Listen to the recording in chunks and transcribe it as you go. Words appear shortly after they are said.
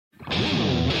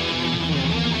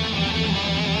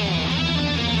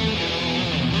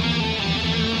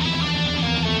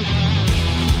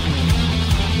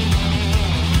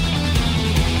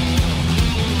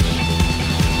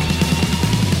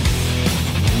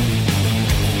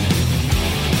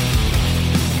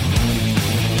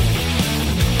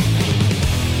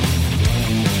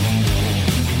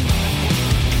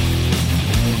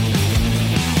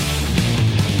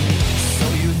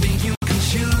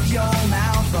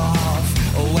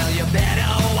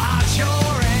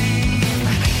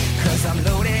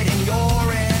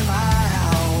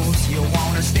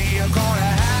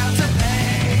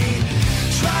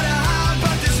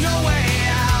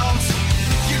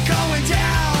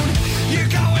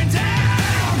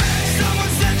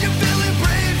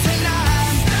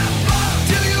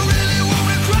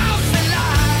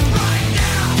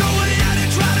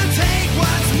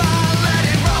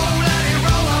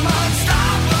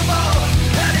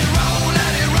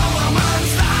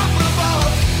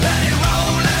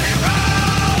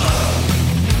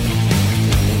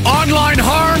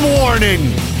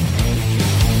morning.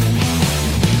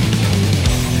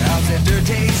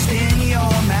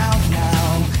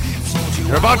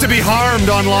 You're about to be harmed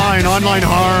online. Online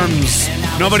harms.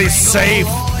 Nobody's safe.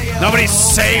 Nobody's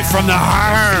safe from the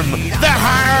harm. The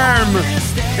harm.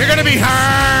 You're going to be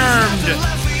harmed.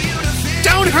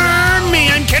 Don't harm me.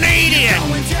 I'm Canadian.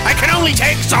 I can only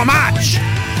take so much.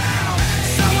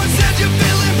 Someone said you're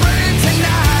feeling brave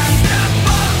tonight. Step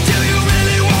up. Do you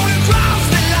really want to cross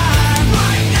the line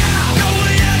right now? Go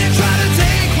ahead and try to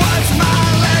take what's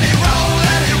mine. Let it roll.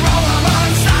 Let it roll. I'm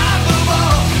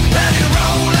unstoppable. Let it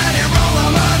roll. Let it roll.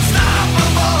 I'm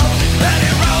unstoppable. Let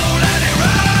it roll. Let it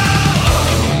roll.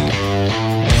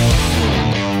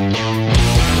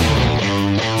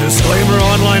 Disclaimer,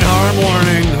 online harm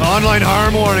warning. Online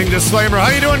harm warning, disclaimer. How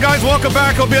you doing, guys? Welcome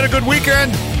back. Hope you had a good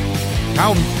weekend.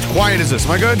 How quiet is this?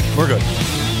 Am I good? We're good.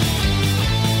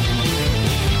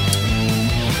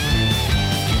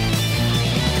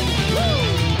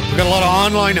 We got a lot of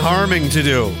online harming to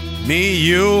do. Me,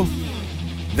 you,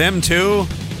 them too.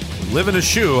 Live in a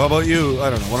shoe. How about you? I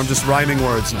don't know. I'm just rhyming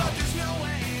words now.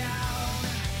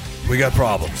 We got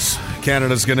problems.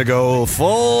 Canada's gonna go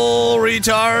full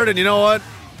retard, and you know what?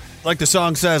 Like the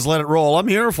song says, let it roll. I'm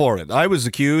here for it. I was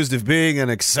accused of being an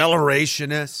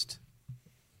accelerationist.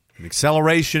 An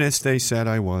accelerationist, they said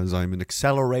I was. I'm an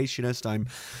accelerationist.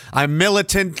 I'm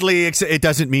militantly... It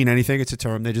doesn't mean anything. It's a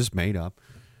term they just made up.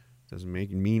 It doesn't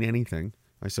mean anything.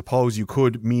 I suppose you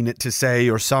could mean it to say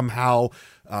or somehow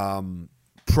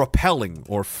propelling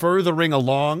or furthering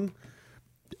along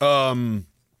an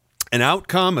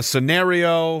outcome, a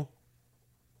scenario...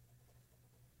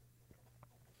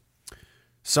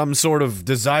 some sort of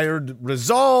desired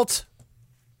result,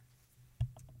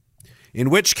 in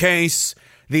which case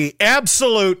the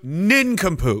absolute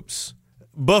nincompoops,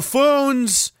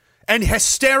 buffoons, and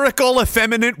hysterical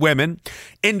effeminate women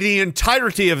in the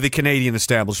entirety of the Canadian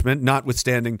establishment,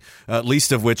 notwithstanding, not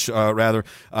least of which CSIS,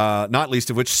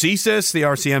 the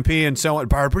RCMP, and so on,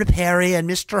 Barbara Perry and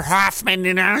Mr. Hoffman,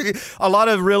 and a lot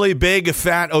of really big,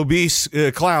 fat, obese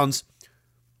clowns,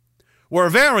 were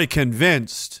very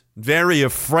convinced, very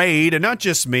afraid, and not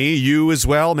just me, you as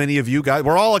well, many of you guys.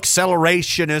 We're all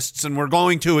accelerationists, and we're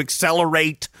going to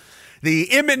accelerate the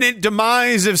imminent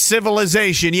demise of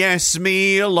civilization. Yes,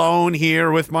 me alone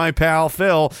here with my pal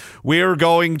Phil. We're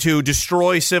going to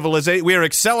destroy civilization. We're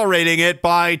accelerating it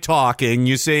by talking,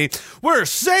 you see. We're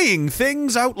saying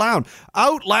things out loud.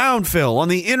 Out loud, Phil, on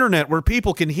the internet where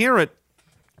people can hear it.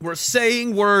 We're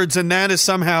saying words, and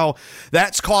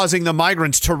that's causing the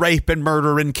migrants to rape and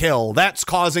murder and kill. That's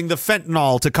causing the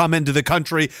fentanyl to come into the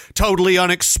country totally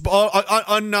unopposed.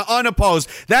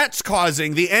 That's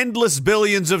causing the endless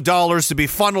billions of dollars to be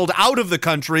funneled out of the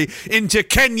country into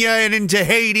Kenya and into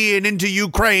Haiti and into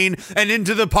Ukraine and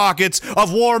into the pockets of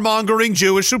warmongering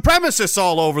Jewish supremacists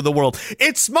all over the world.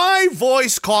 It's my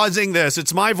voice causing this.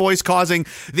 It's my voice causing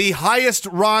the highest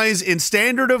rise in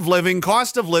standard of living,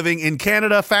 cost of living in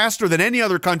Canada, faster than any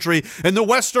other country in the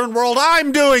Western world.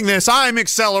 I'm doing this. I'm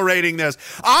accelerating this.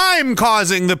 I'm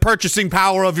causing the purchasing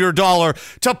power of your dollar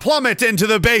to plummet into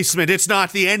the basement. It's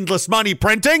not the endless money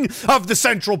printing of the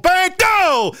central bank.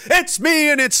 No! It's me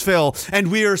and it's Phil.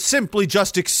 And we are simply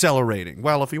just accelerating.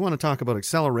 Well, if you want to talk about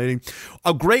accelerating,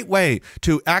 a great way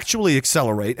to actually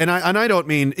accelerate, and I don't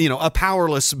mean, a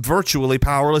powerless, virtually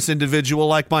powerless individual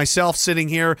like myself sitting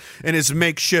here in his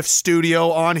makeshift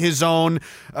studio on his own.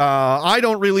 I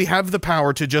don't really have the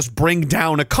power to just bring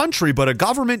down a country, but a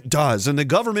government does, and the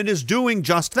government is doing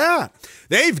just that.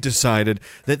 They've decided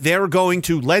that they're going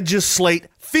to legislate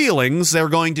feelings. They're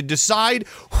going to decide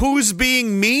who's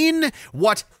being mean,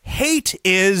 what hate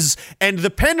is, and the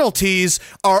penalties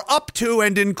are up to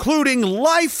and including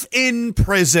life in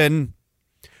prison.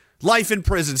 Life in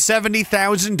prison,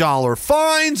 $70,000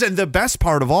 fines, and the best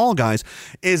part of all, guys,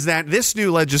 is that this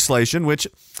new legislation, which...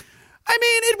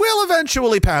 it will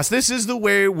eventually pass. This is the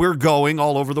way we're going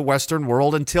all over the Western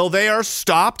world until they are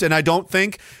stopped, and I don't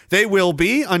think they will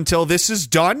be until this is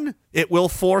done. It will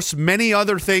force many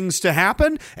other things to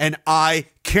happen, and I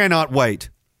cannot wait.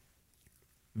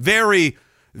 Very,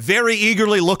 very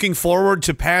eagerly looking forward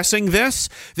to passing this.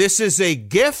 This is a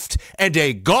gift and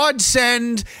a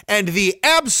godsend and the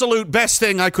absolute best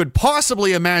thing I could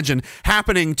possibly imagine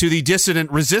happening to the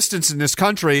dissident resistance in this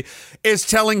country is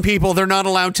telling people they're not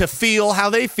allowed to feel how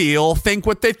they feel, think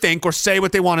what they think, or say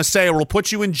what they want to say, or will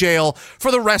put you in jail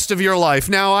for the rest of your life.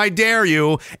 Now, I dare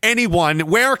you, anyone,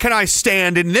 where can I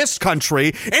stand in this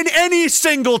country, in any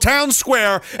single town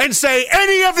square, and say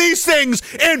any of these things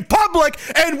in public,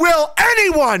 and will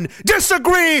anyone anyone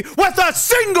disagree with a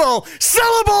single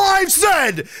syllable I've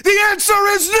said? The answer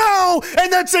is no,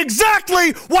 and that's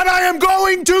exactly what I am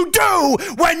going to do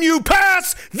when you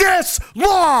pass this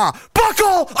law.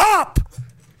 Buckle up!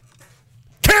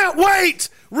 Can't wait!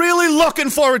 Really looking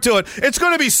forward to it. It's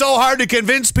going to be so hard to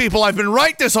convince people I've been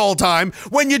right this whole time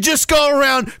when you just go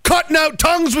around cutting out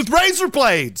tongues with razor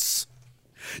blades.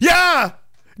 Yeah,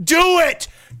 do it.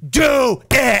 Do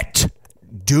it.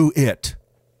 Do it.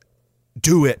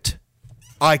 Do it.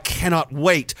 I cannot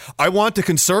wait. I want the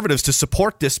conservatives to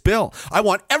support this bill. I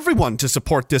want everyone to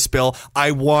support this bill.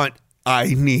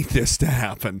 I need this to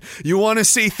happen. You want to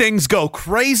see things go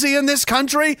crazy in this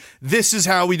country? This is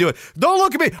how we do it. Don't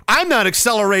look at me. I'm not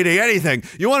accelerating anything.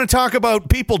 You want to talk about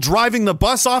people driving the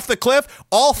bus off the cliff?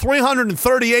 All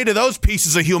 338 of those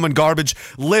pieces of human garbage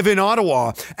live in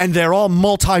Ottawa, and they're all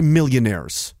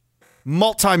multimillionaires.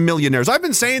 Multi-millionaires. I've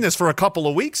been saying this for a couple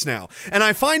of weeks now, and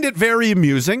I find it very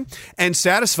amusing and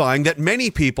satisfying that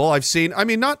many people I've seen, I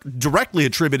mean, not directly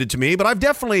attributed to me, but I've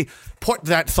definitely put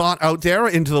that thought out there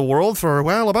into the world for,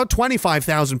 well, about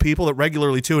 25,000 people that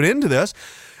regularly tune into this.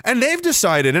 And they've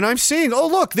decided, and I'm seeing, oh,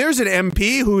 look, there's an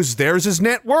MP there's his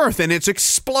net worth, and it's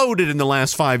exploded in the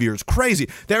last 5 years. Crazy.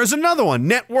 There's another one,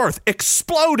 net worth,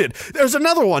 exploded. There's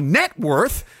another one, net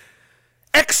worth,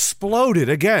 exploded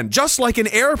again. Just like an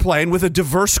airplane with a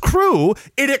diverse crew,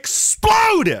 it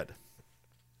exploded.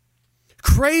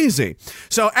 Crazy.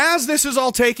 So as this is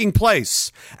all taking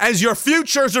place, as your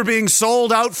futures are being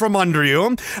sold out from under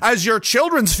you, as your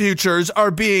children's futures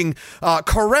are being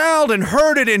corralled and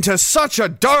herded into such a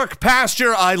dark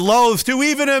pasture I loathe to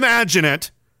even imagine it,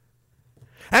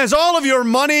 as all of your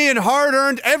money and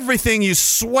hard-earned everything you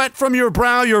sweat from your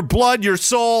brow, your blood, your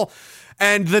soul,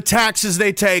 and the taxes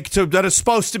they take that are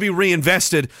supposed to be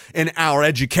reinvested in our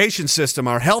education system,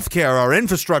 our healthcare, our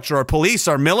infrastructure, our police,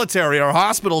 our military, our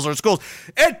hospitals, our schools.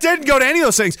 It didn't go to any of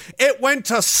those things. It went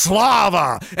to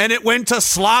Slava, and it went to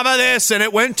Slava this, and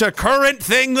it went to current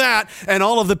thing that. And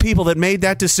all of the people that made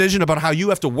that decision about how you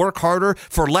have to work harder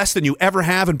for less than you ever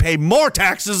have and pay more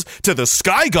taxes to the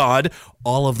sky god,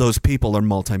 all of those people are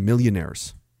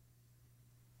multimillionaires.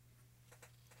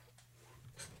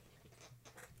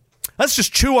 Let's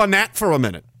just chew on that for a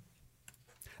minute.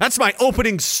 That's my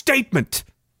opening statement.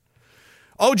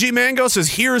 OG Mango says,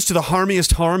 here's to the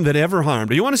harmiest harm that ever harmed.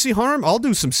 Do you want to see harm? I'll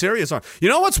do some serious harm. You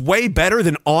know what's way better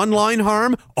than online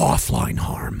harm? Offline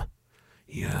harm.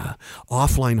 Yeah,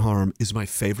 offline harm is my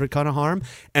favorite kind of harm,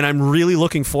 and I'm really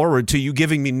looking forward to you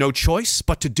giving me no choice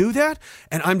but to do that,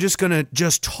 and I'm just going to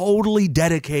just totally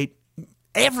dedicate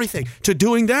everything to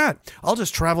doing that. I'll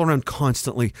just travel around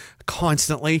constantly,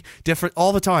 different,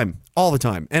 all the time,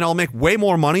 and I'll make way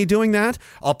more money doing that.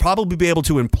 I'll probably be able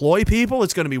to employ people.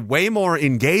 It's going to be way more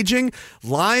engaging,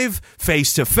 live,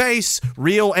 face-to-face,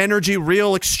 real energy,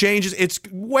 real exchanges. It's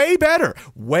way better.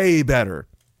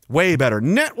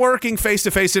 Networking,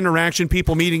 face-to-face interaction,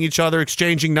 people meeting each other,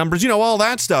 exchanging numbers, all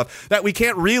that stuff that we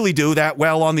can't really do that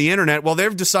well on the internet. Well,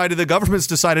 the government's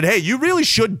decided, hey, you really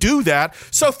should do that.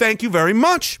 So thank you very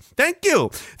much. Thank you.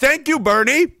 Thank you,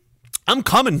 Bernie. I'm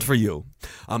coming for you.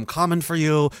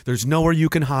 There's nowhere you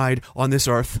can hide on this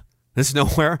earth. There's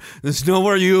nowhere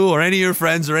you or any of your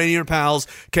friends or any of your pals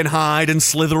can hide and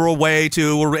slither away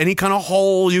to, or any kind of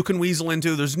hole you can weasel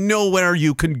into. There's nowhere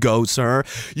you can go, sir.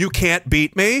 You can't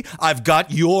beat me. I've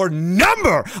got your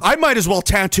number. I might as well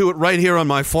tattoo it right here on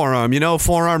my forearm.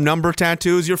 Forearm number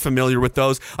tattoos. You're familiar with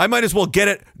those. I might as well get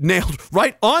it nailed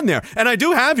right on there. And I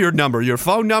do have your number, your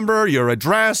phone number, your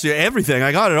address, everything.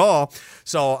 I got it all.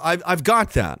 So I've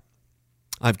got that.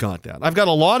 I've got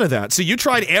a lot of that. So you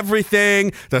tried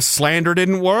everything. The slander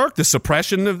didn't work. The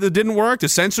suppression didn't work. The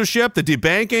censorship, the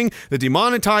debanking, the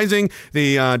demonetizing,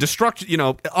 the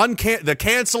the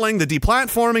canceling, the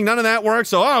deplatforming. None of that worked.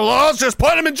 So, let's just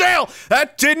put him in jail.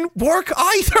 That didn't work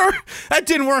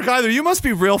either. You must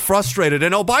be real frustrated.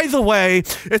 And by the way,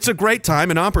 it's a great time,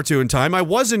 an opportune time. I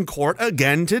was in court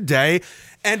again today.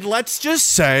 And let's just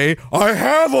say, I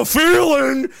have a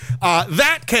feeling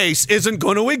that case isn't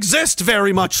going to exist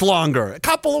very much longer. A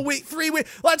couple of weeks, 3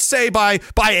 weeks, let's say by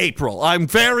April. I'm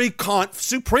very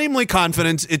supremely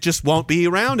confident it just won't be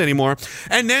around anymore.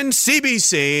 And then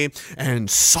CBC and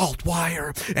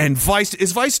Saltwire and Vice.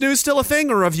 Is Vice News still a thing,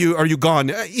 or are you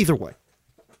gone? Either way.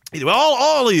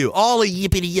 All of you,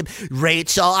 yippity yip.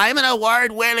 Rachel, I'm an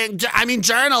award-winning,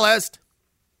 journalist.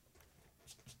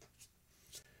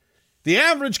 The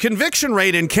average conviction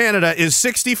rate in Canada is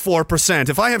 64%.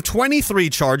 If I have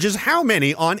 23 charges, how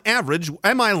many on average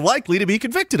am I likely to be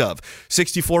convicted of?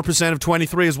 64% of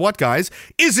 23 is what, guys?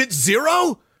 Is it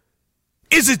zero?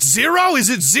 Is it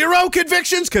zero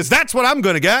convictions? Because that's what I'm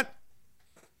going to get.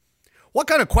 What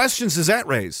kind of questions does that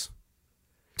raise?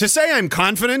 To say I'm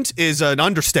confident is an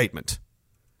understatement.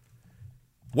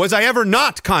 Was I ever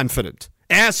not confident?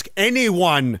 Ask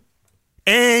anyone.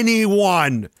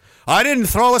 Anyone. I didn't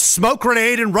throw a smoke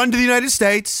grenade and run to the United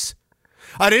States.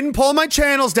 I didn't pull my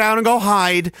channels down and go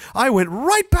hide. I went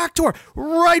right back to work.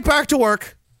 Right back to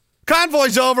work.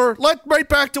 Convoy's over. Right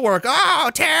back to work.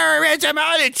 Oh, terrorism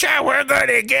on the chat. We're going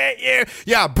to get you.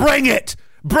 Yeah, bring it.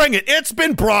 Bring it. It's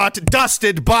been brought,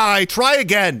 dusted by. Try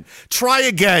again. Try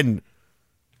again.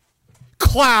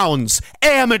 Clowns,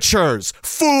 amateurs,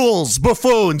 fools,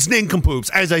 buffoons, nincompoops.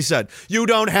 As I said, you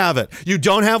don't have it. You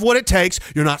don't have what it takes.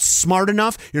 You're not smart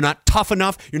enough. You're not tough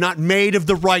enough. You're not made of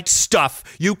the right stuff.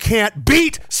 You can't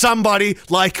beat somebody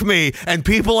like me. And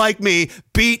people like me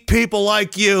beat people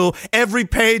like you. Every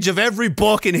page of every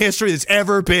book in history that's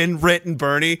ever been written,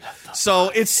 Bernie.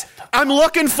 So I'm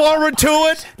looking forward to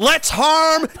it. Let's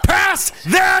pass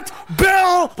that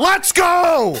bill. Let's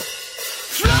go.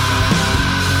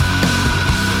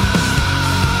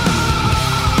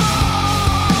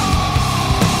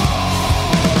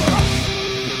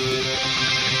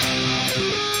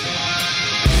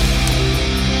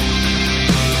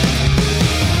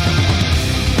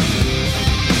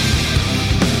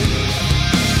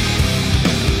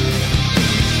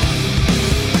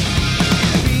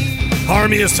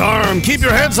 Harmiest harm. Keep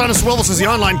your heads on a swivel says the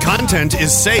online content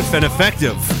is safe and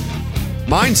effective.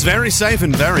 Mine's very safe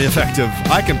and very effective.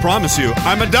 I can promise you.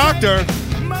 I'm a doctor.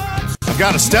 I've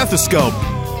got a stethoscope.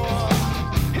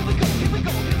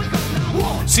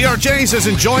 CRJ says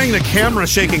enjoying the camera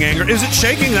shaking anger. Is it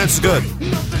shaking? That's good.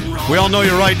 We all know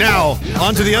you're right now.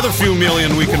 On to the other few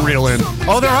million we can reel in.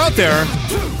 Oh, they're out there.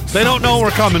 They don't know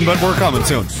we're coming, but we're coming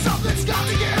soon.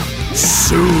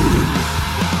 Soon.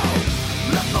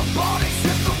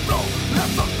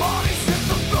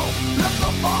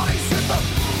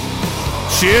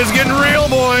 She is getting real,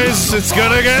 boys. It's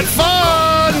gonna get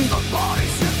fun.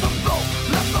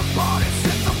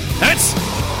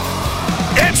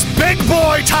 It's big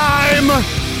boy time.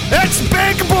 It's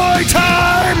big boy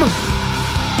time.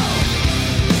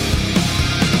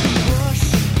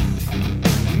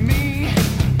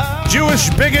 Jewish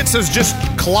Bigots has just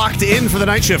clocked in for the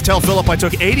night shift. Tell Philip I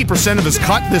took 80% of his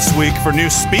cut this week for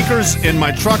new speakers in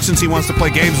my truck since he wants to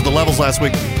play games with the levels last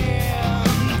week.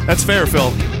 That's fair,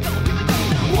 Phil.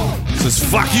 Says,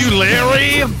 fuck you,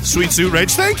 Larry. Sweet Suit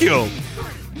Rage, thank you.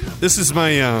 This is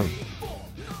my,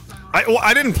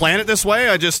 I didn't plan it this way.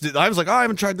 I was like, I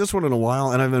haven't tried this one in a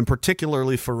while, and I'm in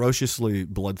particularly ferociously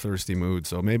bloodthirsty mood.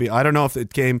 So maybe, I don't know if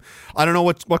it came, I don't know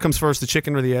what comes first, the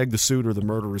chicken or the egg, the suit or the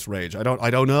murderous rage. I don't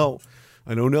know.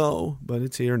 I don't know, but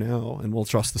it's here now, and we'll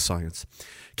trust the science.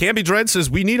 Camby Dread says,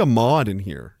 we need a mod in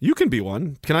here. You can be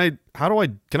one. Can I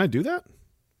do that?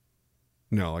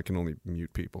 No, I can only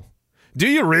mute people. Do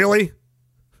you really?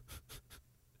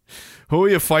 Who are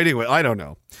you fighting with? I don't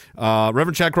know.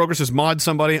 Reverend Chad Kroger says, mod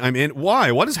somebody. I'm in.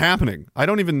 Why? What is happening? I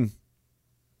don't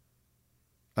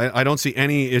see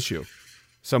any issue.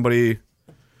 Somebody.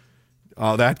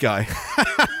 Oh, that guy.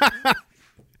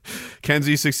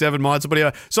 Kenzie67 mod somebody.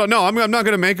 So no, I'm not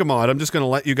going to make a mod. I'm just going to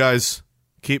let you guys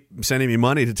keep sending me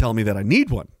money to tell me that I need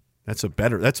one. That's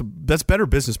better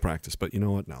business practice. But you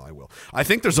know what? No, I will. I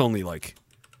think there's only like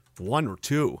one or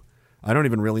two. I don't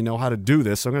even really know how to do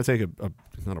this, so I'm going to take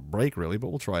not a break really, but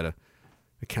we'll try to.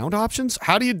 Account options?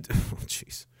 How do you? Oh,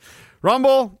 jeez.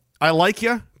 Rumble, I like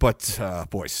you, but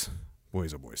boys,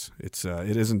 oh boys, it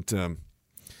isn't.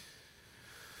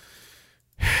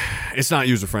 It's not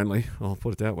user friendly. I'll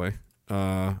put it that way.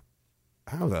 What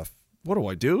do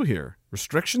I do here?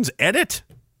 Restrictions? Edit?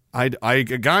 I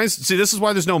guys, see, this is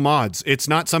why there's no mods. It's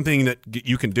not something that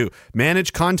you can do.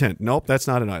 Manage content? Nope, that's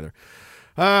not it either.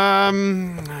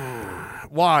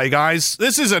 Why, guys?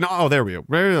 This is there we go.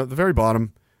 The very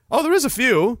bottom. Oh, there is a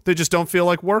few. They just don't feel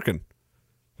like working.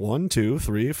 1, 2,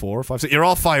 3, 4, 5, 6. You're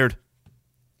all fired.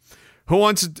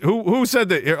 Who said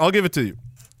that? Here, I'll give it to you.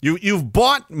 You've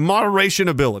bought moderation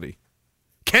ability.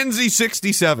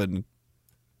 Kenzie67.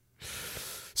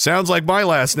 Sounds like my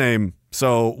last name.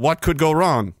 So what could go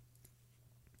wrong?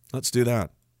 Let's do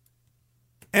that.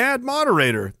 Add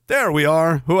moderator. There we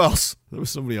are. Who else? There was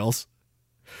somebody else.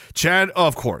 Chad,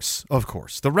 of course.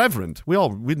 The Reverend. We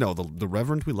know the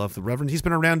Reverend. We love the Reverend. He's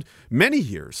been around many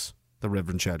years, the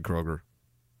Reverend Chad Kroger.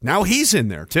 Now he's in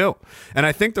there, too. And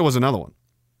I think there was another one.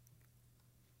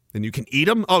 And you can eat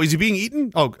him. Oh, is he being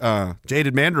eaten? Oh,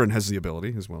 Jaded Mandarin has the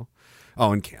ability as well.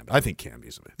 Oh, and Cam. I think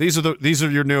Camby's. These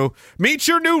are your new. Meet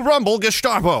your new Rumble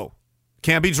Gestapo.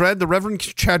 Camby Dread, the Reverend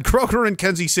Chad Kroger, and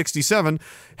Kenzie67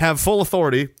 have full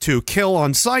authority to kill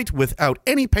on sight without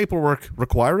any paperwork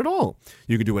required at all.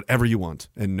 You can do whatever you want,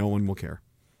 and no one will care.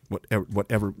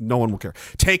 whatever. No one will care.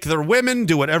 Take their women,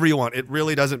 do whatever you want. It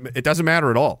really doesn't matter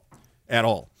at all. At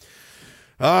all.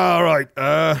 All right.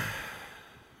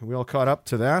 We all caught up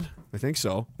to that? I think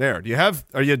so. There.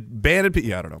 Are you banned?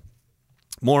 Yeah, I don't know.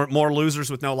 More losers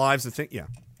with no lives that think, yeah.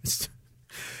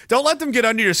 Don't let them get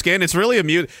under your skin. It's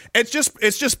really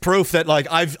it's just proof that like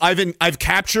I've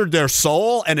captured their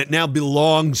soul and it now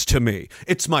belongs to me.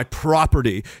 It's my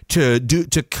property to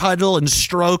cuddle and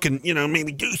stroke and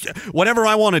maybe do whatever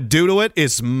I want to do to it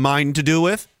is mine to do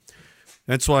with.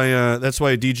 That's why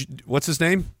DJ, what's his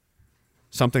name?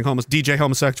 DJ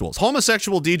Homosexuals.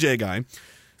 Homosexual DJ guy.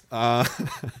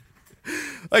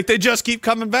 Like they just keep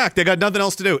coming back. They got nothing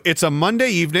else to do. It's a Monday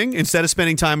evening. Instead of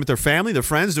spending time with their family, their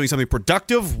friends, doing something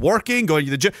productive, working, going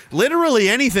to the gym, literally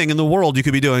anything in the world you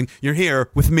could be doing, you're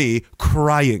here with me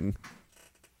crying.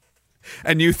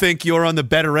 And you think you're on the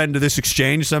better end of this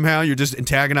exchange somehow? You're just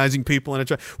antagonizing people in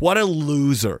a what a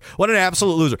loser. What an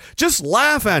absolute loser. Just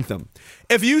laugh at them.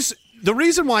 The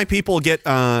reason why people get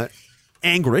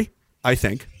angry, I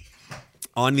think,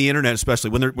 on the internet, especially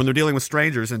when they're dealing with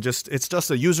strangers and it's just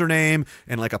a username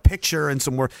and like a picture and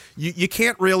some word, you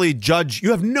can't really judge.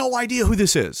 You have no idea who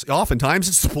this is. Oftentimes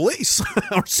it's the police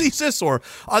or CSIS or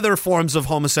other forms of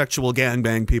homosexual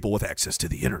gangbang people with access to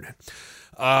the internet.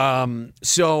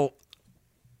 So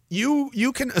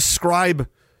you can ascribe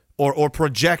or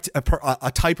project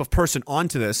a type of person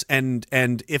onto this, and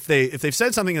if they've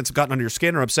said something that's gotten under your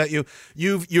skin or upset you,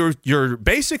 you're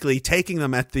basically taking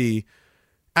them at the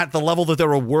level that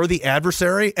they're a worthy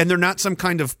adversary, and they're not some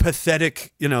kind of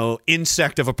pathetic,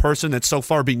 insect of a person that's so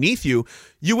far beneath you,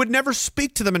 you would never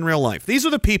speak to them in real life. These are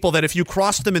the people that if you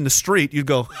crossed them in the street, you'd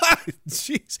go,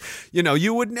 jeez.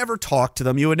 You would never talk to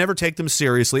them. You would never take them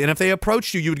seriously. And if they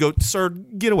approached you, you would go, sir,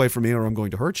 get away from me or I'm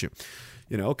going to hurt you.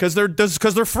 Because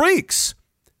they're freaks.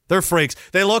 They're freaks.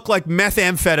 They look like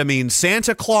methamphetamine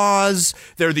Santa Claus.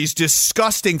 They're these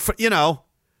disgusting,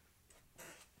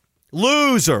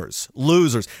 losers.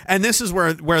 And this is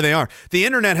where they are. The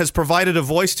internet has provided a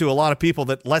voice to a lot of people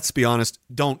that, let's be honest,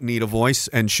 don't need a voice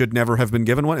and should never have been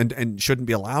given one and shouldn't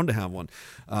be allowed to have one.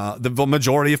 The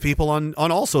majority of people on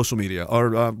all social media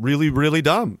are really, really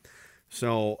dumb.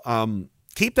 So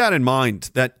keep that in mind,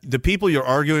 that the people you're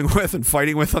arguing with and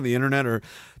fighting with on the internet are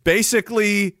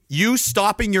basically you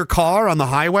stopping your car on the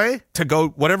highway to go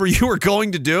whatever you were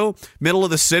going to do, middle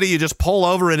of the city, you just pull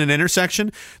over in an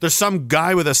intersection. There's some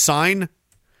guy with a sign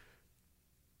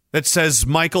that says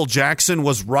Michael Jackson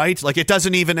was right. Like it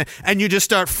doesn't even, and you just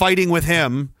start fighting with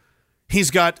him. He's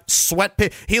got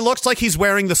sweatpants. He looks like he's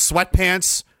wearing the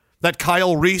sweatpants that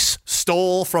Kyle Reese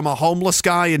stole from a homeless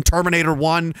guy in Terminator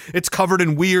 1. It's covered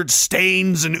in weird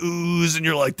stains and ooze, and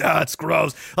you're like, that's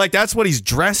gross. Like, that's what he's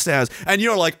dressed as. And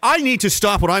you're like, I need to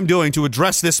stop what I'm doing to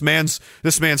address this man's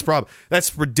problem.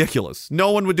 That's ridiculous. No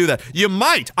one would do that.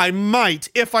 I might,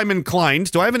 if I'm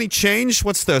inclined. Do I have any change?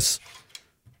 What's this?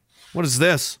 What is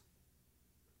this?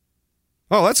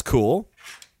 Oh, that's cool.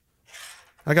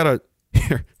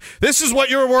 Here. This is what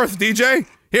you're worth, DJ.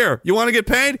 Here, you want to get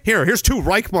paid? Here's 2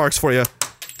 Reich marks for you.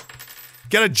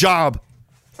 Get a job.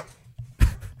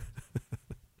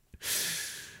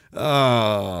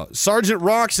 Sergeant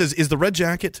Rock says, is the red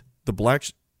jacket with black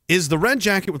shirt is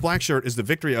the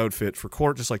victory outfit for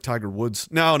court, just like Tiger Woods?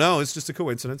 No, it's just a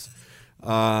coincidence.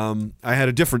 I had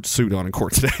a different suit on in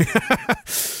court today.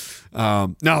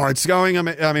 No, it's going,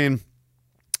 I mean,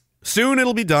 soon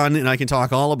it'll be done and I can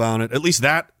talk all about it. At least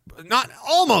that, not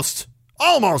almost.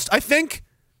 I think,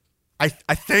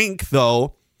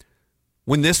 though,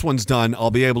 when this one's done, I'll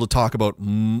be able to talk about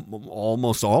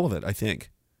almost all of it, I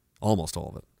think. Almost all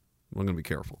of it. I'm going to be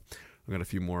careful. I've got a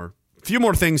few more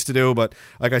things to do, but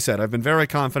like I said, I've been very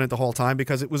confident the whole time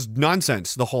because it was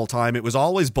nonsense the whole time. It was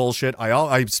always bullshit.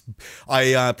 I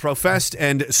professed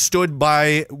and stood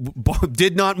by,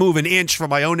 did not move an inch from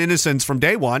my own innocence from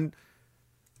day one.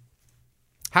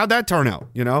 How'd that turn out?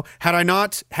 Had I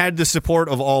not had the support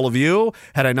of all of you,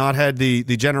 had I not had the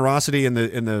generosity and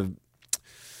the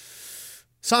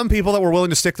some people that were willing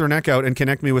to stick their neck out and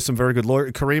connect me with some very good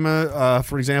lawyers. Karima,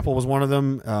 for example, was one of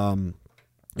them. I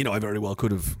very well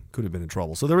could have been in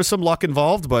trouble. So there was some luck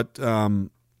involved, but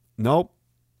nope.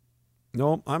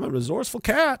 I'm a resourceful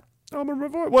cat.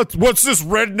 What's this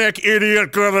redneck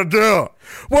idiot gonna do?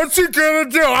 What's he gonna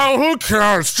do? Oh, who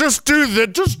cares? Just do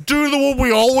what we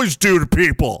always do to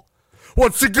people.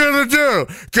 What's he gonna do?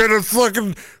 Get a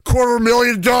fucking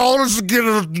 $250,000 and get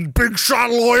a big shot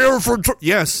lawyer for?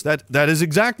 Yes, that is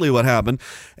exactly what happened,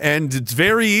 and it's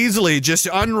very easily just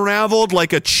unraveled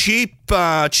like a cheap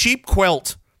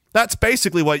quilt. That's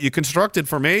basically what you constructed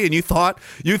for me, and you thought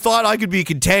I could be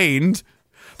contained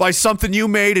by something you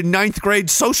made in 9th grade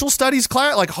social studies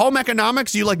class, like home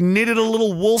economics? You like knitted a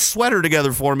little wool sweater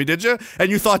together for me, did you?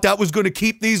 And you thought that was going to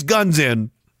keep these guns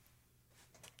in.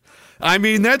 I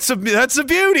mean, that's a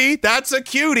beauty. That's a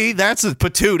cutie. That's a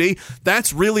patootie.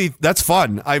 That's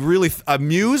fun. I'm really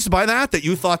amused by that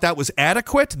you thought that was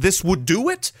adequate. This would do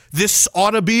it. This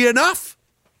ought to be enough.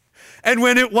 And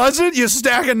when it wasn't, you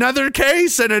stack another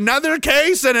case and another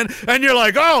case, and you're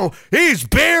like, oh, he's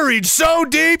buried so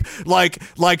deep, like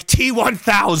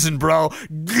T-1000, bro.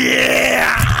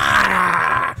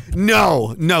 Yeah!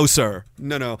 No, sir.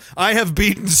 No. I have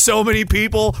beaten so many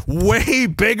people way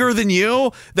bigger than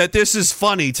you that this is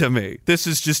funny to me. This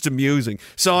is just amusing.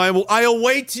 So I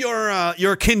await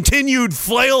your continued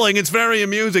flailing. It's very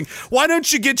amusing. Why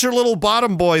don't you get your little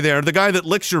bottom boy there, the guy that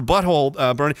licks your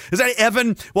butthole, Bernie? Is that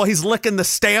Evan? Well, he's licking the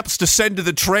stamps to send to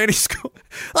the tranny school.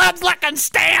 I'm licking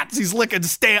stamps. He's licking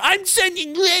stamps. I'm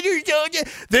sending letters.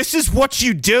 This is what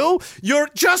you do?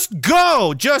 Just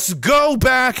go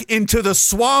back into the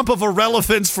swamp of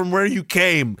irrelevance from where you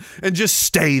came and just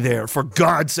stay there, for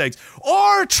God's sakes.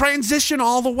 Or transition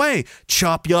all the way.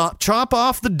 Chop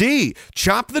off the D.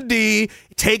 Chop the D,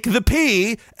 take the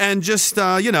P, and just,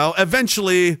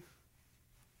 eventually...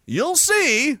 You'll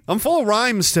see. I'm full of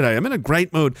rhymes today. I'm in a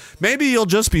great mood. Maybe you'll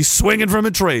just be swinging from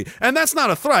a tree. And that's not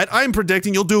a threat. I'm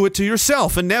predicting you'll do it to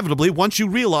yourself inevitably once you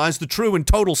realize the true and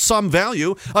total sum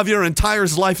value of your entire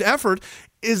life effort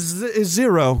is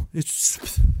zero.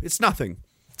 It's nothing.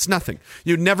 It's nothing.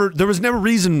 There was never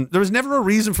a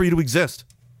reason for you to exist.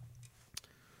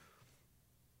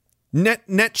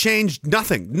 Net change,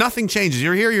 nothing. Nothing changes.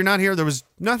 You're here, you're not here. There was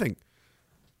nothing.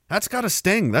 That's got to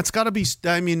sting. That's got to be,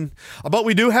 but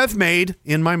we do have made,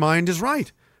 in my mind, is right.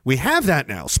 We have that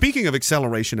now. Speaking of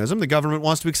accelerationism, the government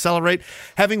wants to accelerate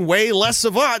having way less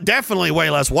of definitely way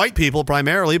less white people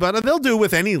primarily, but they'll do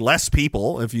with any less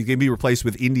people if you can be replaced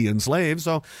with Indian slaves.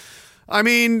 So,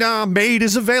 MAID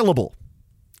is available.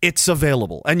 It's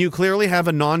available. And you clearly have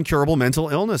a non-curable mental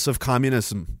illness of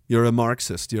communism. You're a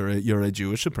Marxist. You're a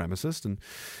Jewish supremacist.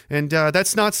 And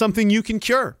that's not something you can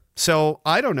cure. So,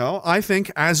 I don't know. I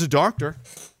think as a doctor,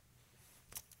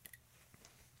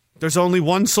 there's only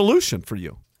one solution for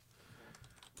you.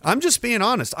 I'm just being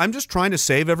honest. I'm just trying to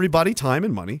save everybody time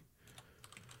and money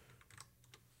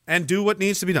and do what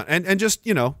needs to be done. And just,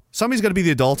 somebody's got to be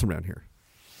the adult around here.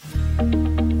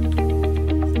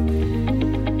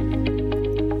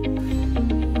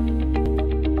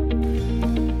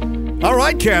 All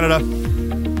right, Canada.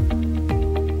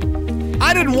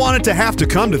 I didn't want it to have to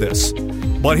come to this.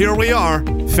 But here we are,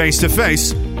 face to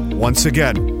face, once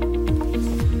again.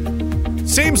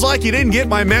 Seems like you didn't get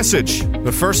my message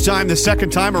the first time, the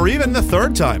second time, or even the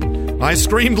third time. I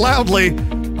screamed loudly.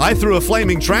 I threw a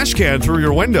flaming trash can through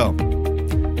your window.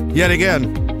 Yet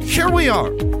again, here we are.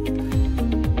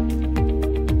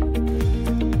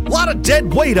 A lot of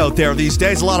dead weight out there these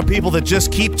days. A lot of people that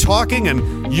just keep talking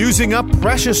and using up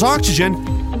precious oxygen.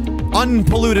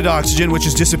 Unpolluted oxygen, which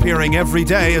is disappearing every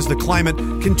day as the climate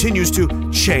continues to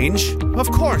change, of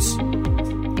course.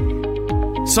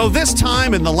 So this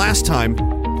time and the last time,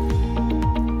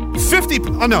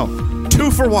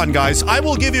 2 for 1, guys. I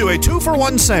will give you a 2 for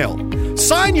 1 sale.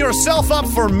 Sign yourself up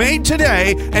for MAID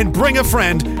today and bring a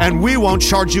friend, and we won't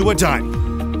charge you a dime.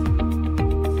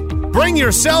 Bring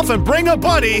yourself and bring a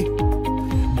buddy.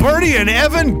 Bertie and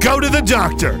Evan go to the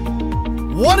doctor.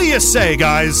 What do you say,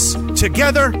 guys?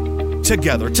 Together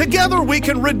we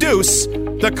can reduce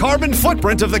the carbon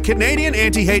footprint of the Canadian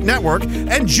Anti-Hate Network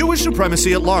and Jewish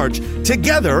supremacy at large.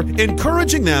 Together,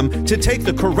 encouraging them to take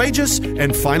the courageous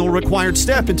and final required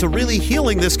step into really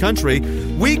healing this country,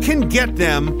 we can get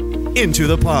them into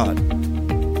the pod.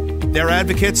 They're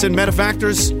advocates and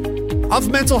benefactors of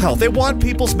mental health. They want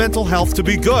people's mental health to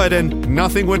be good, and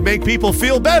nothing would make people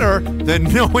feel better than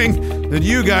knowing that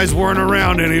you guys weren't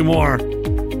around anymore.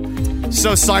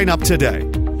 So sign up today.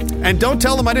 And don't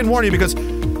tell them I didn't warn you, because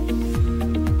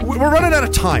we're running out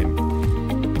of time.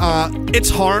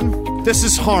 It's harm. This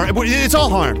is harm. It's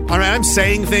all harm. All right, I'm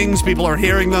saying things, people are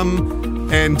hearing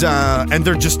them, and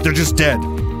they're just dead.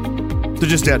 They're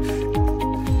just dead.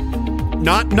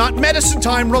 Not medicine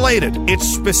time related. It's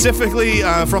specifically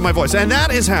from my voice, and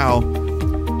that is how.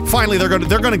 Finally, they're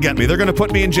gonna get me. They're gonna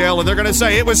put me in jail, and they're gonna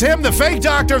say it was him, the fake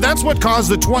doctor. That's what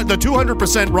caused the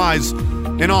 200% rise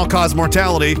in all-cause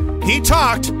mortality. He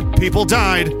talked. People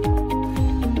died.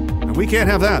 And we can't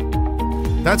have that.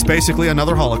 That's basically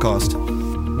another Holocaust,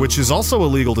 which is also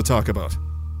illegal to talk about.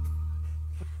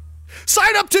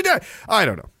 Sign up today! I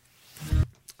don't know.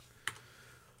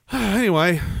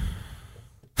 Anyway.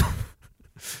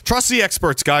 Trust the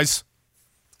experts, guys.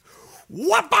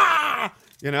 Whoppa!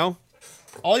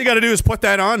 All you got to do is put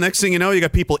that on. Next thing you know, you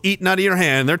got people eating out of your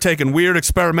hand. They're taking weird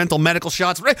experimental medical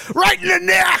shots right in the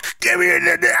neck. Give me in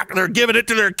the neck. They're giving it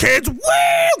to their kids. Woo!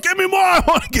 Give me more. I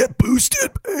want to get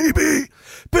boosted, baby.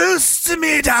 Boost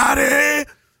me, daddy.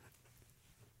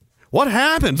 What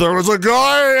happened? There was a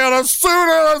guy in a suit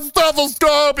and a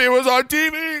stethoscope. He was on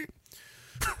TV.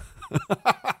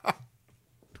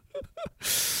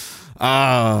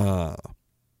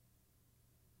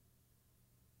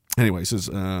 Anyway, says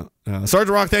Sergeant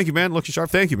Rock, thank you, man. Looking sharp,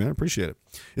 thank you, man. Appreciate it.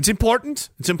 It's important.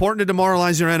 It's important to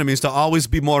demoralize your enemies, to always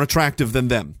be more attractive than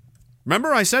them.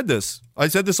 Remember, I said this. I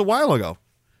said this a while ago,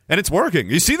 and it's working.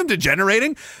 You see them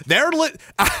degenerating? They're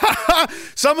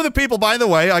some of the people, by the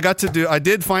way, I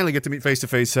did finally get to meet face to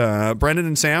face Brendan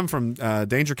and Sam from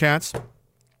Danger Cats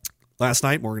last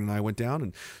night. Morgan and I went down,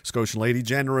 and Scotian Lady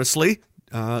generously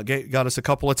got us a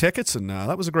couple of tickets, and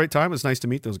that was a great time. It was nice to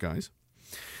meet those guys.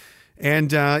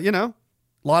 And, a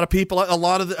lot of people,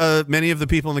 many of the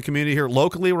people in the community here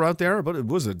locally were out there, but it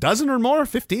was a dozen or more,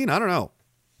 15, I don't know.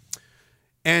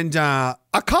 And a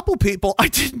couple people,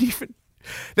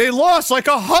 they lost like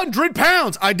 100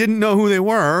 pounds. I didn't know who they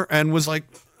were, and was like,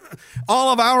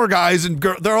 all of our guys, and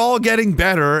they're all getting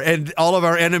better, and all of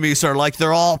our enemies are like,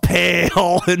 they're all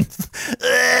pale and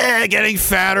getting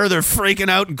fatter. They're freaking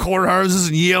out in courthouses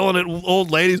and yelling at old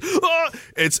ladies.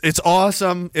 It's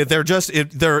awesome.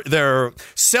 They're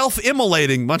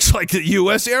self-immolating, much like the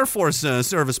U.S. Air Force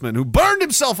serviceman who burned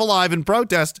himself alive in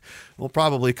protest. We'll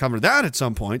probably cover that at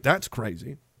some point. That's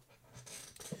crazy.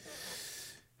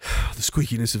 The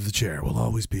squeakiness of the chair will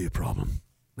always be a problem.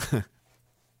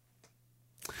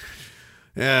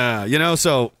 Yeah, it's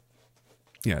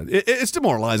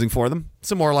demoralizing for them. It's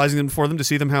demoralizing for them to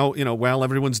see them how, well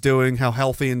everyone's doing, how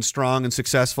healthy and strong and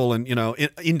successful and,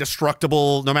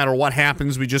 indestructible. No matter what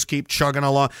happens, we just keep chugging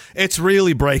along. It's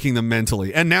really breaking them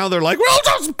mentally. And now they're like, we'll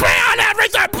just ban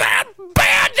everything, ban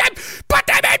them, put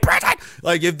them in prison.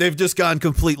 Like, they've just gone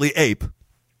completely ape.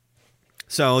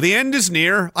 So the end is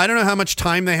near. I don't know how much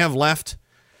time they have left.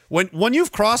 When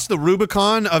you've crossed the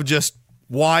Rubicon of just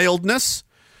wildness,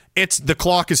 the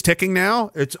clock is ticking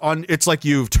now. It's like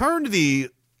you've turned the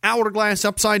hourglass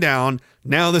upside down.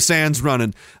 Now the sand's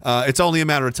running. It's only a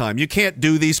matter of time. You can't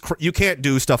do you can't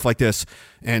do stuff like this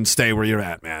and stay where you're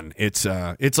at, man. It's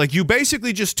like you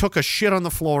basically just took a shit on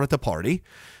the floor at the party.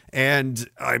 And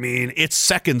I mean, it's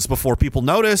seconds before people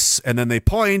notice, and then they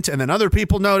point, and then other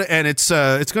people notice, and it's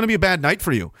going to be a bad night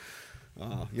for you.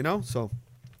 So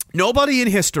nobody in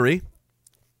history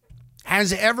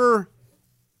has ever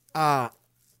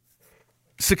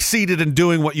succeeded in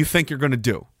doing what you think you're going to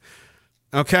do.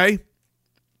 Okay?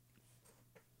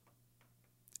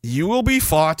 You will be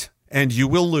fought and you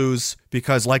will lose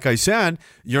because, like I said,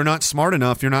 you're not smart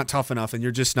enough, you're not tough enough, and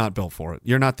you're just not built for it.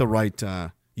 You're not the right,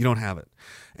 you don't have it.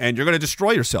 And you're going to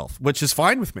destroy yourself, which is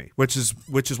fine with me, which is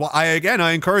why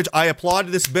I applaud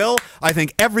this bill. I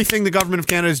think everything the government of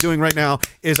Canada is doing right now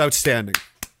is outstanding.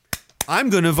 I'm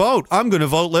going to vote. I'm going to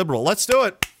vote Liberal. Let's do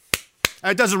it.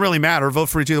 It doesn't really matter. Vote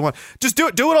for each other one. Just do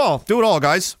it. Do it all. Do it all,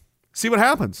 guys. See what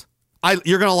happens.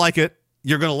 You're going to like it.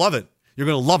 You're going to love it. You're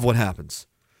going to love what happens.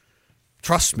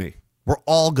 Trust me. We're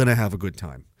all going to have a good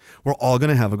time. We're all going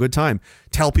to have a good time.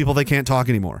 Tell people they can't talk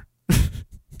anymore.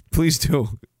 Please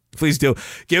do. Please do.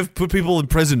 Put people in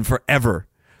prison forever.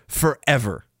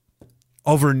 Forever.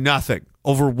 Over nothing.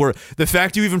 Over work. The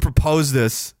fact you even propose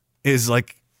this is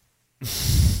like,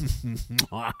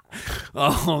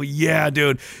 oh yeah,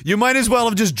 dude. You might as well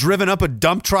have just driven up a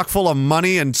dump truck full of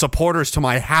money and supporters to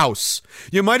my house.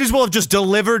 You might as well have just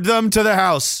delivered them to the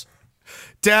house.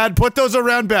 Dad, put those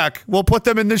around back. We'll put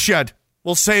them in the shed.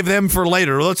 We'll save them for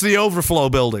later. That's the overflow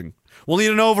building. We'll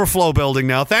need an overflow building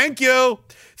now. Thank you.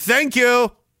 Thank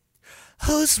you.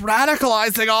 Who's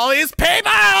radicalizing all these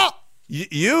people?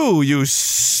 You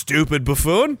stupid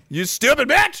buffoon. You stupid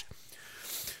bitch.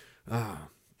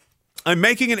 I'm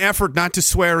making an effort not to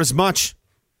swear as much.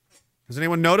 Has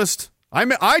anyone noticed?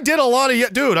 I did a lot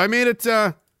of... Dude, I made it...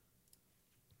 I've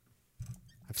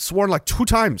sworn like 2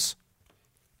 times.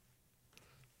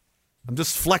 I'm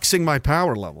just flexing my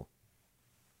power level.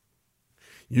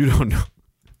 You don't know.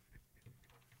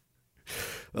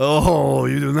 Oh,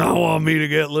 you do not want me to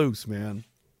get loose, man.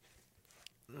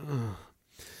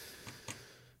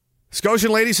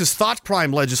 Scotian lady says thought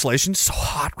crime legislation so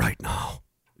hot right now.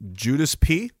 Judas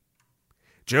P.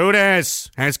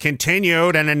 Judas has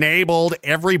continued and enabled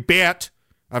every bit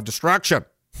of destruction.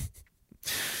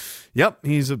 Yep,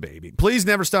 he's a baby. Please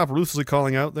never stop ruthlessly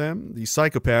calling out them. These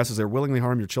psychopaths as they willingly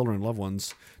harm your children and loved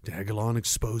ones. Dagalon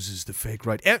exposes the fake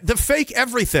right. The fake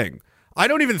everything. I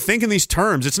don't even think in these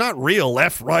terms. It's not real,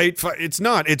 left, right. It's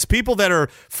not. It's people that are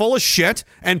full of shit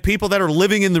and people that are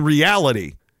living in the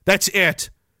reality. That's it.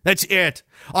 That's it.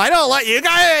 I don't like you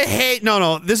guys hate.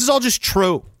 No. This is all just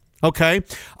true. Okay.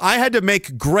 I had to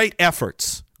make great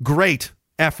efforts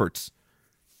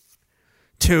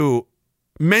to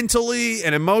mentally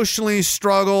and emotionally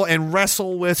struggle and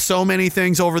wrestle with so many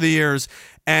things over the years.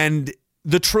 And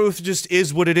the truth just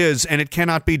is what it is, and it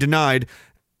cannot be denied.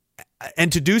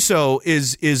 And to do so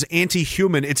is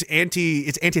anti-human. It's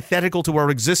antithetical to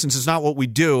our existence. It's not what we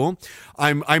do.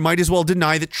 I might as well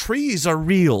deny that trees are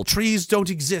real. Trees don't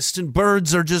exist, and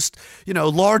birds are just,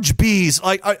 large bees.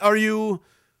 Like, are you?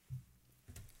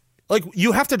 Like,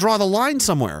 you have to draw the line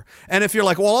somewhere. And if you're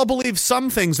like, well, I'll believe some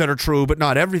things that are true, but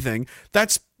not everything.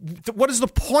 What is the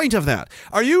point of that?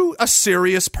 Are you a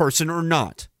serious person or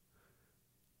not?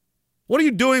 What are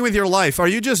you doing with your life? Are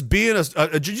you just being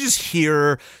just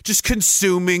here, just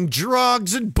consuming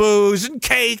drugs and booze and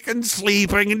cake and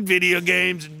sleeping and video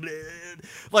games? And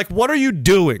like, what are you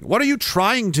doing? What are you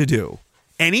trying to do?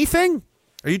 Anything?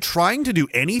 Are you trying to do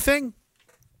anything?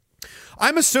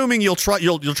 I'm assuming you'll try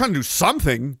to do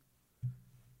something.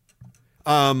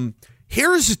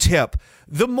 Here's a tip.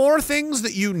 The more things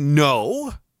that you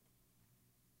know,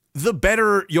 the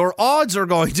better your odds are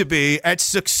going to be at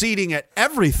succeeding at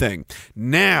everything.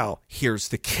 Now, here's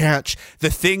the catch. The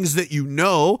things that you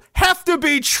know have to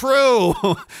be true.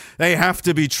 They have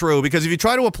to be true, because if you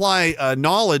try to apply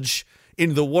knowledge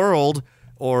in the world,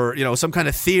 or, some kind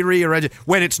of theory, or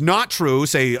when it's not true,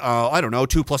 say,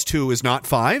 2 + 2 is not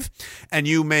 5, and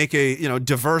you make a,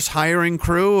 diverse hiring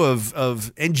crew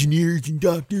of engineers and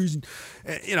doctors,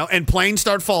 and planes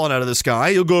start falling out of the sky,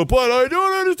 you'll go, but I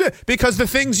don't understand. Because the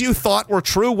things you thought were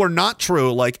true were not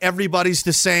true. Like, everybody's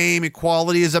the same,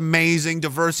 equality is amazing,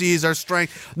 diversity is our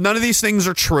strength. None of these things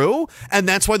are true, and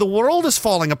that's why the world is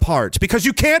falling apart. Because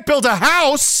you can't build a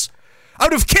house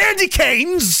out of candy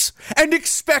canes and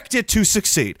expect it to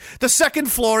succeed. The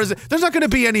second floor there's not going to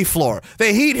be any floor. The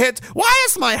heat hits. Why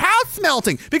is my house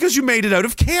melting? Because you made it out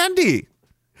of candy.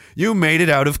 You made it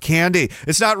out of candy.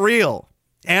 It's not real.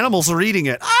 Animals are eating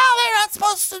it. Oh, they're not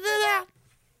supposed to do that.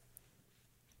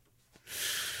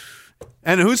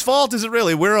 And whose fault is it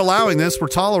really? We're allowing this. We're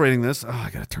tolerating this. Oh, I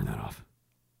got to turn that off.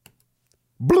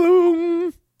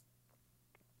 Bloom.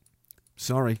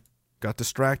 Sorry. Got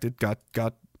distracted. Got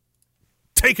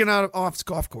taken out of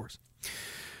off course.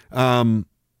 The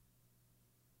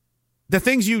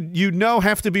things you know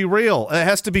have to be real. It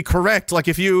has to be correct. Like,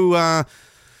 if you I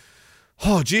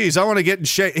want to get in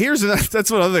shape.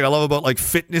 That's one other thing I love about, like,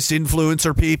 fitness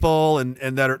influencer people and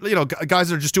that are, guys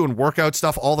that are just doing workout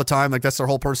stuff all the time. Like, that's their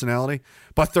whole personality,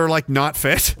 but they're, like, not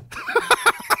fit.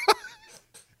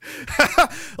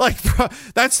 Like,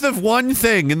 that's the one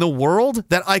thing in the world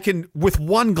that I can, with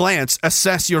one glance,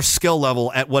 assess your skill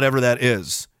level at whatever that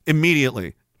is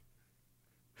immediately,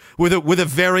 with a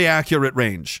very accurate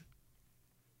range.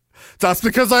 That's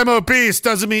because I'm obese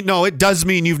doesn't mean, no, it does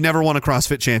mean you've never won a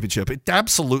CrossFit championship. It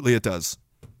does.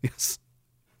 Yes,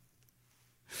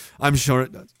 I'm sure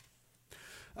it does.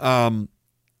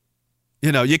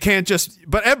 You can't just,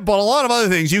 but a lot of other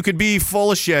things, you could be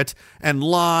full of shit and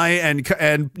lie,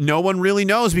 and no one really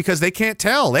knows because they can't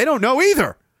tell. They don't know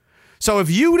either. So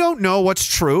if you don't know what's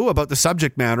true about the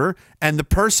subject matter and the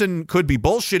person could be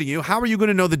bullshitting you, how are you going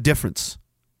to know the difference?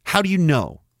 How do you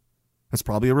know? That's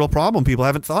probably a real problem. People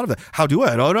haven't thought of that. How do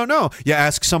I? I don't know. You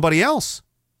ask somebody else.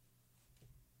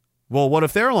 Well, what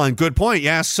if they're lying? Good point. You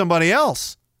ask somebody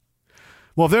else.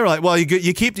 Well, if they're like, well, you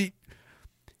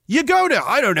go to,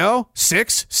 I don't know,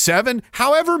 6, 7,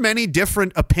 however many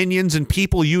different opinions and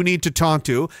people you need to talk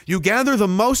to. You gather the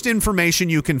most information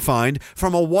you can find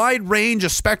from a wide range, a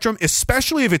spectrum,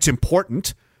 especially if it's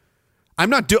important. I'm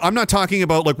not talking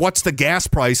about, like, what's the gas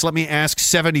price? Let me ask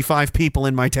 75 people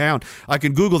in my town. I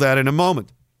can Google that in a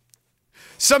moment.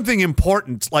 Something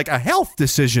important, like a health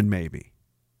decision maybe.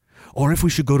 Or if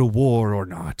we should go to war or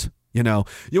not.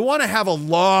 You want to have a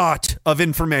lot of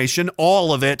information,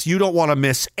 all of it. You don't want to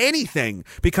miss anything,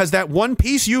 because that one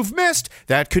piece you've missed,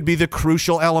 that could be the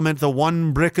crucial element, the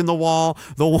one brick in the wall,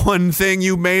 the one thing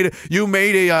you made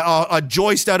a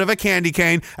joist out of a candy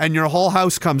cane, and your whole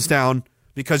house comes down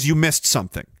because you missed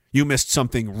something. You missed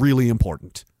something really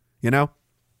important,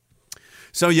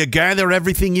 So you gather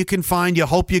everything you can find. You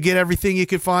hope you get everything you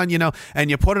can find, and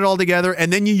you put it all together.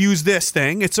 And then you use this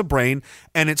thing. It's a brain,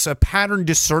 and it's a pattern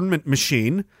discernment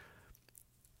machine.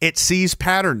 It sees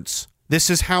patterns. This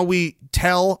is how we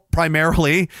tell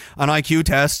primarily on IQ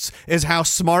tests, is how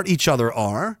smart each other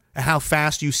are. at how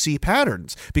fast you see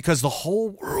patterns, because the whole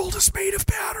world is made of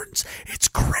patterns. It's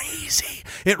crazy.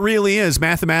 It really is.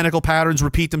 Mathematical patterns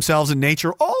repeat themselves in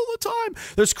nature all the time.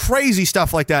 There's crazy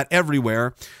stuff like that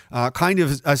everywhere. Kind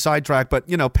of a sidetrack, but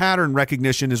pattern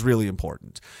recognition is really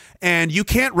important. And you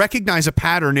can't recognize a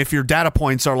pattern if your data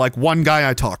points are like one guy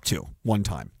I talked to one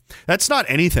time. That's not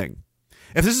anything.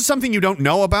 If this is something you don't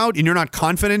know about and you're not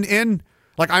confident in,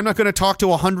 like, I'm not going to talk to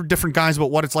 100 different guys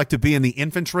about what it's like to be in the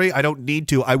infantry. I don't need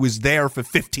to. I was there for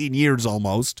 15 years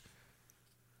almost.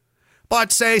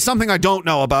 But say something I don't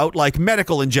know about, like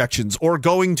medical injections or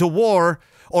going to war,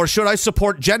 or should I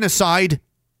support genocide?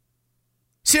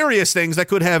 Serious things that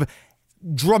could have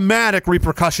dramatic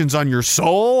repercussions on your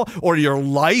soul or your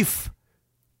life.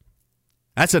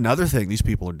 That's another thing these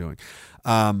people are doing.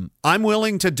 I'm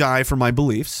willing to die for my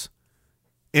beliefs.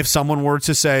 If someone were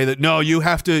to say that, no, you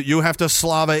have to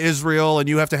Slava Israel and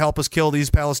you have to help us kill these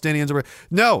Palestinians.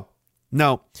 No,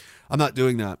 I'm not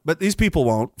doing that. But these people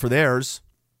won't for theirs.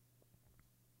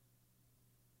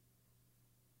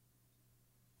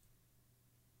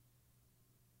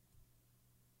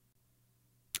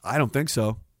 I don't think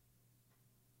so.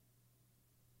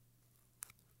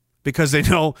 Because they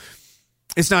know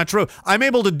it's not true. I'm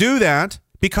able to do that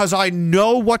because I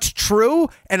know what's true,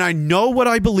 and I know what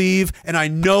I believe, and I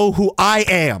know who I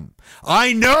am.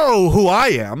 I know who I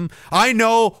am. I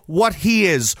know what he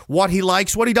is, what he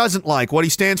likes, what he doesn't like, what he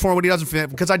stands for, what he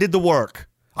doesn't, because I did the work.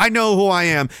 I know who I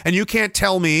am, and you can't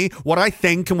tell me what I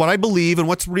think and what I believe and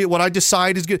what I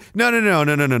decide is good.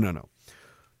 No.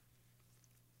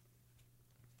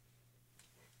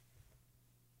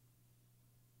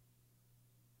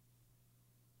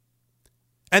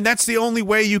 And that's the only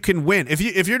way you can win. If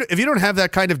you don't have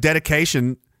that kind of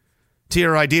dedication to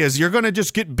your ideas, you're going to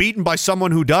just get beaten by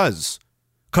someone who does.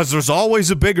 Because there's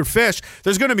always a bigger fish.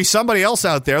 There's going to be somebody else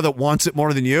out there that wants it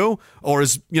more than you, or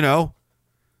is,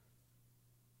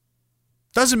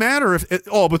 doesn't matter if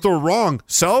but they're wrong.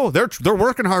 So they're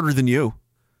working harder than you.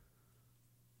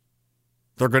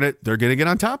 They're gonna get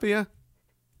on top of you.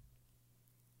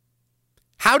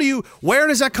 Where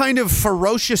does that kind of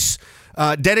ferocious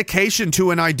dedication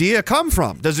to an idea come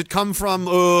from? Does it come from,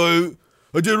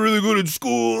 I did really good in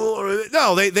school?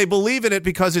 No, they believe in it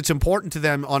because it's important to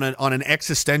them on an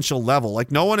existential level.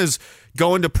 Like, no one is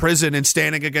going to prison and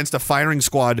standing against a firing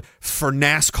squad for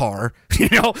NASCAR.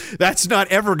 That's not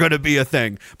ever going to be a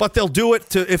thing. But they'll do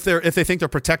it if they think they're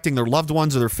protecting their loved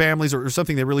ones or their families or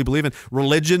something they really believe in.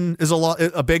 Religion is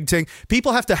a big thing.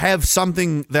 People have to have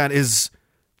something that is.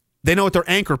 They know what their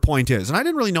anchor point is. And I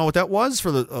didn't really know what that was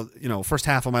for the first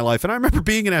half of my life. And I remember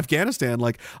being in Afghanistan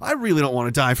like, I really don't want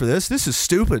to die for this. This is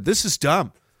stupid. This is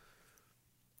dumb.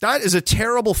 That is a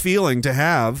terrible feeling to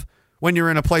have when you're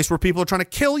in a place where people are trying to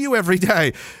kill you every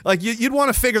day. Like, you'd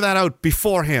want to figure that out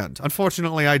beforehand.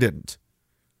 Unfortunately, I didn't.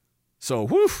 So,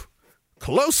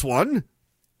 close one.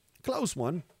 Close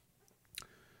one.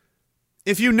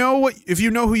 If you know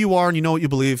who you are and you know what you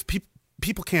believe,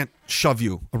 people can't shove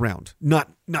you around. Not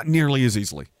nearly as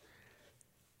easily.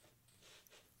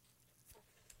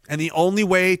 And the only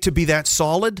way to be that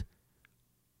solid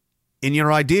in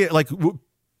your idea, like,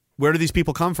 where do these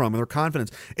people come from and their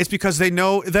confidence? It's because they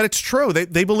know that it's true.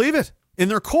 They believe it in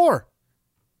their core.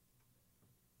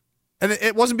 And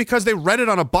it wasn't because they read it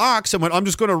on a box and went, I'm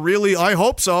just going to I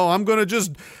hope so. I'm going to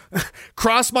just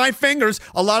cross my fingers.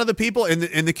 A lot of the people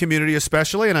in the community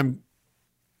especially, and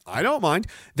I don't mind.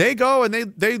 They go and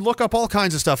they look up all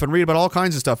kinds of stuff and read about all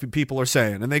kinds of stuff people are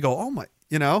saying. And they go, oh my,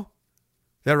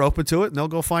 they're open to it and they'll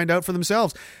go find out for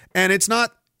themselves. And it's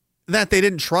not that they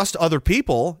didn't trust other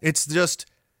people. It's just,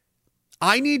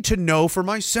 I need to know for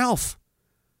myself.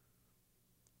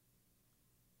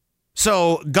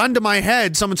 So, gun to my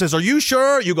head, someone says, are you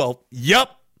sure? You go, yep.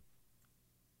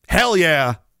 Hell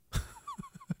yeah.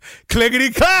 Clickety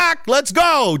clack. Let's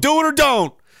go. Do it or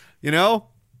don't.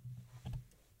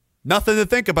 Nothing to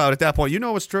think about at that point. You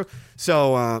know what's true.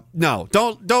 So, no,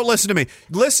 don't listen to me.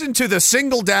 Listen to the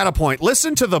single data point.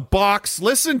 Listen to the box.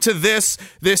 Listen to this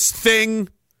thing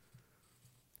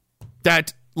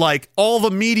that, like, all the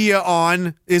media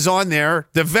is on there.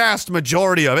 The vast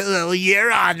majority of it.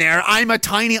 You're on there. I'm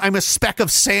a speck of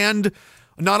sand,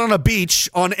 not on a beach,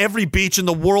 on every beach in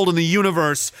the world, in the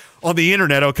universe, on the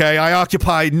internet, okay? I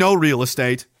occupy no real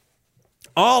estate.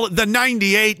 All the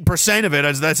 98% of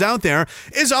it that's out there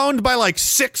is owned by like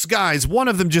 6 guys. One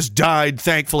of them just died,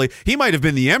 thankfully. He might have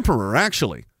been the emperor,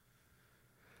 actually.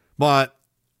 But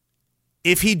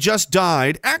if he just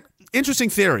died, interesting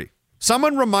theory.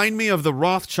 Someone remind me of the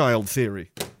Rothschild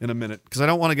theory in a minute, because I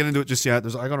don't want to get into it just yet.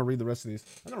 I'm going to read the rest of these.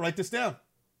 I'm going to write this down.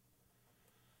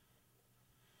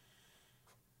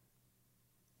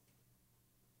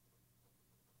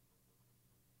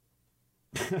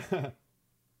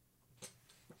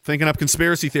 Thinking up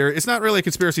conspiracy theory. It's not really a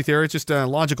conspiracy theory. It's just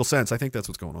logical sense. I think that's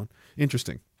what's going on.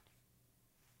 Interesting.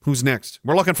 Who's next?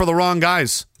 We're looking for the wrong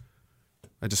guys.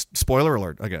 Spoiler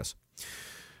alert, I guess.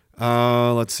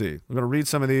 Let's see. We're going to read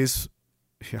some of these.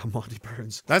 Yeah, Monty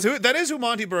Burns. That is who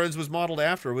Monty Burns was modeled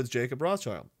after, with Jacob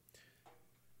Rothschild.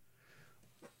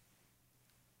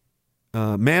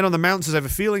 Man on the Mountain says, I have a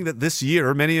feeling that this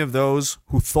year, many of those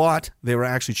who thought they were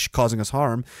actually causing us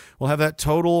harm will have that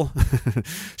total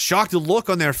shocked look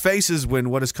on their faces when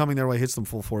what is coming their way hits them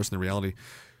full force and the reality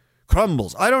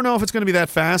crumbles. I don't know if it's going to be that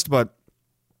fast, but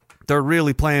they're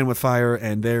really playing with fire,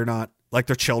 and they're not like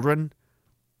they're children.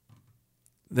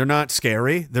 They're not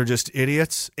scary. They're just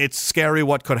idiots. It's scary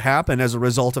what could happen as a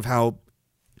result of how,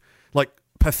 like,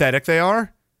 pathetic they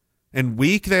are and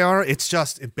weak they are. It's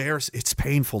just embarrassing. It's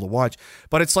painful to watch.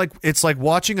 But it's like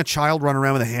watching a child run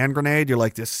around with a hand grenade. You're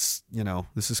like, this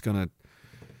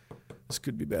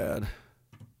could be bad.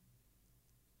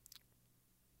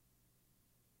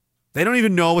 They don't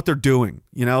even know what they're doing.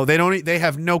 They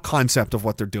have no concept of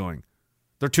what they're doing.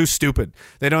 They're too stupid.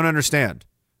 They don't understand.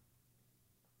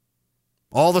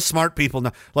 All the smart people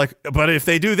know, but if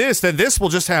they do this, then this will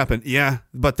just happen. Yeah,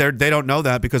 but they don't know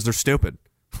that because they're stupid.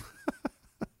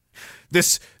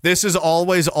 This is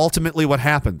always ultimately what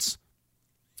happens.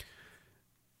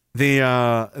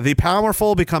 The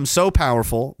powerful become so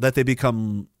powerful that they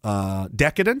become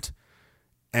decadent,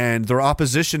 and their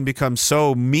opposition becomes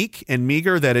so meek and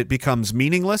meager that it becomes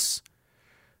meaningless,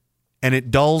 and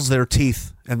it dulls their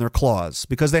teeth and their claws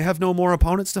because they have no more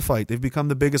opponents to fight. They've become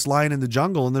the biggest lion in the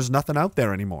jungle, and there's nothing out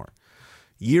there anymore.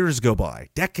 Years go by.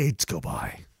 Decades go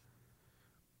by.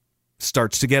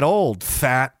 Starts to get old.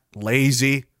 Fat,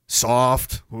 lazy,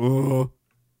 soft. Ooh.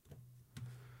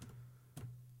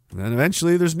 And then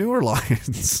eventually there's newer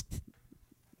lions.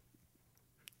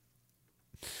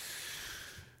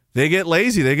 They get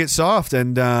lazy. They get soft.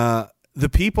 And the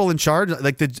people in charge,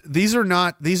 these are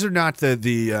not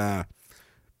the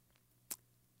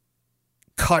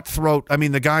cutthroat. I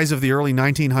mean, the guys of the early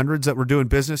 1900s that were doing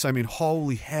business. I mean,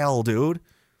 holy hell, dude.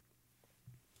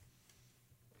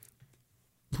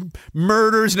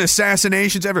 Murders and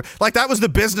assassinations ever. Like, that was the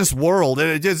business world.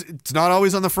 And it's not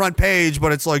always on the front page,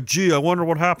 but it's like, gee, I wonder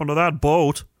what happened to that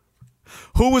boat.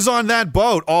 Who was on that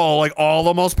boat? Oh, like all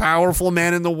the most powerful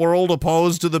men in the world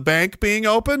opposed to the bank being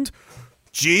opened?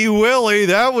 Gee Willie,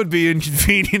 that would be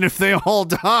inconvenient if they all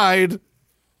died.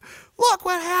 Look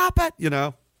what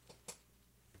happened,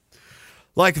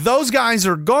 Like, those guys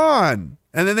are gone.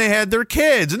 And then they had their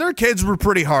kids. And their kids were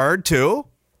pretty hard, too.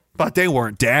 But they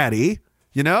weren't daddy,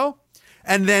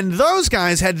 And then those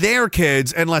guys had their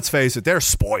kids. And let's face it, they're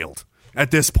spoiled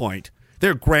at this point.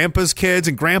 They're grandpa's kids,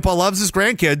 and grandpa loves his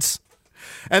grandkids.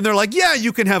 And they're like, yeah,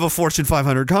 you can have a Fortune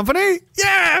 500 company.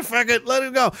 Yeah, fuck it, let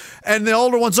it go. And the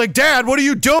older one's like, Dad, what are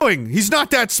you doing? He's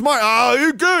not that smart. Oh,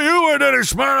 you weren't any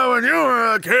smarter when you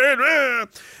were a kid.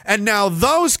 And now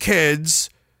those kids,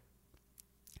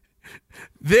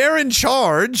 they're in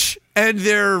charge, and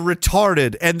they're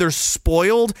retarded, and they're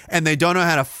spoiled, and they don't know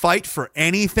how to fight for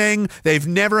anything. They've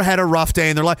never had a rough day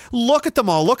in their life. Look at them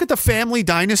all. Look at the family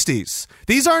dynasties.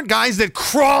 These aren't guys that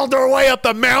crawled their way up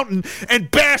the mountain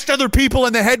and bashed other people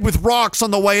in the head with rocks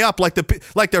on the way up like their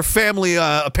family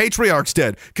patriarchs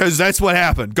did, because that's what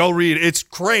happened. Go read it. It's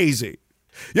crazy.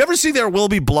 You ever see There Will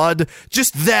Be Blood?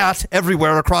 Just that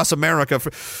everywhere across America.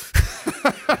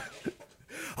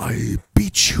 I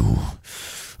beat you.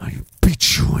 I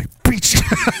beat you. I beat you.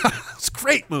 It's a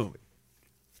great movie.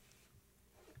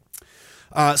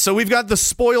 So we've got the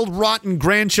spoiled, rotten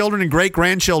grandchildren and great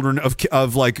grandchildren of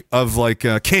kings.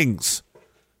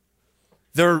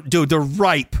 They're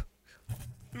ripe,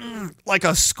 like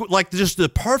just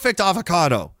the perfect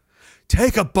avocado.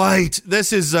 Take a bite.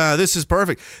 This is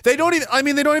perfect. They don't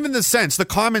even the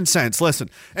common sense. Listen,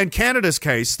 in Canada's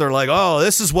case, they're like, oh,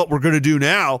 this is what we're going to do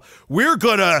now. We're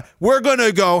going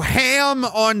to go ham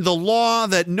on the law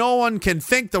that no one can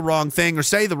think the wrong thing or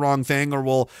say the wrong thing,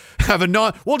 or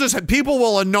people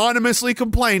will anonymously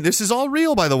complain. This is all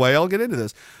real, by the way. I'll get into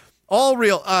this. All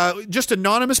real. Just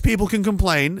anonymous people can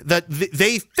complain that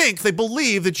they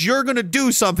believe that you're going to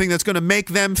do something that's going to make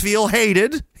them feel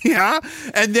hated. Yeah.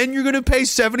 And then you're going to pay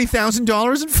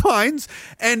 $70,000 in fines.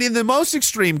 And in the most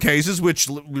extreme cases, which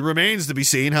remains to be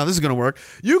seen how this is going to work,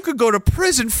 you could go to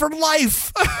prison for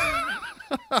life.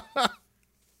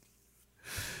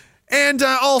 And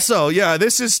also, yeah,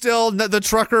 this is still the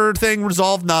trucker thing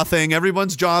resolved nothing.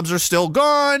 Everyone's jobs are still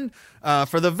gone.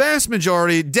 For the vast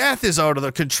majority, death is out of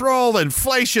the control.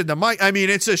 Inflation,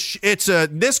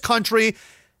 this country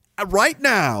right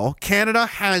now, Canada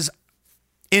has,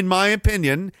 in my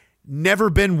opinion, never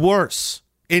been worse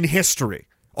in history.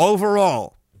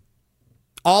 Overall,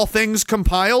 all things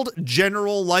compiled,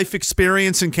 general life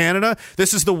experience in Canada,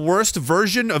 this is the worst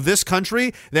version of this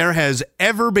country there has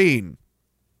ever been.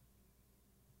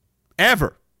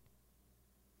 Ever.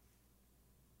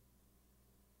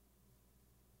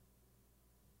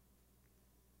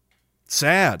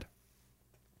 Sad.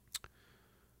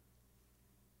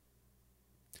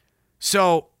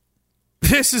 So,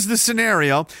 this is the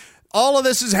scenario. All of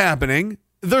this is happening.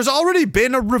 There's already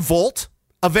been a revolt,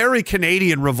 a very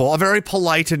Canadian revolt, a very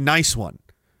polite and nice one.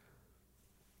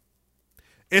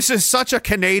 This is such a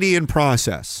Canadian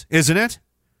process, isn't it?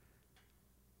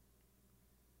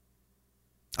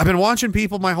 I've been watching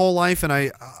people my whole life, and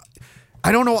I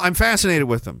don't know, I'm fascinated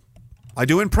with them. I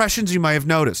do impressions, you might have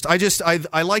noticed.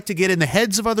 I like to get in the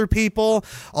heads of other people.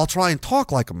 I'll try and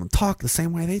talk like them and talk the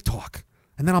same way they talk.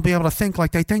 And then I'll be able to think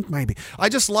like they think, maybe. I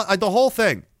just like the whole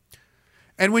thing.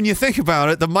 And when you think about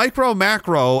it, the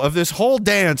micro-macro of this whole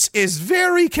dance is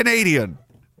very Canadian.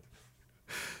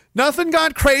 Nothing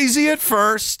got crazy at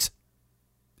first.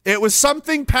 It was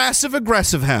something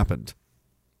passive-aggressive happened.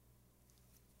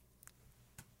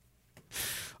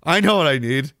 I know what I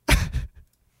need.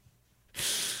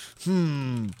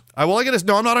 I'm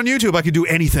not on YouTube. I can do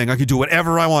anything. I can do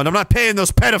whatever I want. I'm not paying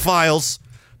those pedophiles.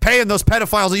 Paying those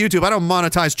pedophiles on YouTube. I don't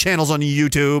monetize channels on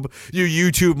YouTube. You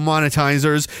YouTube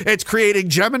monetizers. It's creating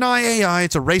Gemini AI.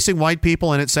 It's erasing white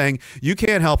people, and it's saying, you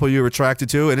can't help who you're attracted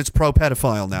to, and it's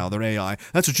pro-pedophile now. They're AI.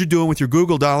 That's what you're doing with your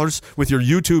Google dollars, with your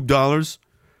YouTube dollars.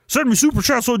 Send me super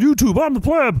chats on YouTube. I'm the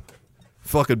pleb.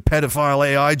 Fucking pedophile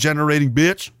AI generating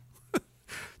bitch.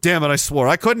 Damn it, I swore.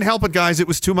 I couldn't help it, guys. It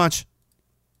was too much.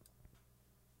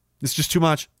 It's just too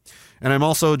much. And I'm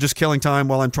also just killing time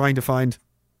while I'm trying to find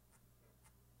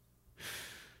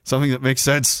something that makes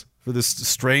sense for this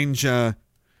strange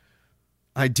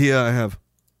idea I have.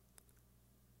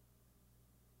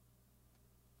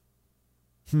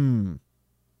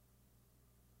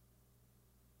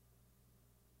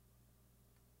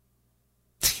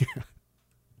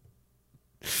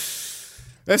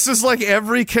 This is like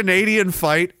every Canadian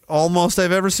fight almost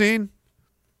I've ever seen.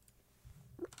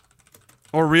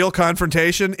 Or real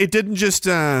confrontation. It didn't just...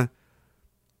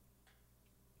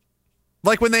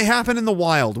 like when they happen in the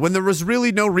wild, when there was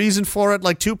really no reason for it,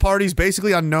 like two parties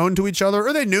basically unknown to each other,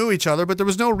 or they knew each other, but there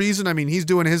was no reason. I mean, he's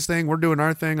doing his thing, we're doing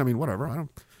our thing. I mean, whatever. I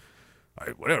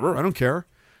don't care.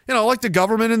 You know, like the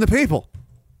government and the people.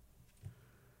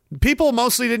 People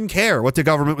mostly didn't care what the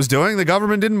government was doing. The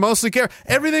government didn't mostly care.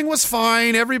 Everything was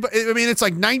fine. Everybody. I mean, it's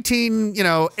like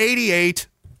 1988.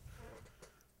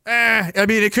 I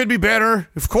mean, it could be better,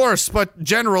 of course, but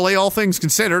generally, all things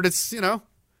considered, it's,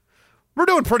 we're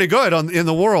doing pretty good in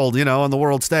the world, on the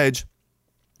world stage.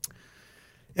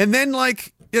 And then,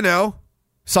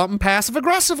 something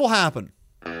passive-aggressive will happen.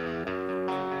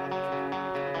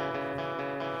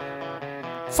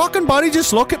 Fucking buddy,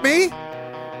 just look at me.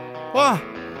 What?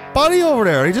 Buddy over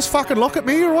there, he just fucking look at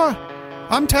me or what?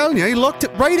 I'm telling you, he looked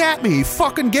right at me. He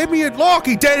fucking gave me a look.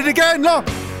 He did it again, look.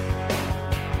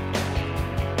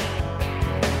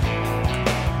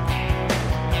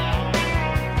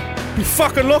 You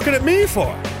fucking looking at me for?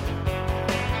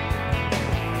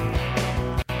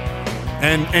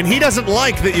 And he doesn't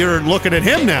like that you're looking at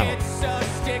him now.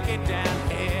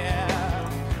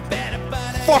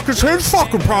 Fuck is his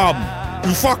fucking problem?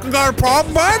 You fucking got a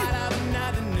problem, bud?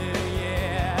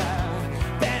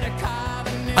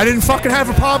 I didn't fucking have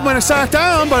a problem when I sat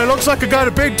down, but it looks like I got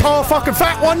a big, tall, fucking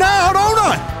fat one now, don't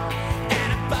I?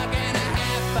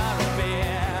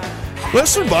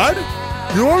 Listen, bud.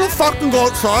 You want to fucking go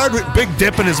outside with a big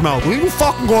dip in his mouth? We can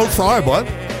fucking go outside, bud.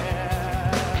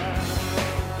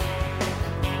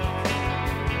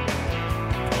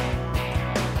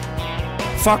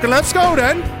 Fucking let's go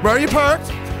then. Where are you parked?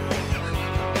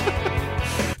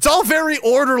 It's all very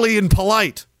orderly and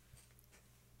polite.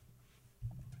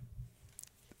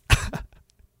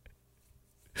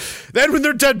 Then when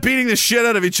they're done beating the shit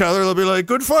out of each other, they'll be like,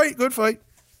 good fight, good fight.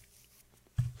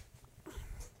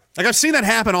 Like, I've seen that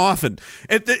happen often.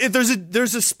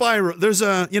 There's a spiral. There's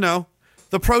a,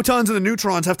 the protons and the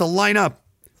neutrons have to line up,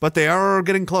 but they are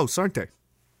getting close, aren't they?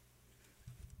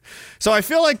 So I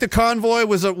feel like the convoy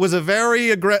was a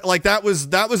very like that was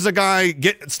the guy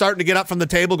starting to get up from the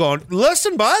table going,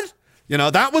 listen, bud.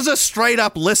 That was a straight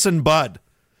up listen, bud.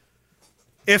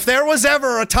 If there was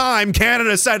ever a time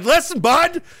Canada said, listen,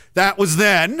 bud, that was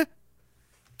then.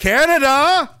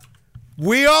 Canada,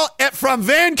 we all, from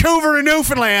Vancouver to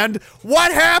Newfoundland,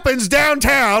 what happens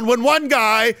downtown when one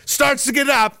guy starts to get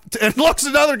up and looks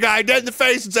another guy dead in the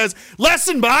face and says,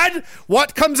 listen, bud,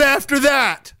 what comes after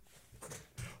that?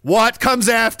 What comes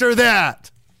after that?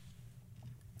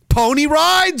 Pony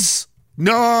rides?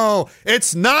 No,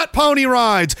 it's not pony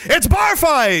rides. It's bar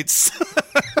fights.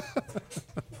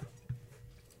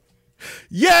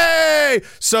 Yay!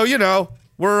 So, you know,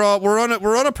 we're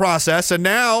on a process, and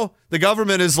now the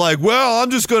government is like, well,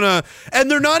 I'm just gonna, and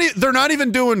they're not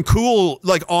even doing cool,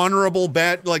 like, honorable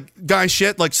bad, like, guy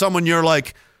shit, like someone you're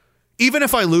like, even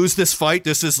if I lose this fight,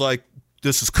 this is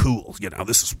cool, you know,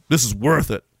 this is worth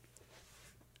it.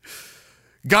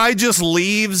 Guy just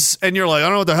leaves, and you're like, I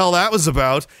don't know what the hell that was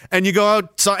about, and you go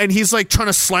outside, and he's like trying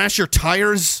to slash your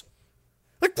tires.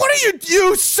 Like, what are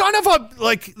you son of a,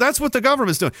 like, that's what the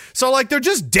government's doing. So, like, they're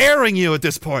just daring you at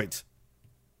this point.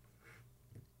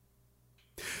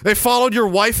 They followed your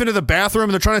wife into the bathroom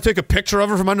and they're trying to take a picture of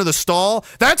her from under the stall.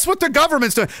 That's what the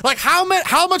government's doing. Like, how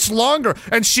much longer?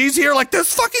 And she's here like,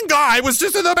 this fucking guy was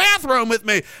just in the bathroom with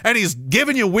me. And he's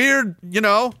giving you weird, you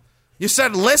know. You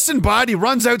said, listen, bud. He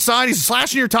runs outside. He's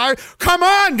slashing your tire. Come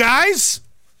on, guys.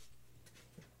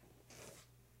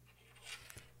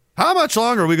 How much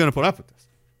longer are we going to put up with this?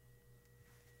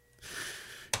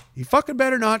 You fucking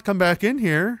better not come back in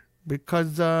here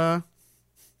because, oh,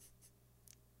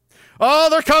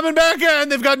 they're coming back in.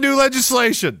 They've got new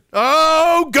legislation.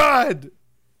 Oh, God.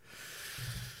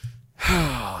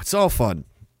 It's all fun.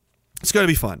 It's going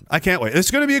to be fun. I can't wait. It's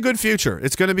going to be a good future.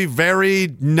 It's going to be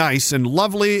very nice and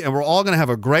lovely, and we're all going to have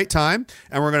a great time,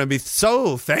 and we're going to be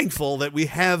so thankful that we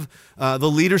have the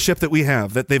leadership that we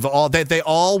have, that they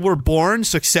all were born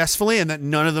successfully and that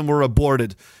none of them were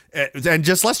aborted. And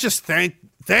let's just thank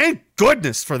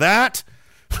goodness for that.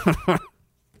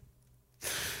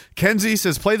 Kenzie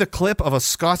says, play the clip of a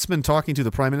Scotsman talking to the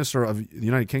Prime Minister of the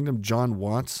United Kingdom, John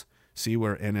Watts. See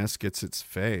where NS gets its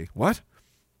fay. What?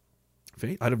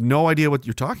 Fay? I have no idea what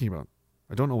you're talking about.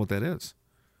 I don't know what that is.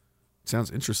 It sounds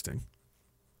interesting.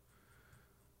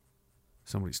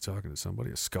 Somebody's talking to somebody,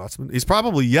 a Scotsman. He's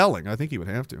probably yelling. I think he would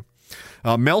have to.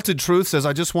 Melted Truth says,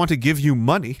 I just want to give you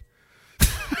money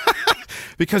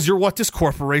because you're what this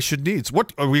corporation needs.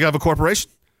 What? We have a corporation?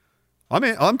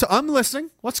 I'm listening.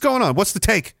 What's going on? What's the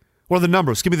take? What are the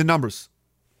numbers? Give me the numbers.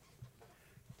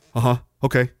 Uh-huh.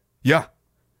 Okay. Yeah.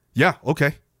 Yeah.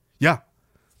 Okay. Yeah.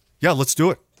 Yeah, let's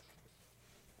do it.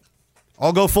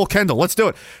 I'll go full Kendall. Let's do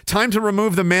it. Time to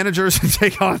remove the managers and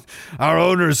take on our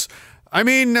owners. I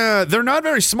mean, they're not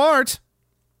very smart.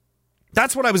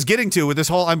 That's what I was getting to with this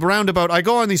whole, I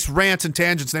go on these rants and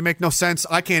tangents. They make no sense.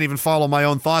 I can't even follow my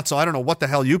own thoughts, so I don't know what the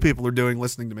hell you people are doing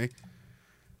listening to me.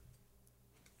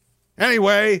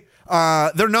 Anyway,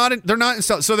 they're not,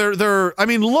 so they're, I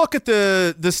mean, look at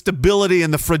the stability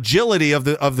and the fragility of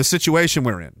the situation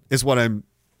we're in, is what I'm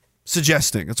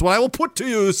suggesting. It's what I will put to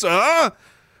you, sir.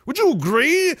 Would you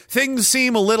agree? Things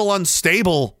seem a little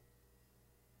unstable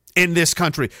in this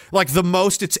country, like the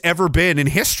most it's ever been in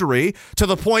history, to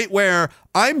the point where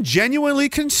I'm genuinely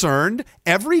concerned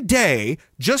every day,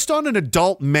 just on an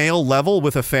adult male level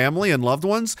with a family and loved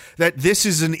ones, that this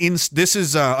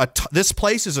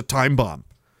place is a time bomb.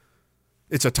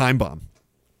 It's a time bomb.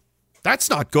 That's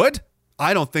not good.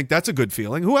 I don't think that's a good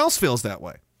feeling. Who else feels that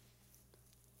way?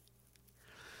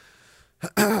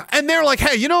 And they're like,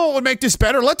 hey, you know what would make this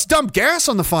better? Let's dump gas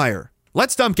on the fire.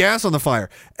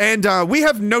 And we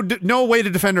have no way to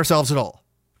defend ourselves at all.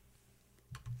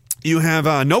 You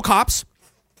have no cops.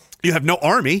 You have no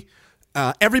army.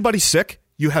 Everybody's sick.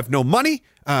 You have no money.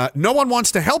 No one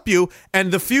wants to help you.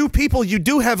 And the few people you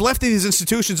do have left in these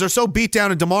institutions are so beat down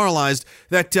and demoralized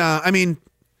that, I mean,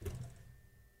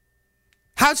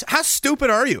 how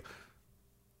stupid are you?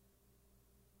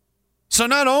 So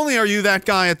not only are you that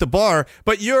guy at the bar,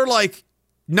 but you're like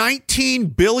 19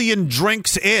 billion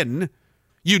drinks in.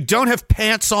 You don't have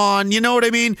pants on. You know what I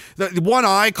mean? The one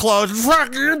eye closed.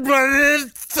 Fucking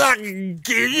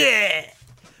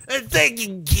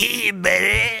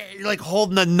You're like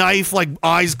holding a knife, like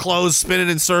eyes closed, spinning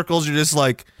in circles. You're just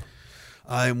like,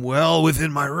 I'm well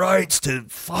within my rights to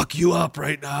fuck you up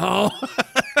right now.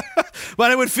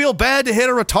 But it would feel bad to hit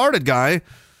a retarded guy.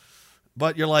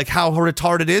 But you're like, how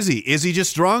retarded is he? Is he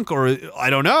just drunk? Or I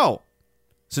don't know.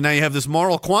 So now you have this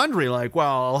moral quandary, like,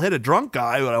 well, I'll hit a drunk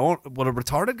guy, but I won't. What, a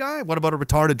retarded guy? What about a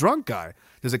retarded drunk guy?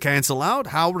 Does it cancel out?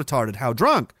 How retarded? How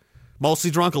drunk?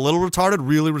 Mostly drunk, a little retarded,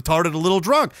 really retarded, a little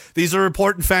drunk. These are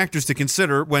important factors to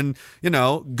consider when,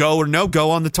 go or no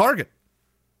go on the target.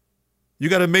 You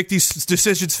got to make these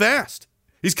decisions fast.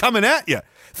 He's coming at you.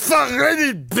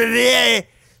 Bitch.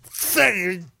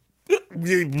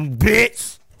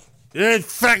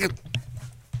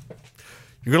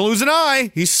 You're going to lose an eye.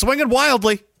 He's swinging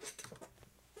wildly.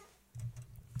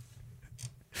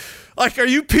 Like, are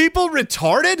you people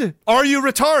retarded? Are you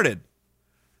retarded?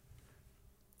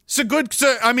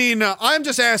 I'm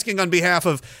just asking on behalf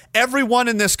of everyone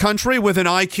in this country with an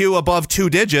IQ above 2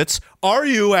 digits, are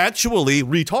you actually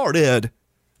retarded?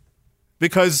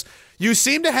 Because you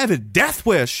seem to have a death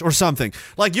wish or something.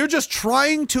 Like you're just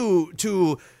trying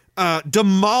to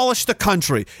demolish the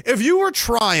country. If you were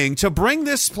trying to bring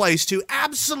this place to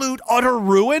absolute utter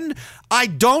ruin, I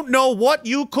don't know what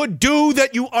you could do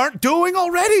that you aren't doing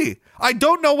already. I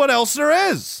don't know what else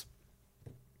there is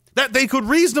that they could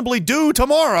reasonably do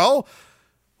tomorrow.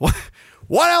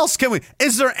 What else can we?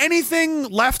 Is there anything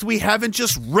left we haven't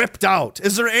just ripped out?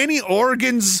 Is there any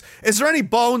organs? Is there any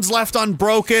bones left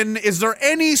unbroken? Is there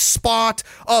any spot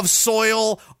of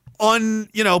soil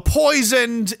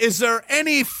poisoned? Is there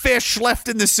any fish left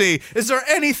in the sea? Is there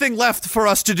anything left for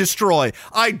us to destroy?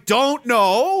 I don't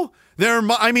know.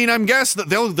 I'm guessing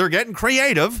that they're getting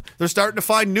creative. They're starting to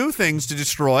find new things to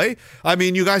destroy. I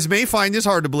mean, you guys may find this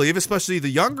hard to believe, especially the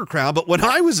younger crowd, but when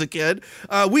I was a kid,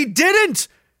 we didn't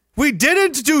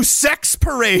do sex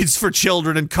parades for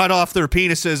children and cut off their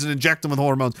penises and inject them with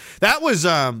hormones. That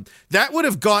would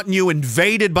have gotten you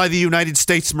invaded by the United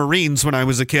States Marines when I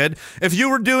was a kid. If you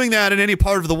were doing that in any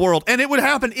part of the world, and it would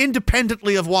happen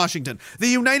independently of Washington, the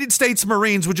United States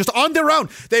Marines would just, on their own,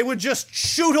 they would just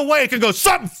shoot awake and go,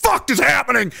 something fucked is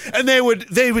happening. And they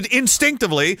would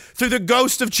instinctively, through the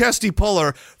ghost of Chesty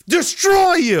Puller,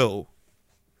 destroy you.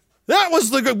 That was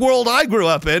the world I grew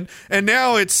up in, and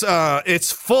now it's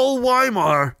full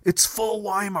Weimar. It's full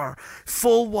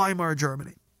Weimar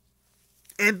Germany.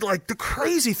 And like the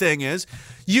crazy thing is,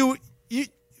 we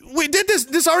did this.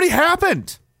 This already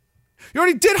happened. You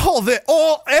already did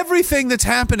everything that's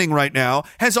happening right now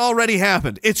has already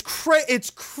happened. It's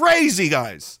crazy,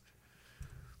 guys.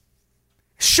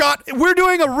 We're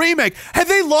doing a remake. Have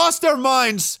they lost their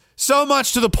minds? So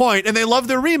much to the point, and they love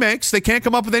their remakes. They can't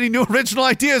come up with any new original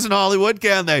ideas in Hollywood,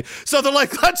 can they? So they're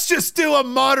like, let's just do a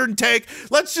modern take.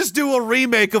 Let's just do a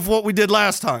remake of what we did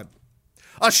last time.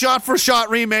 A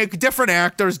shot-for-shot remake, different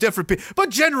actors, different people.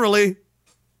 But generally,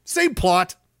 same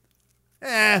plot.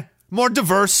 More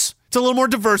diverse. It's a little more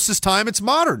diverse this time. It's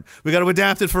modern. We got to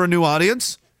adapt it for a new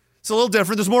audience. It's a little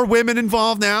different. There's more women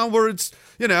involved now where it's,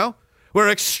 we're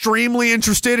extremely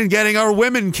interested in getting our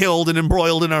women killed and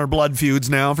embroiled in our blood feuds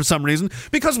now for some reason.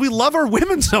 Because we love our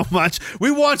women so much,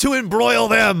 we want to embroil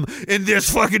them in this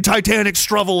fucking titanic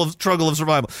struggle of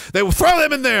survival. They will throw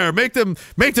them in there, make them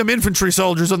infantry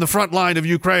soldiers on the front line of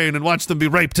Ukraine and watch them be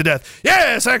raped to death.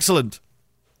 Yes, excellent.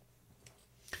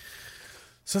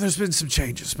 So there's been some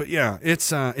changes, but yeah,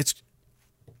 it's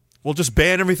we'll just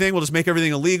ban everything. We'll just make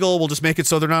everything illegal. We'll just make it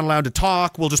so they're not allowed to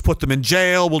talk. We'll just put them in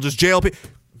jail. We'll just jail people.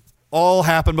 All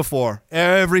happened before.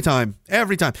 Every time.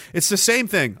 It's the same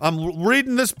thing. I'm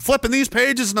reading this, flipping these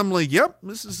pages, and I'm like, yep,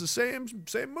 this is the same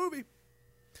movie.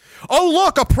 Oh,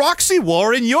 look, a proxy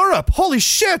war in Europe. Holy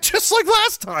shit, just like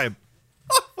last time.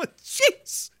 Oh,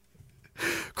 jeez.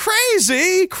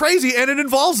 Crazy. And it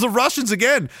involves the Russians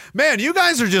again. Man, you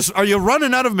guys are you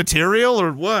running out of material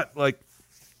or what? Like,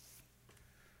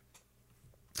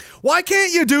 why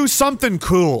can't you do something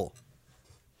cool?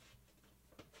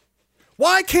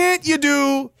 Why can't you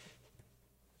do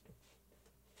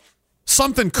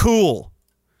something cool?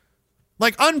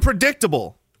 Like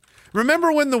unpredictable.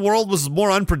 Remember when the world was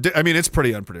more unpredictable? I mean, it's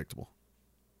pretty unpredictable.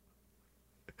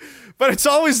 But it's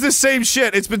always the same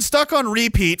shit. It's been stuck on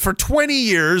repeat for 20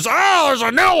 years. Oh, there's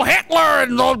a new Hitler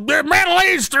in the Middle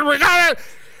East, and we got it.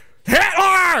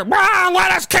 Hitler!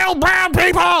 Let us kill brown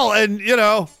people! And,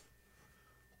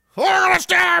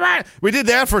 we did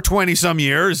that for 20-some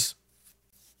years.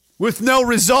 With no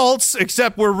results,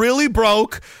 except we're really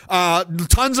broke.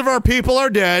 Tons of our people are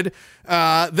dead.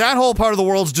 That whole part of the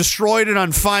world's destroyed and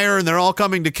on fire, and they're all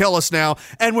coming to kill us now.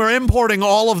 And we're importing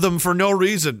all of them for no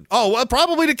reason. Oh, well,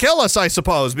 probably to kill us, I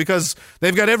suppose, because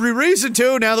they've got every reason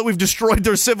to now that we've destroyed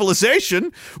their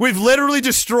civilization. We've literally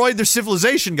destroyed their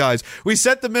civilization, guys. We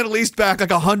set the Middle East back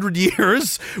like 100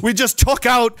 years. We just took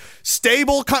out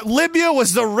stable... Libya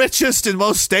was the richest and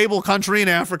most stable country in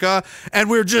Africa, and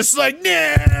we're just like,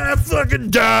 nah, fucking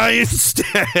die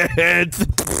instead.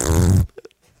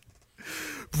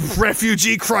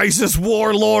 Refugee crisis,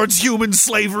 warlords, human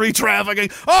slavery, trafficking.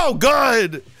 Oh,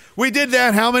 good. We did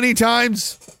that how many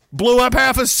times? Blew up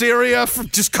half of Syria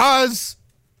just cause.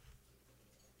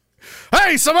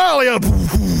 Hey, Somalia.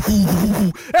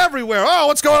 Everywhere. Oh,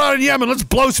 what's going on in Yemen? Let's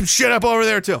blow some shit up over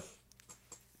there, too.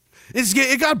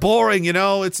 It got boring,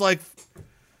 It's like,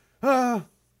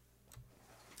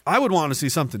 I would want to see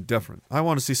something different. I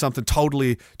want to see something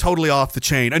totally off the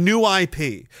chain. A new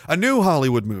IP. A new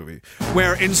Hollywood movie.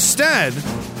 Where instead,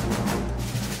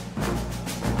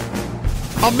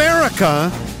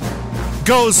 America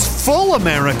goes full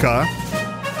America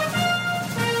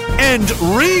and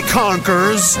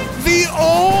reconquers the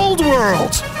old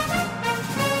world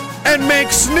and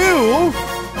makes new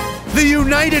the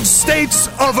United States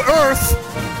of Earth.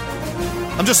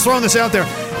 I'm just throwing this out there.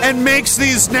 And makes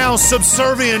these now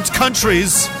subservient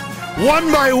countries,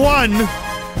 one by one,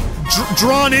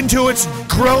 drawn into its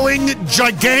growing,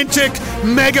 gigantic,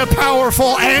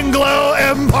 mega-powerful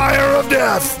Anglo-Empire of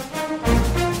Death.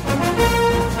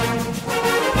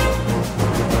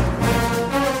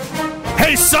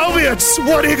 Hey, Soviets,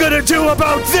 what are you going to do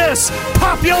about this?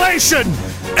 Population,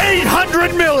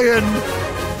 800 million.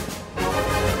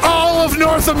 All of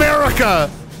North America,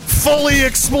 fully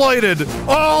exploited.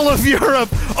 All of Europe,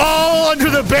 all under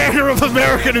the banner of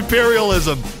American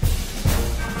imperialism.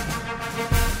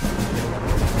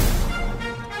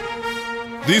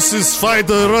 This is fight.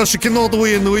 Russia cannot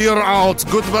win. We are out.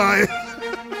 Goodbye.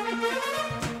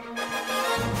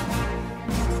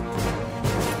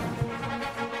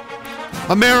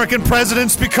 American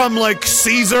presidents become like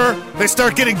Caesar. They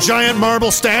start getting giant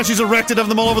marble statues erected of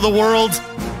them all over the world.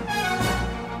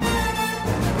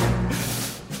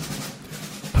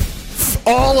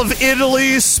 All of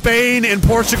Italy, Spain, and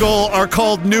Portugal are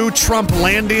called New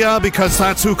Trumplandia because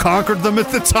that's who conquered them at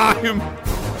the time.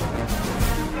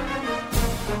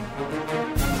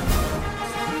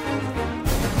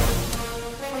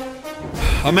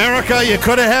 America, you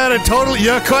could have had it totally.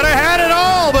 You could have had it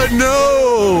all, but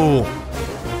no.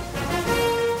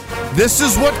 This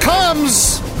is what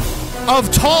comes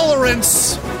of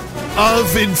tolerance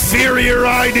of inferior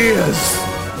ideas.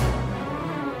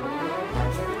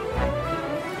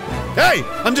 Hey,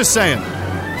 I'm just saying.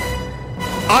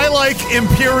 I like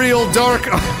Imperial Dark.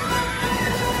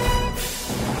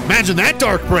 Imagine that,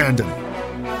 Dark Brandon.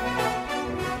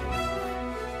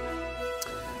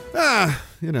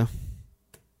 You know.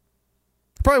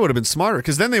 Probably would have been smarter,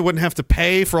 because then they wouldn't have to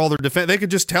pay for all their defense. They could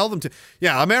just tell them to.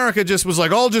 Yeah, America just was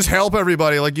like, "I'll just help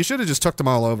everybody." Like, you should have just took them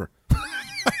all over.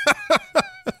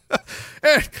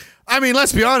 I mean,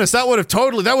 let's be honest. That would have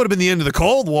been the end of the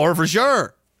Cold War for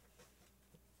sure.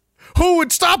 Who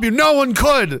would stop you? No one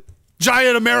could.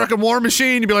 Giant American war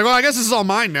machine. You'd be like, well, I guess this is all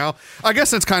mine now. I guess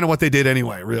that's kind of what they did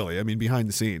anyway, really. I mean, behind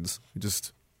the scenes.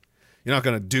 You're not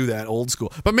going to do that old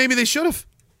school. But maybe they should have.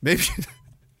 Maybe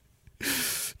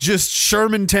just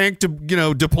Sherman tank to,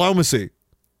 diplomacy.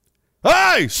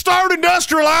 Hey, start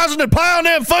industrializing and plowing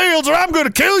them fields or I'm going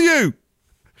to kill you.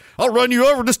 I'll run you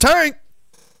over this tank.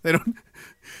 They don't.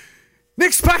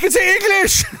 Next packet's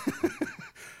English.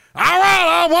 All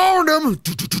right, I warned them.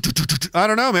 I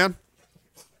don't know, man.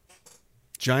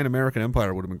 Giant American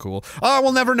empire would have been cool. Oh,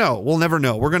 we'll never know.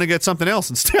 We're going to get something else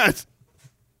instead.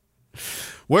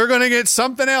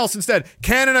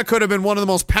 Canada could have been one of the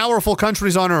most powerful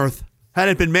countries on earth had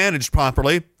it been managed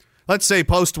properly. Let's say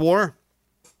post-war,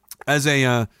 as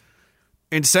a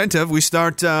incentive, we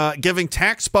start giving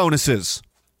tax bonuses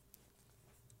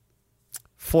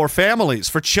for families,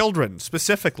 for children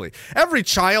specifically. Every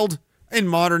child, in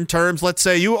modern terms, let's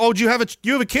say you have a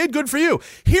kid, good for you.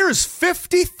 Here's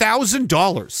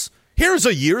 $50,000. Here's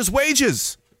a year's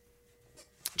wages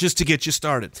just to get you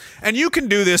started. And you can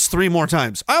do this 3 more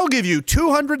times. I'll give you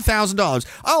 $200,000.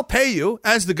 I'll pay you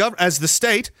as the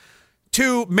state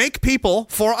to make people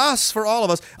for all of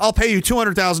us. I'll pay you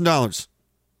 $200,000.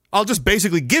 I'll just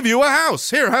basically give you a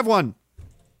house. Here, have one.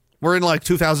 We're in like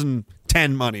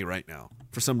 2010 money right now.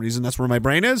 For some reason, that's where my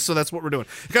brain is, so that's what we're doing.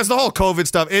 Because the whole COVID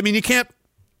stuff, I mean, you can't...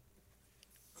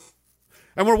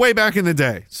 And we're way back in the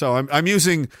day, so I'm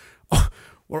using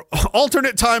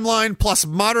alternate timeline plus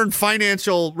modern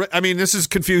financial... I mean, this is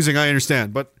confusing, I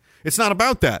understand, but it's not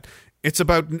about that. It's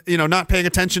about, not paying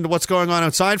attention to what's going on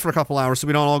outside for a couple hours so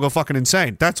we don't all go fucking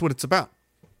insane. That's what it's about.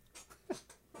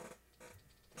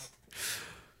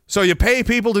 So you pay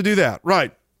people to do that,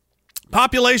 right?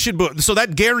 Population, so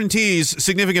that guarantees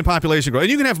significant population growth.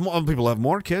 And you can have more people have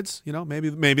more kids,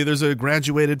 maybe there's a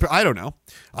graduated, I don't know,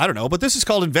 but this is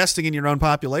called investing in your own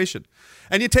population.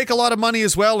 And you take a lot of money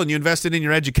as well and you invest it in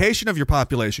your education of your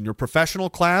population, your professional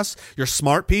class, your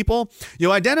smart people.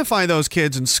 You identify those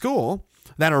kids in school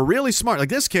that are really smart. Like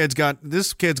this kid's got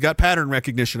pattern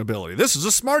recognition ability. This is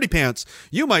a smarty pants.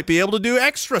 You might be able to do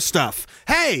extra stuff.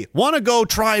 Hey, want to go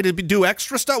try to do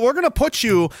extra stuff? We're going to put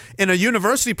you in a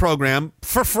university program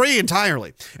for free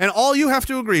entirely. And all you have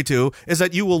to agree to is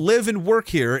that you will live and work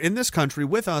here in this country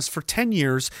with us for 10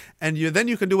 years and then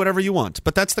you can do whatever you want.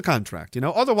 But that's the contract,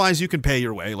 Otherwise you can pay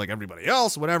your way like everybody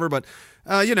else, whatever. But,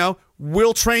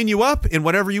 we'll train you up in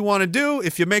whatever you want to do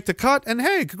if you make the cut. And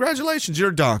hey, congratulations, you're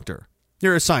a doctor.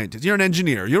 You're a scientist. You're an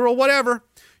engineer. You're a whatever.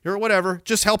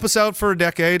 Just help us out for a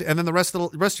decade, and then the rest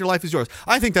of your life is yours.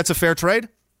 I think that's a fair trade.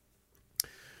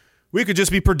 We could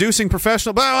just be producing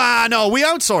professional, but no, we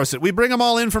outsource it. We bring them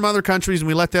all in from other countries and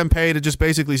we let them pay to just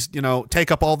basically,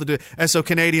 take up all and so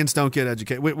Canadians don't get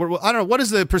educated. I don't know, what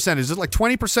is the percentage? Is it like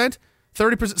 20%?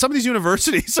 30%? Some of these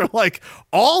universities are like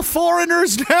all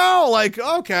foreigners now. Like,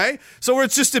 okay. So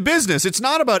it's just a business. It's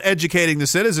not about educating the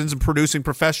citizens and producing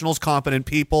professionals, competent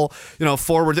people,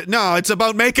 forward. No, it's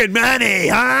about making money,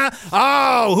 huh?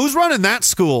 Oh, who's running that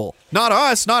school? Not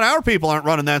us. Not our people aren't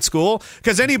running that school.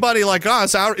 Because anybody like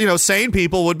us, our, sane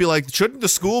people would be like, shouldn't the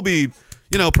school be,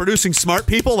 producing smart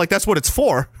people? Like, that's what it's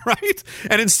for, right?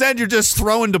 And instead, you're just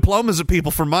throwing diplomas at people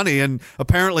for money, and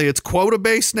apparently it's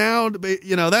quota-based now.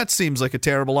 That seems like a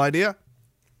terrible idea.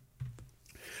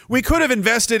 We could have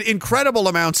invested incredible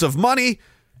amounts of money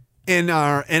in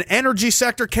our energy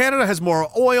sector. Canada has more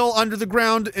oil under the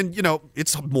ground, and,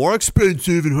 it's more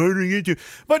expensive and harder to get to.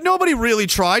 But nobody really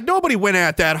tried. Nobody went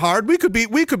at that hard. We could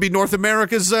be North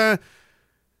America's,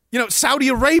 Saudi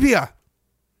Arabia.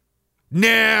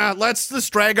 Nah, let's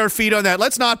just drag our feet on that.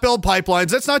 Let's not build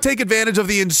pipelines. Let's not take advantage of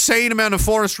the insane amount of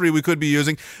forestry we could be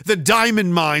using. The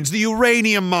diamond mines, the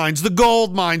uranium mines, the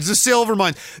gold mines, the silver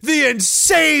mines, the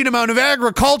insane amount of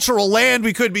agricultural land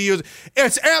we could be using.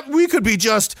 We could be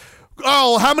just,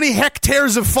 how many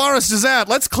hectares of forest is that?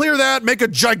 Let's clear that, make a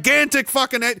gigantic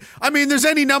fucking, there's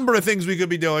any number of things we could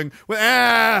be doing. We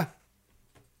had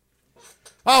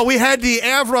the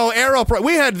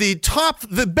we had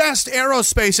the best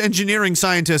aerospace engineering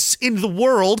scientists in the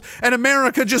world, and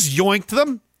America just yoinked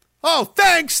them. Oh,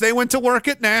 thanks. They went to work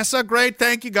at NASA. Great.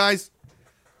 Thank you, guys.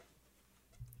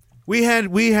 We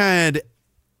had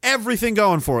everything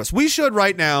going for us. We should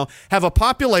right now have a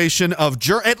population of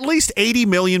at least 80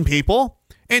 million people.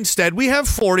 Instead, we have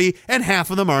 40, and half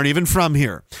of them aren't even from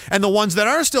here. And the ones that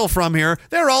are still from here,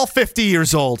 they're all 50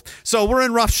 years old. So we're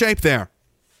in rough shape there.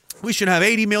 We should have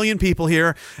 80 million people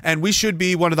here, and we should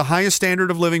be one of the highest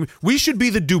standard of living. We should be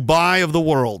the Dubai of the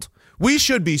world. We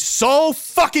should be so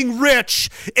fucking rich,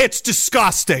 it's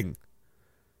disgusting.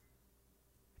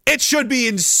 It should be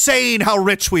insane how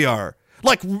rich we are.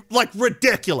 Like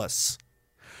ridiculous.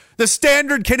 The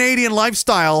standard Canadian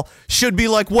lifestyle should be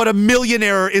like what a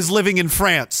millionaire is living in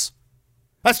France.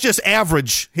 That's just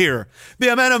average here.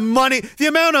 The amount of money, the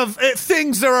amount of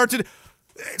things there are to...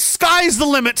 Sky's the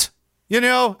limit.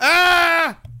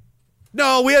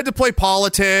 No, we had to play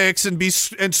politics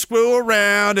and screw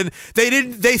around, and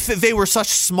they were such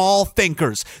small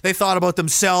thinkers. They thought about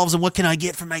themselves and what can I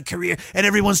get from my career, and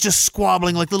everyone's just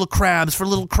squabbling like little crabs for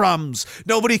little crumbs.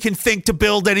 Nobody can think to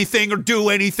build anything or do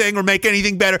anything or make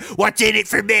anything better. What's in it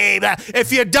for me?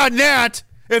 If you'd done that,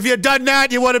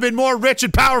 you would have been more rich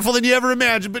and powerful than you ever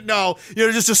imagined. But no,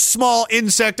 you're just a small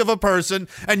insect of a person,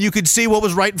 and you could see what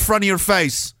was right in front of your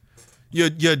face.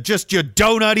 You're just your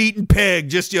donut-eating pig.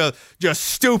 Just your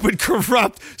stupid,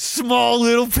 corrupt, small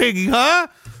little piggy, huh?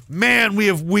 Man, we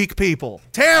have weak people.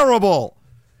 Terrible.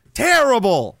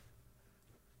 Terrible.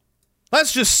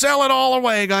 Let's just sell it all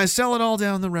away, guys. Sell it all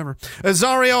down the river.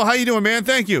 Azario, how you doing, man?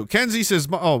 Thank you. Kenzie says,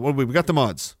 we got the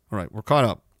mods. All right, we're caught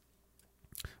up.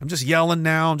 I'm just yelling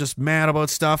now. I'm just mad about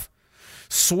stuff.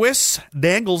 Swiss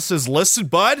Dangles says, listen,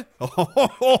 bud.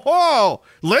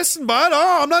 Listen, bud.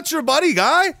 I'm not your buddy,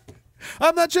 guy.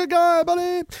 I'm not your guy,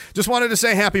 buddy. Just wanted to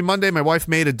say happy Monday. My wife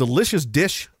made a delicious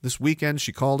dish this weekend.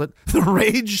 She called it the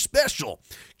Rage Special.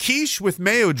 Quiche with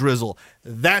mayo drizzle.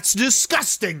 That's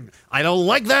disgusting. I don't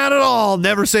like that at all.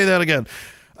 Never say that again.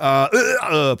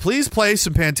 Please play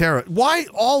some Pantera. Why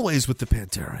always with the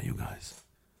Pantera, you guys?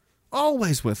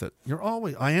 Always with it.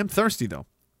 I am thirsty, though.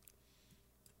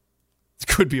 It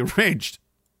could be arranged.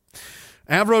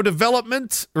 Avro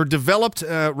developed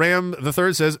Ram the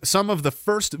Third says some of the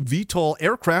first VTOL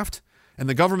aircraft, and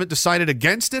the government decided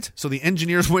against it, so the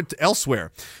engineers went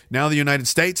elsewhere. Now the United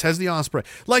States has the Osprey.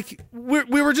 Like,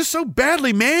 we were just so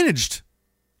badly managed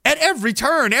at every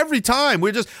turn, every time.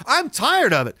 I'm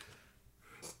tired of it.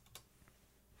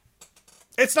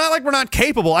 It's not like we're not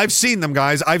capable. I've seen them,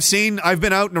 guys. I've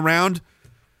been out and around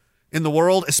in the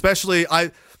world, especially,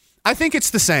 I think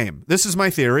it's the same. This is my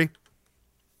theory.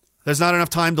 There's not enough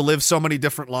time to live so many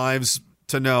different lives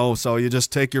to know, so you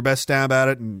just take your best stab at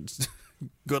it and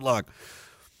good luck.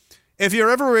 If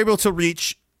you're ever able to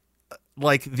reach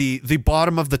like the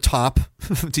bottom of the top,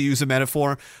 to use a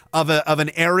metaphor, of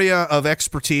an area of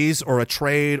expertise or a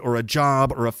trade or a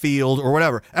job or a field or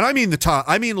whatever, and I mean the top,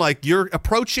 I mean like you're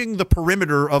approaching the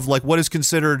perimeter of like what is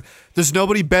considered, there's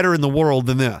nobody better in the world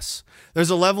than this. There's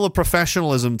a level of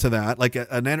professionalism to that, like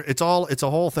it's a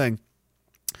whole thing.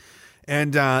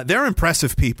 And they're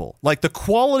impressive people. Like the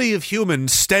quality of human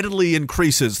steadily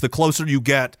increases the closer you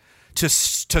get to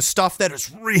to stuff that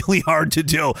is really hard to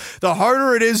do. The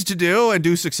harder it is to do and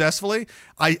do successfully,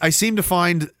 I seem to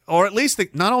find, or at least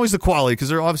not always the quality, because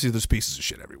there's pieces of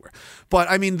shit everywhere. But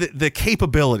I mean, the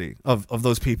capability of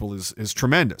those people is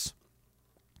tremendous.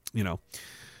 You know,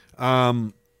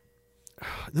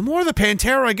 the more the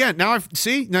Pantera again. Now I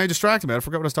distracted me. I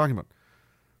forgot what I was talking about.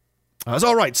 It's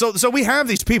all right. So we have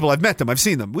these people. I've met them. I've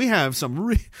seen them. We have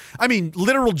some,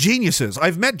 literal geniuses.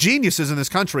 I've met geniuses in this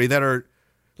country that are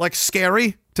like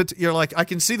scary. You're like, I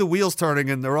can see the wheels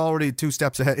turning and they're already 2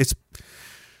 steps ahead. It's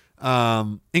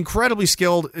incredibly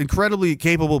skilled, incredibly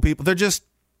capable people. They're just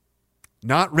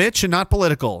not rich and not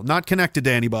political, not connected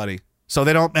to anybody. So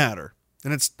they don't matter.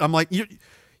 And I'm like,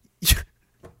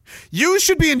 you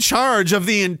should be in charge of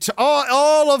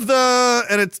all of the,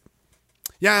 and it's,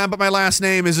 yeah, but my last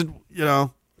name isn't,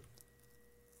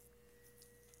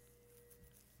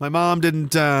 my mom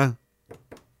didn't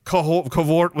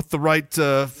cavort with the right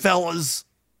fellas.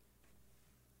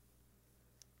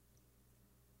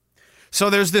 So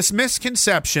there's this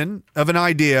misconception of an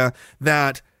idea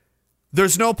that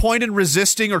there's no point in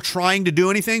resisting or trying to do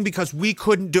anything because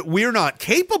we're not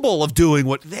capable of doing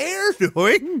what they're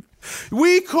doing.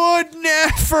 We could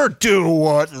never do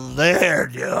what they're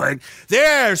doing.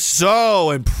 They're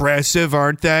so impressive,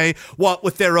 aren't they? What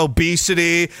with their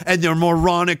obesity and their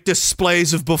moronic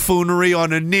displays of buffoonery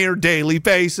on a near daily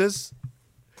basis.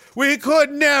 We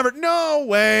could never, no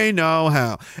way, no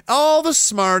how. All the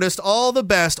smartest, all the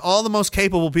best, all the most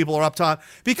capable people are up top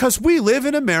because we live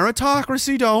in a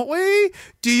meritocracy, don't we?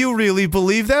 Do you really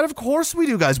believe that? Of course we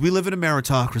do, guys. We live in a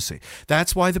meritocracy.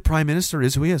 That's why the prime minister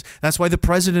is who he is. That's why the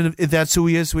president, that's who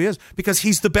he is, because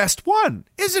he's the best one,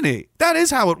 isn't he? That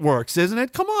is how it works, isn't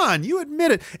it? Come on, you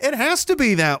admit it. It has to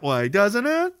be that way, doesn't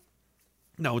it?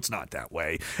 No, it's not that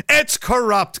way. It's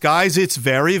corrupt, guys. It's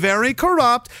very, very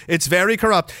corrupt. It's very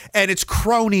corrupt. And it's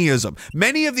cronyism.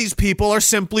 Many of these people are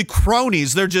simply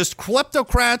cronies. They're just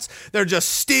kleptocrats. They're just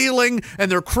stealing,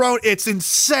 and they're It's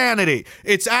insanity.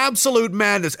 It's absolute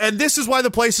madness. And this is why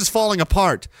the place is falling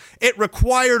apart. It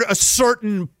required a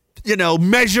certain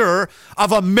measure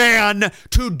of a man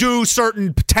to do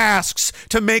certain tasks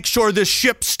to make sure the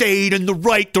ship stayed in the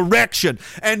right direction.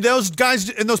 And those guys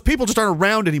and those people just aren't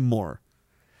around anymore.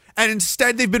 And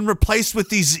instead, they've been replaced with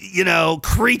these,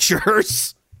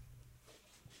 creatures.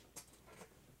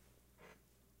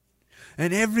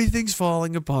 And everything's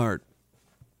falling apart.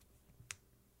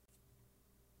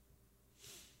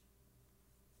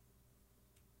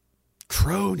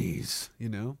 Cronies,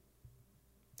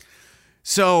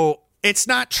 So, it's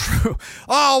not true.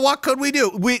 Oh, what could we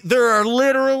do? There are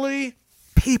literally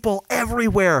people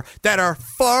everywhere that are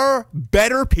far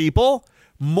better people,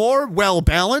 more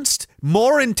well-balanced,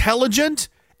 more intelligent,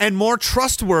 and more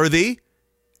trustworthy,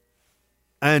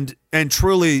 and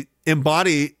truly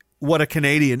embody what a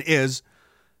Canadian is.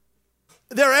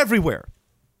 They're everywhere.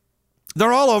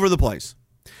 They're all over the place.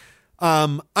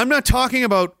 I'm not talking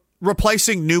about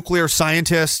replacing nuclear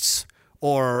scientists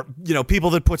or,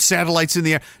 people that put satellites in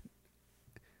the air.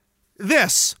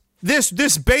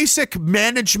 This basic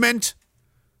management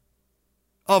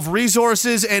of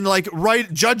resources and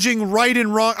judging right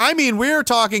and wrong. I mean, we're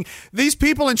talking, these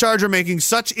people in charge are making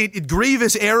such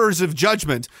grievous errors of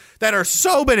judgment that are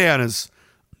so bananas.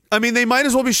 I mean, they might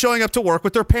as well be showing up to work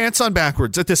with their pants on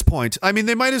backwards at this point. I mean,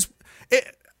 they might as...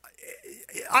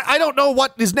 I don't know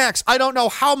what is next. I don't know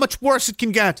how much worse it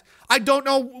can get. I don't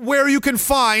know where you can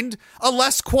find a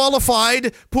less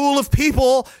qualified pool of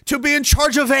people to be in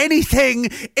charge of anything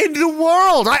in the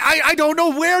world. I don't know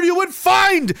where you would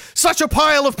find such a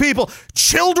pile of people.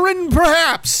 Children,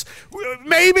 perhaps.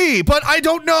 Maybe, but I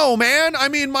don't know, man. I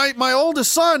mean, my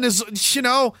oldest son is,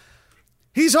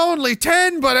 he's only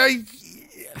 10, but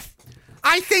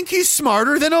I think he's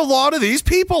smarter than a lot of these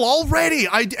people already,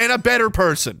 and a better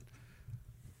person.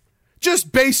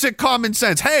 Just basic common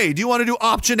sense. Hey, do you want to do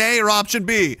option A or option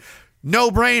B?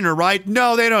 No brainer, right?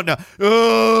 No, they don't know.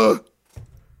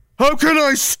 How can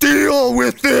I steal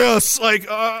with this?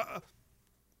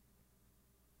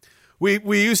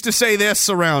 We used to say this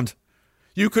around.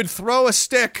 You could throw a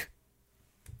stick,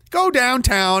 go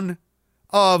downtown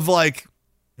of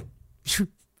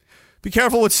be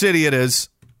careful what city it is.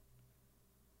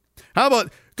 How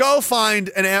about go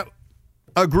find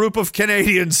a group of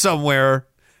Canadians somewhere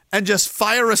and just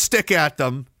fire a stick at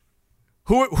them.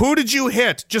 Who did you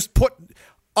hit? Just put...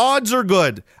 Odds are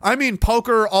good. I mean,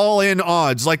 poker all-in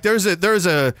odds. There's a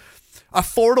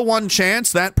 4-to-1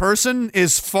 chance that person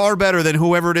is far better than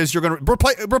whoever it is you're going to...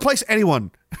 Replace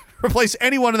anyone. Replace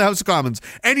anyone in the House of Commons.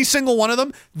 Any single one of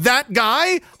them. That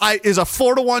guy is a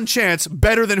 4-to-1 chance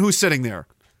better than who's sitting there.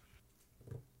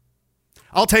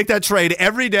 I'll take that trade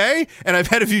every day, and I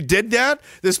bet if you did that,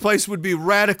 this place would be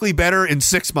radically better in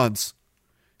 6 months.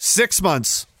 6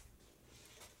 months.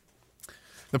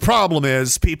 The problem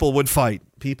is people would fight.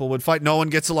 People would fight. No one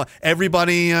gets along.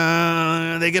 Everybody,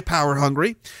 they get power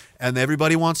hungry, and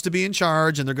everybody wants to be in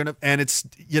charge, and they're going to, and it's,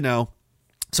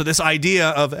 so this idea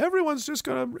of everyone's just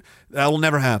going to, that will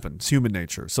never happen. It's human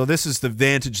nature. So this is the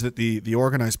advantage that the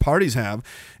organized parties have,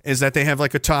 is that they have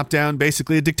like a top-down,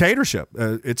 basically a dictatorship.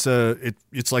 It's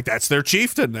like that's their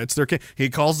chieftain. That's their king. He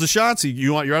calls the shots.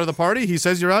 You're out of the party. He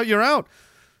says you're out. You're out.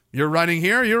 You're running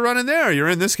here. You're running there. You're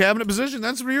in this cabinet position.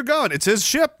 That's where you're going. It's his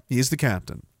ship. He's the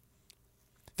captain.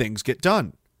 Things get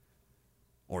done,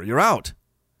 or you're out.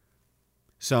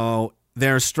 So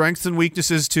there are strengths and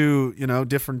weaknesses to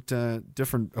different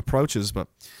approaches, but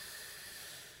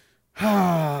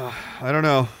I don't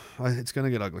know. It's going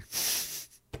to get ugly.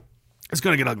 It's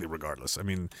going to get ugly regardless. I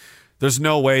mean, there's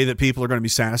no way that people are going to be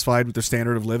satisfied with their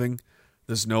standard of living.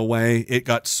 There's no way. It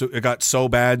got so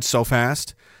bad so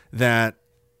fast that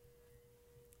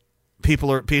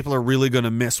people are really going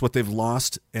to miss what they've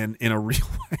lost, and in a real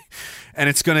way, and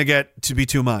it's going to get to be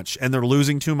too much, and they're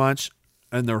losing too much,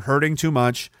 and they're hurting too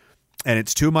much, and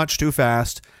it's too much too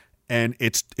fast, and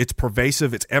it's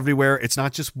pervasive. It's everywhere. It's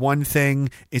not just one thing.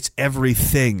 It's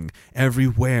everything,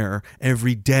 everywhere,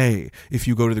 every day. If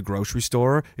you go to the grocery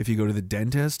store, if you go to the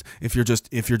dentist, if you're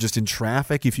just in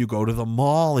traffic, if you go to the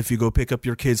mall, if you go pick up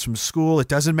your kids from school, it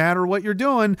doesn't matter what you're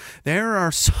doing. There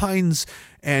are signs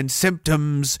and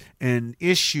symptoms and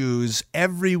issues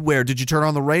everywhere. Did you turn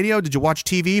on the radio? Did you watch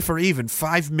TV for even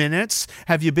 5 minutes?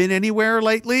 Have you been anywhere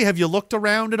lately? Have you looked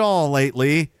around at all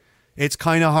lately? It's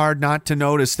kind of hard not to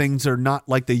notice things are not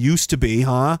like they used to be,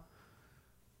 huh?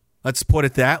 Let's put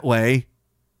it that way.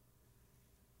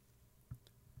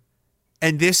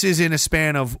 And this is in a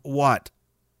span of what?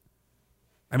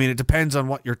 I mean, it depends on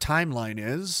what your timeline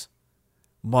is.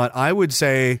 But I would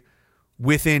say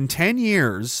within 10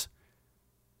 years,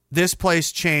 this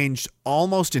place changed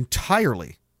almost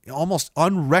entirely, almost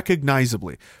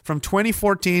unrecognizably. From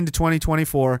 2014 to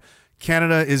 2024,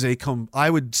 Canada is I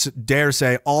would dare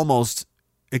say almost,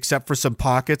 except for some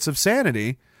pockets of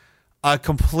sanity, a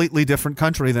completely different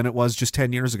country than it was just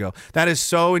 10 years ago. That is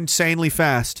so insanely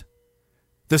fast.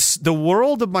 The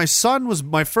world of my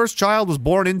first child was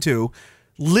born into,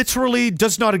 literally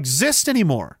does not exist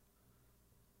anymore.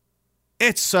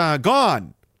 It's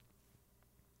gone.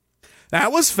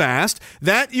 That was fast.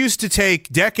 That used to take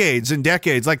decades and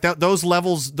decades. Like those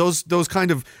levels, those kind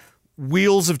of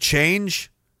wheels of change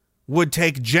would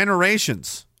take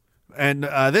generations. And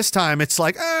this time it's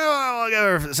like, we'll give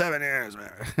her for 7 years. We'll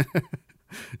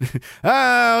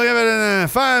give it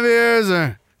 5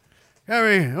 years.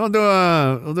 We'll do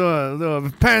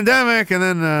a pandemic, and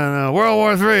then World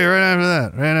War III right after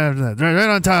that. Right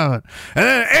on top of it. And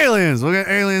then aliens. We'll get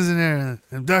aliens in there,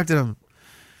 abducted them,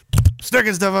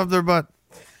 sticking stuff up their butt.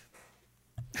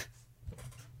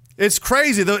 It's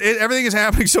crazy though. Everything is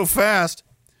happening so fast.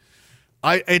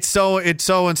 It's so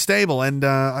unstable, and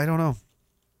I don't know.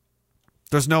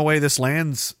 There's no way this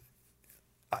lands.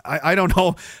 I don't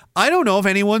know. I don't know if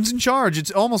anyone's in charge.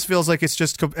 It almost feels like it's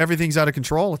just everything's out of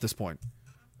control at this point,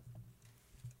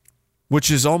 which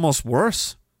is almost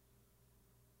worse.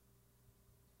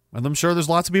 And I'm sure there's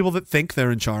lots of people that think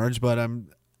they're in charge, but I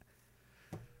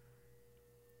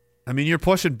mean, you're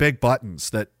pushing big buttons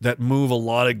that move a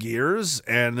lot of gears,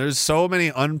 and there's so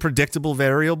many unpredictable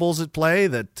variables at play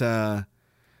that,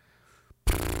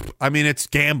 I mean, it's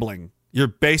gambling. You're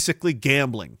basically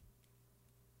gambling.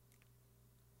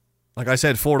 Like I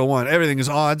said, 4-1. Everything is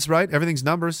odds, right? Everything's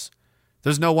numbers.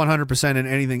 There's no 100% in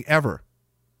anything ever.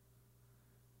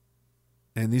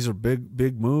 And these are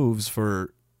big moves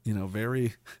for,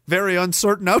 very, very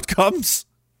uncertain outcomes.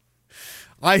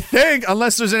 I think,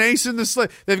 unless there's an ace in the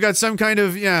slip, they've got some kind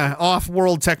of,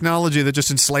 off-world technology that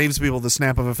just enslaves people at the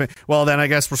snap of a finger. Well, then I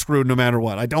guess we're screwed no matter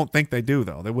what. I don't think they do,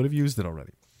 though. They would have used it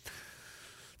already.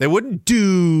 They wouldn't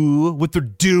do what they're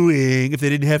doing if they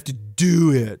didn't have to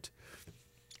do it.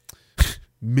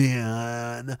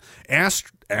 Man.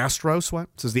 Astro Sweat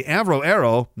says the Avro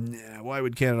Arrow, why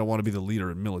would Canada want to be the leader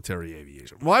in military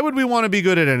aviation? Why would we want to be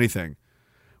good at anything?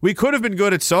 We could have been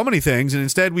good at so many things, and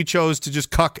instead we chose to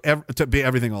just to be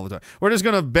everything all the time. We're just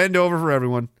going to bend over for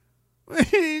everyone.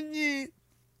 And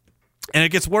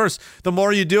it gets worse the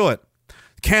more you do it.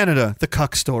 Canada, the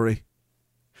cuck story.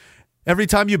 Every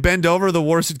time you bend over, the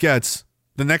worse it gets.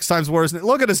 The next time's worse.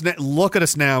 Look at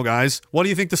us now, guys. What do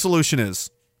you think the solution is?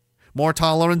 More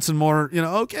tolerance and more,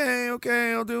 okay,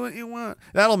 I'll do what you want.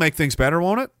 That'll make things better,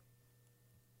 won't it?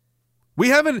 We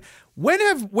haven't. When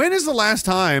is the last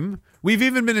time we've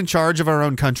even been in charge of our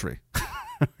own country?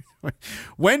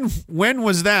 When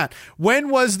was that? When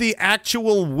was the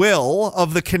actual will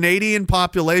of the Canadian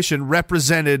population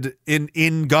represented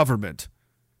in government?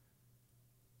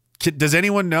 Does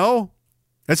anyone know?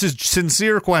 That's a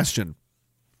sincere question.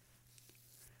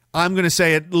 I'm going to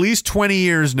say at least 20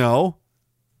 years no.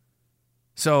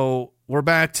 So we're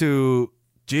back to,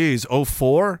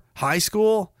 04, high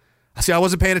school? See, I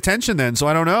wasn't paying attention then, so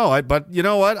I don't know. But you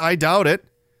know what? I doubt it.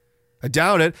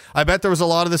 I bet there was a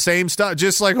lot of the same stuff.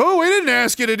 Just like, we didn't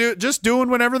ask you to do it. Just doing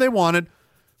whatever they wanted,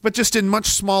 but just in much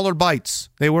smaller bites.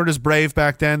 They weren't as brave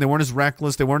back then. They weren't as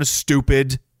reckless. They weren't as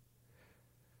stupid.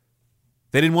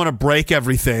 They didn't want to break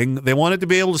everything. They wanted to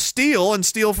be able to steal and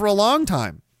steal for a long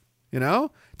time.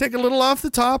 Take a little off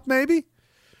the top, maybe.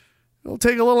 It'll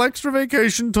take a little extra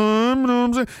vacation time. You know what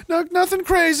I'm saying? No, nothing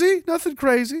crazy.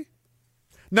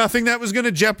 Nothing that was going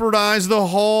to jeopardize the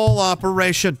whole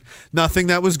operation. Nothing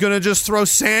that was going to just throw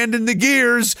sand in the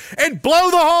gears and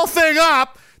blow the whole thing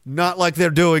up. Not like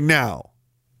they're doing now.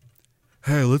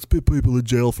 Hey, let's put people in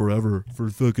jail forever for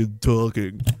fucking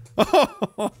talking.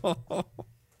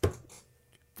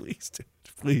 Please do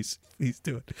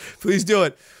it. Please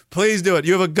do it.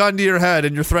 You have a gun to your head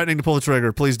and you're threatening to pull the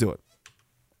trigger. Please do it.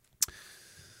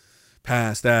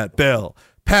 Pass that bill.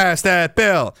 Pass that.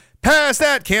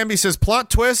 Camby says,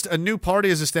 plot twist, a new party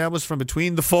is established from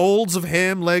between the folds of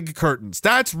ham leg curtains.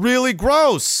 That's really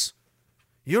gross.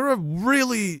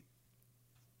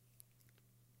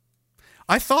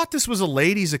 I thought this was a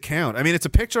lady's account. I mean, it's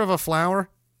a picture of a flower.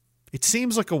 It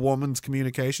seems like a woman's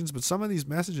communications, but some of these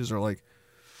messages are like,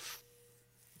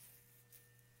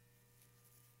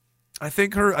 I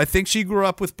think she grew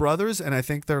up with brothers, and I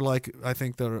think they're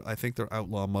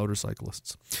outlaw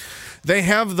motorcyclists. They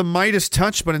have the Midas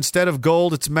touch, but instead of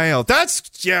gold, it's mayo. That's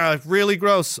really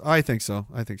gross. I think so.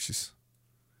 I think she's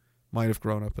might have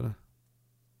grown up in a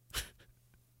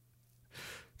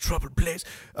troubled place.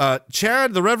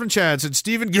 Chad, the Reverend Chad said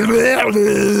Stephen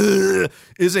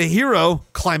is a hero,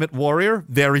 climate warrior.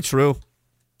 Very true.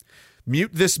 Mute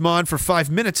this mod for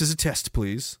 5 minutes as a test,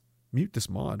 please. Mute this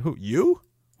mod. Who? You?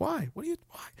 Why? Why?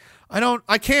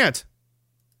 I can't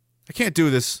do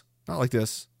this. Not like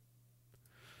this.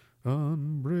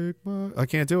 I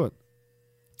can't do it.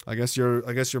 I guess you're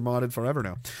modded forever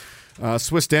now.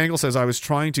 Swiss Dangle says, I was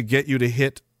trying to get you to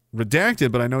hit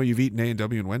redacted, but I know you've eaten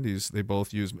A&W and Wendy's. They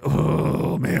both use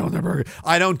mayo on their burger.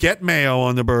 I don't get mayo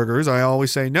on the burgers. I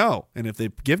always say no. And if they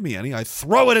give me any, I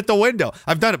throw it at the window.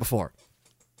 I've done it before.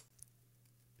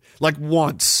 Like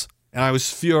once. And I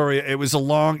was furious. It was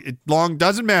long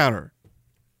doesn't matter.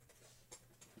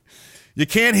 You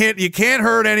can't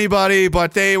hurt anybody,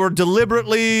 but they were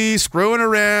deliberately screwing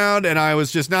around, and I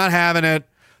was just not having it.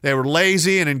 They were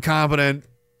lazy and incompetent.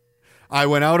 I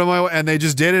went out of my way, and they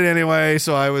just did it anyway,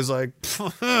 so I was like,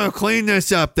 clean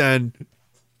this up then.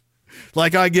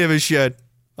 Like I give a shit.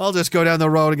 I'll just go down the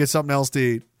road and get something else to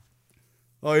eat.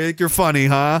 Oh, you think you're funny,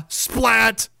 huh?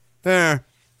 Splat! There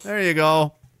you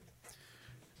go.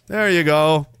 There you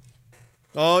go.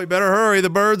 Oh, you better hurry. The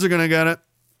birds are going to get it.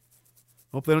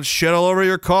 Hope they don't shit all over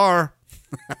your car.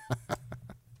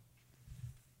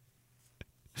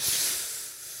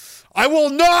 I will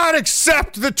not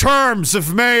accept the terms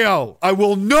of mayo. I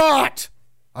will not.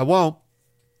 I won't.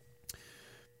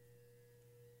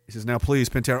 He says, now please,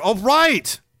 Pantera. Oh,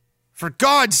 right. For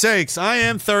God's sakes, I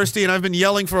am thirsty and I've been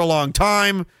yelling for a long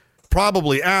time.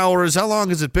 Probably hours. How long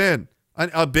has it been?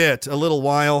 A little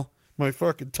while. My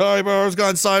fucking tie bar's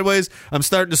gone sideways. I'm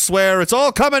starting to swear. It's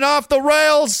all coming off the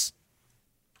rails.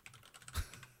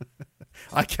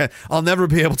 I'll never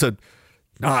be able to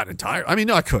not entire. I mean,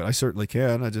 no, I could. I certainly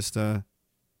can. I just, not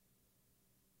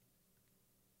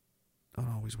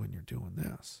always when you're doing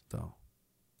this, though.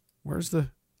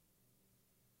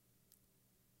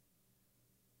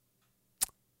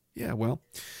 Yeah, well,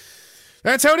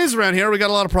 that's how it is around here. We got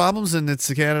a lot of problems, and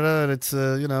it's Canada, and it's,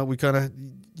 we kind of,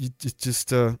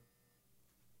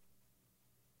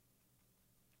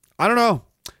 I don't know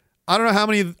how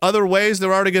many other ways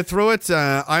there are to get through it.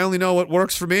 I only know what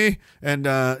works for me, and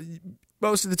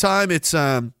most of the time it's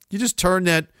you just turn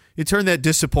that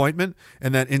disappointment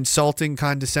and that insulting,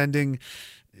 condescending,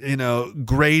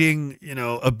 grating,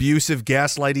 abusive,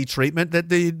 gaslighty treatment that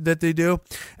they do,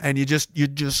 and you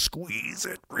just squeeze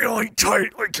it really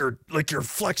tight, like you're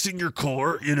flexing your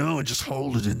core, and just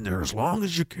hold it in there as long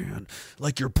as you can,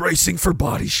 like you're bracing for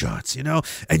body shots,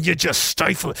 and you just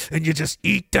stifle it, and you just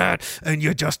eat that, and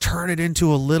you just turn it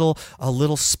into a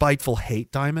little spiteful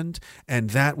hate diamond, and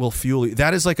that will fuel you.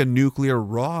 That is like a nuclear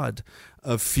rod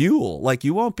of fuel. Like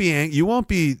you won't be,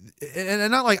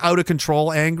 and not like out of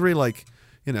control angry, like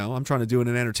I'm trying to do it in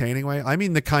an entertaining way. I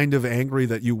mean the kind of angry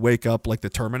that you wake up like the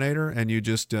Terminator and you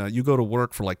just you go to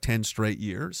work for like 10 straight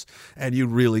years and you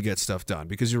really get stuff done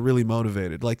because you're really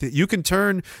motivated. Like you can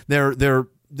turn their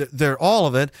all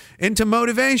of it into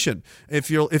motivation if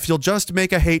you'll just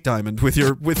make a hate diamond with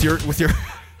your with your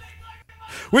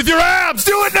abs.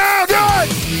 Do it now. Do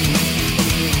it.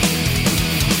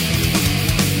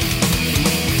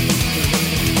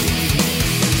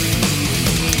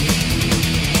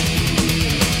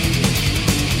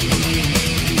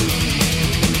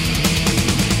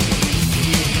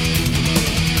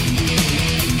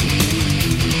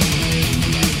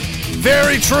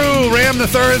 Very true. Ram the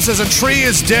Third says a tree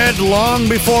is dead long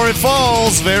before it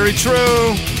falls. Very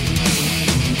true.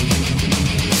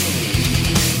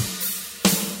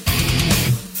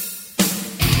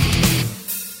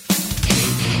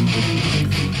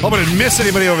 Hope I didn't miss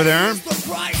anybody over there.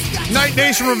 Night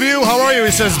Nation Review, how are you?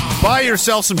 He says, buy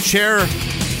yourself some chair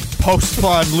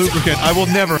post-spawn lubricant. I will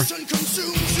never.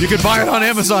 You can buy it on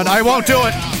Amazon. I won't do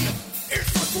it.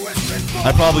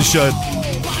 I probably should.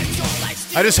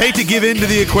 I just hate to give in to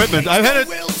the equipment.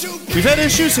 We've had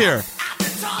issues here.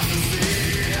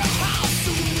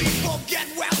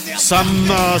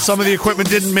 Some of the equipment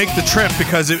didn't make the trip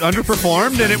because it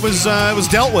underperformed and it was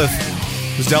dealt with.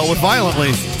 It was dealt with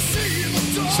violently.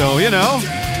 So,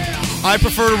 I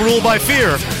prefer to rule by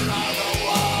fear.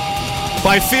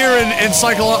 By fear and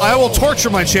psychology, I will torture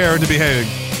my chair into behaving.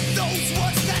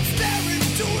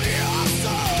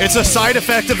 It's a side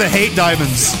effect of the hate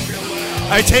diamonds.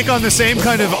 I take on the same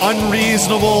kind of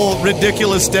unreasonable,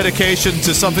 ridiculous dedication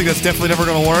to something that's definitely never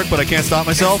going to work, but I can't stop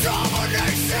myself.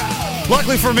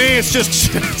 Luckily for me, it's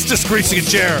just greasing a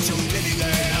chair.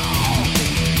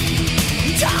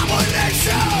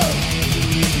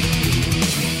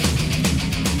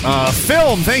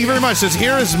 Film, thank you very much. Says,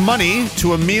 here is money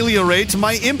to ameliorate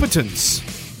my impotence.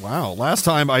 Wow, last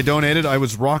time I donated, I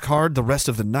was rock hard the rest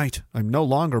of the night. I'm no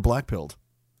longer black-pilled.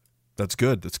 That's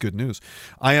good. That's good news.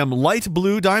 I am light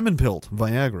blue diamond pilled,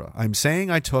 Viagra. I'm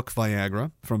saying I took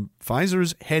Viagra from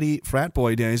Pfizer's heady frat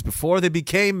boy days before they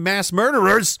became mass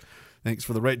murderers. Thanks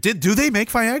for the rate. Do they make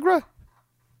Viagra?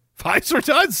 Pfizer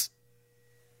does.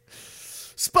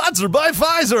 Sponsored by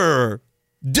Pfizer.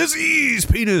 Disease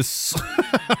penis.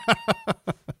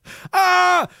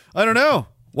 I don't know.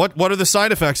 What are the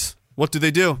side effects? What do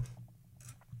they do?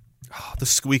 Oh, the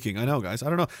squeaking. I know, guys. I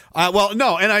don't know.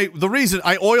 The reason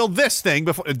I oiled this thing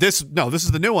before this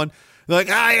is the new one. Like,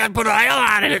 I put oil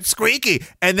on it. It's squeaky.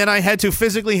 And then I had to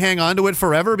physically hang on to it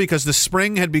forever because the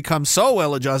spring had become so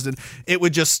well adjusted, it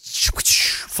would just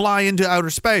fly into outer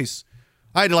space.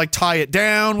 I had to tie it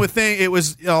down with thing. It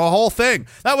was a whole thing.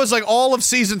 That was all of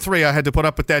season 3. I had to put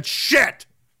up with that shit.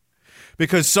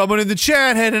 Because someone in the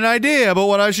chat had an idea about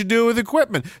what I should do with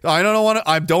equipment. I don't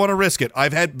want to risk it.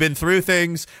 I've been through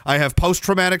things. I have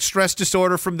post-traumatic stress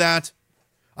disorder from that.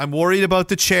 I'm worried about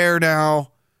the chair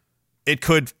now. It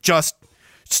could just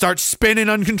start spinning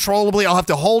uncontrollably. I'll have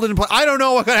to hold it in place. I don't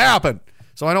know what could happen.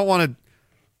 So I don't want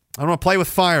to play with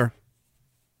fire.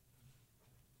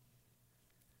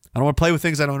 I don't want to play with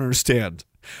things I don't understand.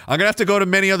 I'm going to have to go to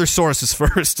many other sources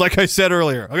first, like I said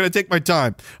earlier. I'm going to take my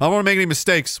time. I don't want to make any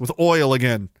mistakes with oil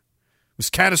again. It was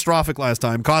catastrophic last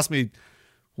time. Cost me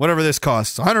whatever this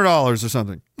costs, $100 or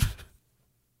something.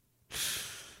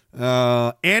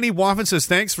 Annie Waffen says,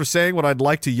 thanks for saying what I'd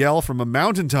like to yell from a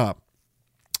mountaintop.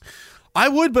 I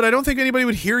would, but I don't think anybody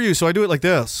would hear you, so I do it like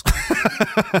this.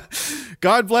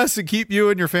 God bless and keep you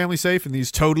and your family safe in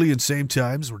these totally insane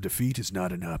times where defeat is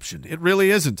not an option. It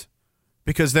really isn't.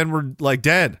 Because then we're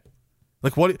dead.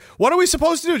 What are we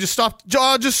supposed to do? Just stop,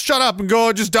 just shut up and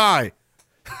go, just die.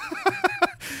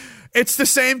 It's the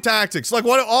same tactics. What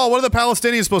are the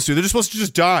Palestinians supposed to do? They're just supposed to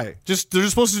just die. They're just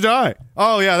supposed to die.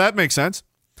 Oh yeah, that makes sense.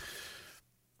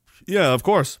 Yeah, of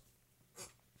course.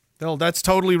 Well, that's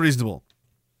totally reasonable.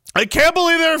 I can't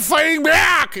believe they're fighting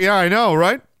back. Yeah, I know,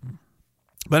 right?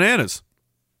 Bananas.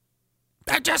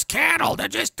 They're just cattle. They're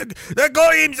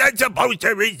goyim that's supposed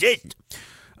to resist.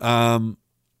 All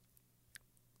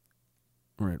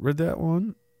right, read that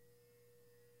one.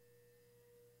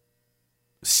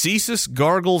 Cesus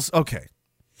gargles. Okay.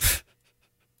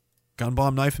 Gun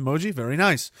bomb knife emoji. Very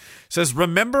nice. Says,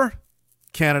 remember,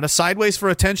 Canada, sideways for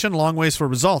attention, long ways for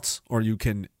results. Or you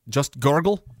can just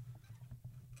gargle.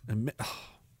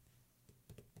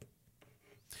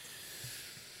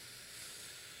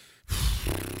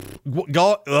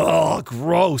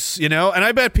 Gross, and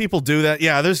I bet people do that.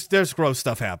 Yeah, there's gross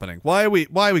stuff happening. Why are we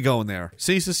going there?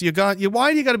 Cesus,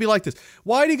 why do you got to be like this?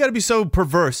 Why do you got to be so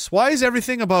perverse? Why is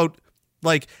everything about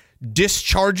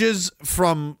discharges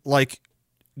from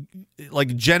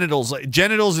like genitals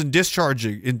and discharge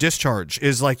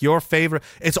is like your favorite.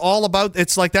 It's all about,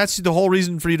 it's like that's the whole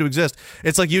reason for you to exist.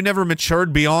 It's like you never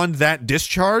matured beyond that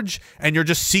discharge and you're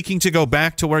just seeking to go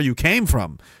back to where you came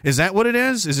from. Is that what it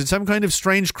is? Is it some kind of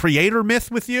strange creator myth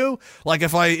with you? Like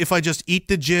if I just eat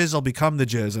the jizz, I'll become the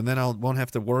jizz and then I won't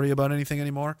have to worry about anything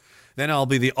anymore. Then I'll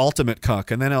be the ultimate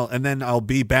cuck, and then I'll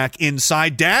be back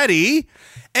inside daddy,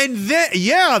 and then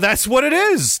that's what it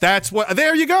is. That's what.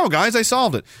 There you go, guys. I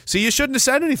solved it. See, you shouldn't have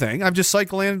said anything. I'm just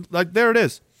cycling. Like there it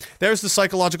is. There's the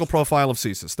psychological profile of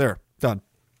Cesis. There, done.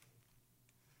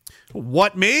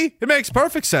 What me? It makes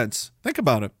perfect sense. Think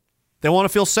about it. They want to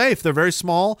feel safe. They're very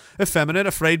small, effeminate,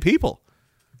 afraid people.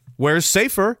 Where's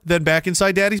safer than back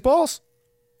inside daddy's balls,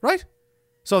 right?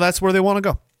 So that's where they want to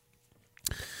go.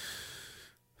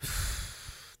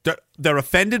 They're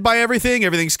offended by everything.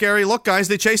 Everything's scary. Look, guys,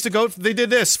 they chased a goat. They did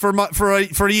this for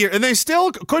a year, and they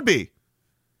still could be.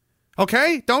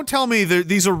 Okay? Don't tell me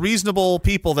these are reasonable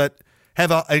people that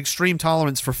have an extreme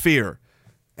tolerance for fear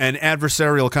and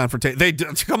adversarial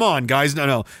confrontation. Come on, guys.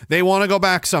 No. They want to go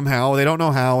back somehow. They don't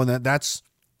know how, and that's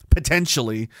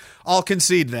potentially, I'll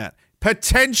concede that,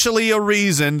 potentially a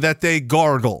reason that they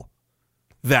gargle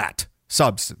that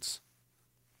substance.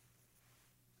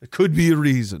 It could be a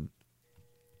reason.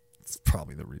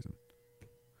 Probably the reason.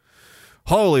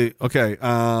 Okay.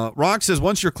 Rock says,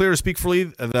 once you're clear to speak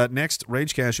freely, that next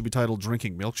RageCast should be titled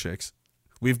Drinking Milkshakes.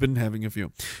 We've been having a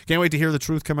few. Can't wait to hear the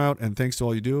truth come out, and thanks to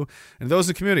all you do. And those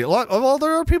in the community. There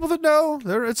are people that know.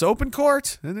 It's open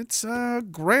court, and it's a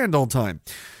grand old time.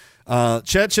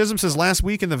 Chet Chisholm says, last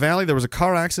week in the Valley, there was a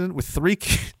car accident with 3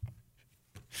 kids.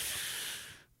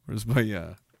 Where's my...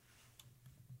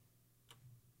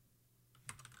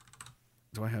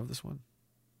 Do I have this one?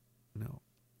 No.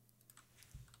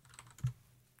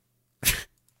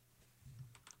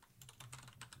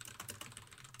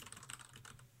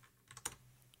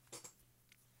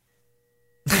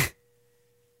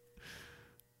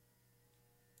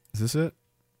 Is this it?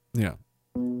 Yeah.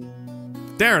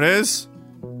 There it is.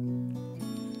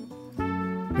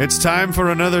 It's time for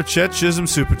another Chet Chisholm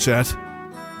Super Chat.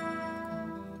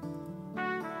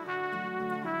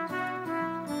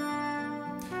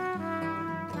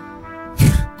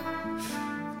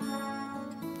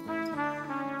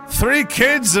 Three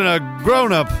kids and a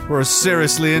grown-up were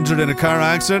seriously injured in a car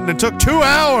accident, and it took 2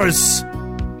 hours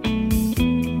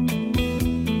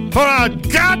for a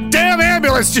goddamn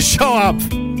ambulance to show up.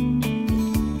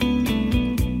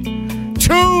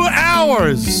 2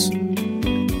 hours.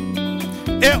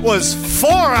 It was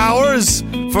 4 hours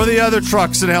for the other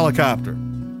trucks and helicopter.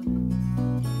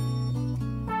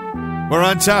 We're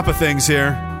on top of things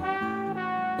here.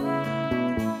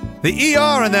 The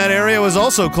ER in that area was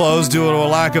also closed due to a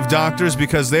lack of doctors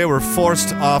because they were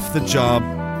forced off the job.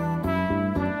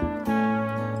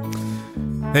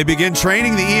 They begin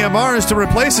training the EMRs to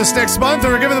replace us next month,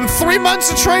 and we're giving them 3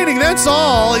 months of training. That's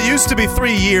all. It used to be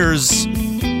 3 years.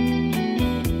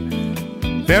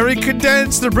 Very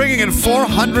condensed. They're bringing in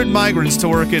 400 migrants to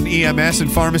work in EMS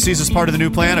and pharmacies as part of the new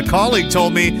plan. A colleague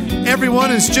told me everyone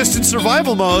is just in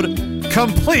survival mode.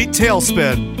 Complete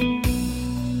tailspin.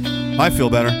 I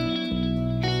feel better.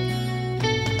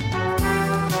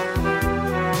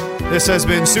 This has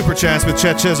been Super Chats with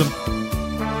Chet Chisholm.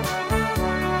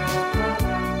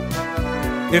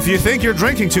 If you think you're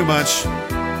drinking too much,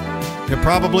 you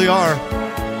probably are.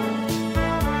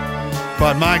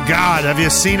 But my God, have you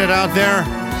seen it out there?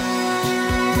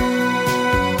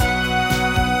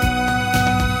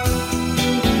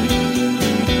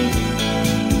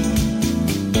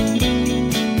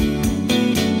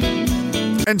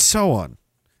 And so on.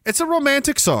 It's a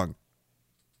romantic song.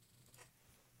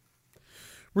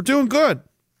 We're doing good.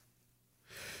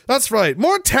 That's right.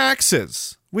 More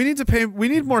taxes. We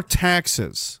need more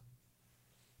taxes.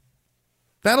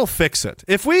 That'll fix it.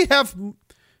 If we have...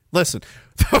 Listen,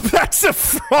 that's a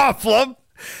problem.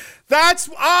 Guys,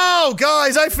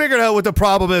 I figured out what the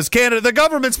problem is. Canada, the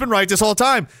government's been right this whole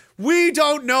time. We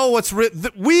don't know what's written.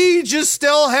 We just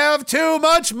still have too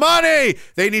much money.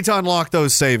 They need to unlock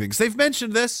those savings. They've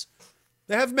mentioned this.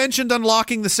 They have mentioned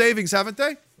unlocking the savings, haven't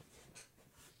they?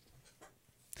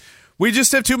 We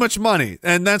just have too much money,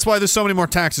 and that's why there's so many more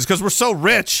taxes, because we're so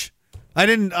rich. I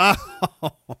didn't...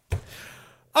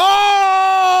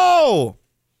 Oh!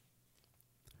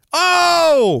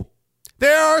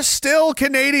 There are still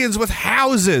Canadians with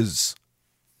houses.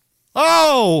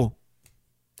 Oh!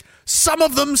 Some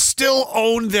of them still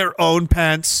own their own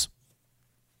pants.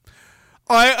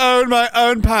 I own my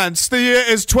own pants. The year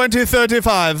is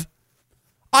 2035.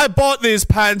 I bought these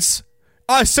pants.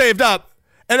 I saved up.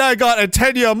 And I got a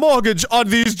 10-year mortgage on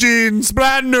these jeans.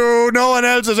 Brand new. No one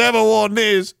else has ever worn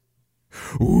these.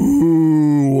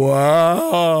 Ooh,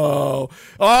 wow.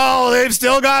 Oh, they've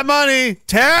still got money.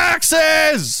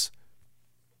 Taxes.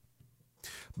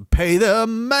 Pay the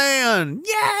man.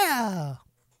 Yeah.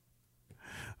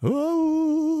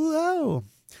 Oh.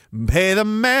 Pay the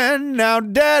man now,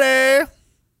 daddy.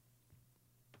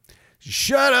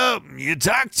 Shut up. You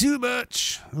talk too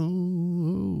much.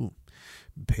 Ooh.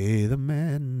 Pay the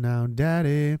man now,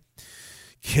 daddy.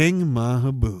 King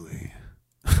Mahabuli.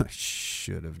 I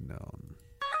should have known.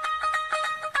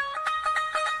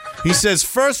 He says,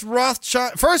 first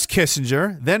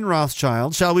Kissinger, then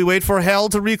Rothschild. Shall we wait for hell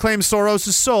to reclaim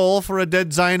Soros' soul for a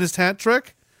dead Zionist hat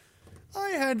trick?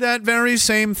 I had that very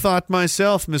same thought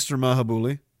myself, Mr.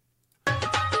 Mahabuli.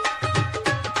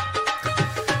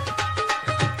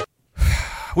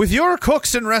 With your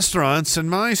cooks and restaurants and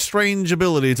my strange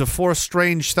ability to force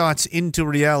strange thoughts into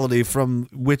reality from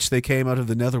which they came out of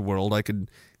the netherworld, I could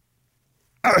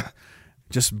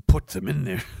just put them in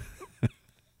there.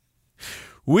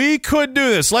 We could do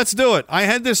this. Let's do it. I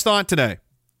had this thought today.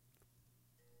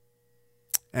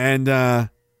 And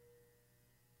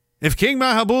if King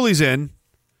Mahabuli's in,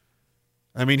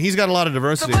 I mean, he's got a lot of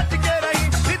diversity.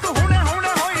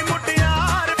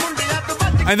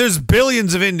 And there's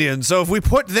billions of Indians, so if we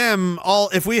put them all,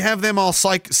 if we have them all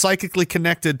psychically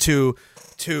connected to,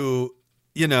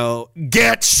 you know,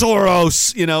 get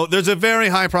Soros, you know, there's a very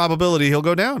high probability he'll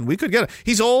go down. We could get it.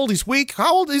 He's old, he's weak.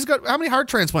 How old? How many heart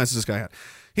transplants does this guy have?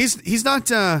 He's not,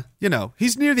 you know,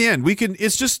 he's near the end.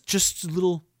 It's just a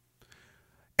little,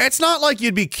 it's not like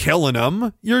you'd be killing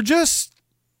him. You're just,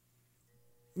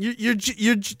 you're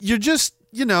just,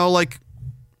 you know, like,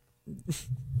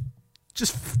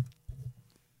 just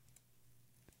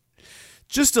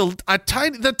a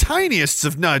tiny, the tiniest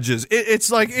of nudges. It's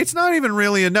like, it's not even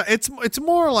really it's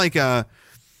more like a,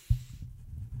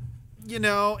 you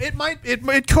know,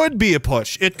 it could be a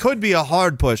push. It could be a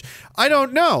hard push. I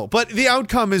don't know, but the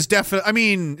outcome is definitely, I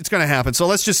mean, it's going to happen. So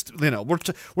let's just, you know,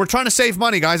 we're trying to save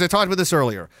money, guys. I talked about this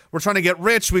earlier. We're trying to get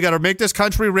rich. We got to make this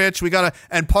country rich.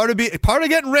 And part of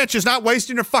getting rich is not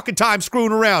wasting your fucking time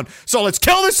screwing around. So let's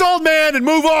kill this old man and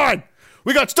move on.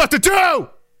 We got stuff to do.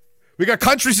 We got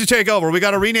countries to take over. We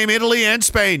got to rename Italy and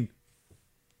Spain.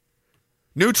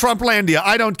 New Trumplandia.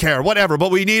 I don't care. Whatever.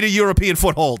 But we need a European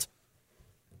foothold.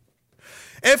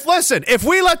 If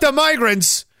we let the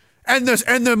migrants and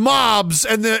the mobs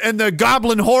and the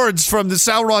goblin hordes from the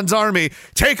Sauron's army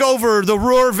take over the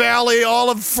Ruhr Valley,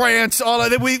 all of France,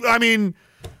 I mean,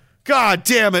 God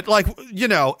damn it. Like, you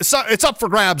know, it's up for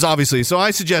grabs, obviously. So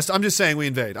I'm just saying we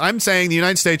invade. I'm saying the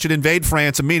United States should invade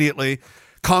France immediately,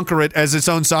 conquer it as its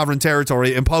own sovereign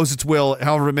territory, impose its will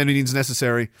however many means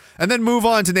necessary, and then move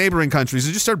on to neighboring countries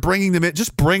and just start bringing them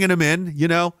in, you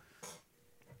know?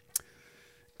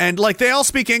 And, like, they all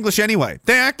speak English anyway.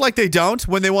 They act like they don't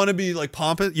when they want to be, like,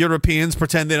 pompous. Europeans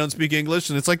pretend they don't speak English,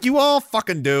 and it's like, you all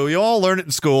fucking do. You all learn it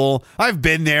in school. I've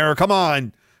been there. Come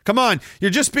on.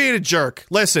 You're just being a jerk.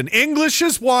 Listen, English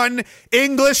is one.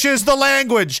 English is the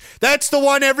language. That's the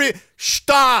one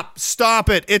Stop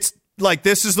it. It's like,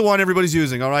 this is the one everybody's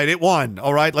using, all right? It won,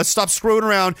 all right? Let's stop screwing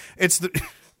around.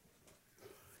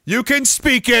 You can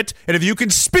speak it, and if you can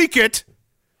speak it,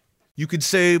 you can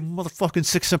say, motherfucking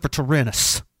Sic Semper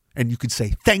Tyrannis, and you can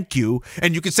say, thank you,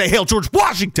 and you can say, Hail George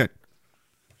Washington.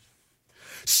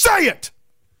 Say it!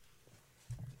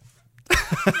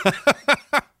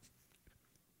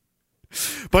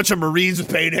 Bunch of Marines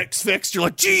with bayonets fixed. You're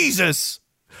like, Jesus!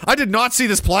 I did not see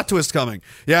this plot twist coming.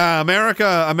 Yeah,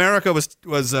 America was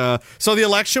so the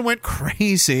election went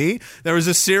crazy. There was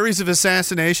a series of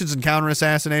assassinations and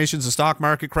counter-assassinations. The stock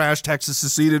market crashed. Texas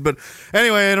seceded. But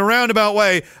anyway, in a roundabout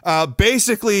way,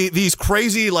 basically these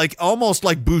crazy, like almost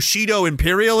like Bushido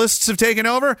imperialists have taken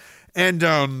over. And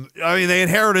I mean, they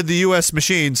inherited the U.S.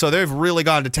 machine, so they've really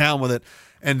gone to town with it.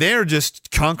 And they're just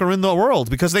conquering the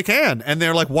world because they can. And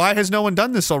they're like, why has no one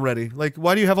done this already? Like,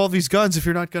 why do you have all these guns if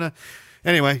you're not going to...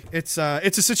 Anyway, it's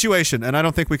a situation, and I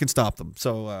don't think we can stop them.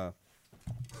 So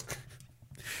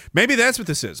maybe that's what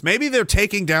this is. Maybe they're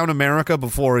taking down America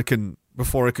before it can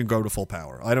go to full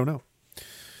power. I don't know.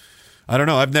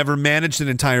 I've never managed an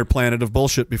entire planet of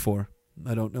bullshit before.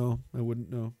 I don't know. I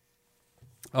wouldn't know.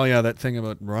 Oh yeah, that thing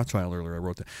about Rothschild earlier. I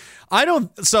wrote that.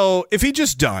 So if he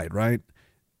just died, right?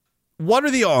 What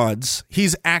are the odds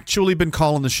he's actually been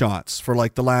calling the shots for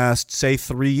like the last, say,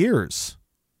 3 years?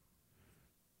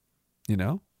 You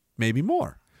know, maybe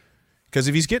more. Because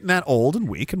if he's getting that old and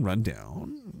weak and run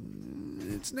down,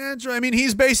 it's natural. I mean,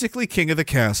 he's basically king of the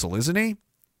castle, isn't he?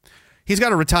 He's got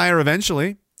to retire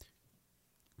eventually.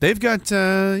 They've got,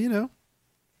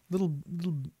 little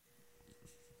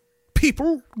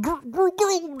people,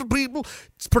 groomed people,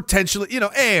 it's potentially,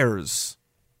 heirs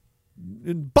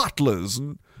and butlers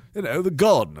and, the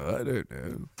gardener, I don't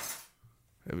know.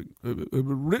 A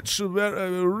rich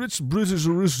British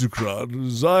aristocrat, a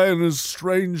Zionist,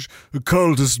 strange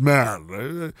occultist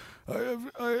man.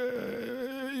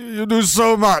 You do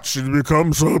so much and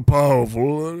become so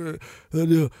powerful that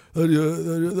you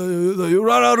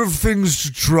run out of things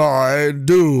to try and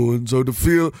do, and so to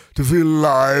feel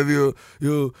alive, you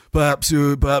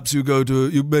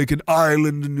make an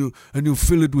island and you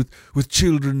fill it with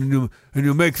children and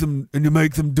you make them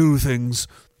do things,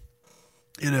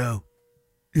 No,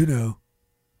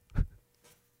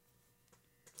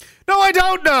 I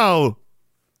don't know.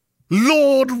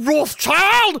 Lord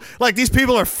Rothschild? Like, these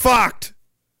people are fucked.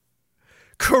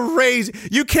 Crazy.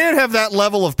 You can't have that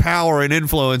level of power and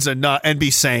influence and be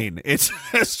sane. It's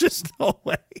just no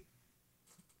way.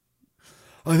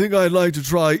 I think I'd like to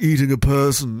try eating a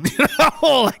person.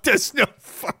 Like, there's no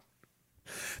fuck.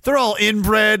 They're all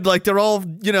inbred, like they're all,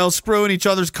 screwing each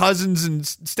other's cousins and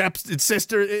steps and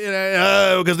sisters,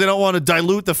 because they don't want to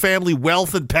dilute the family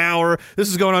wealth and power. This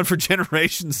is going on for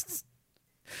generations.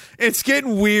 It's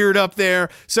getting weird up there.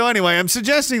 So anyway, I'm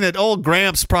suggesting that old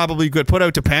Gramps probably got put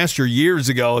out to pasture years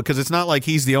ago, because it's not like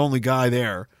he's the only guy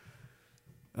there.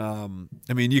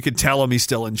 You could tell him he's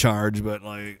still in charge, but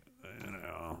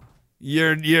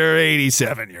You're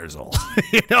 87 years old.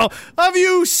 Have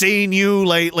you seen you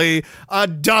lately? A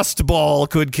dust ball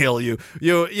could kill you.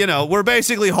 We're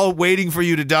basically waiting for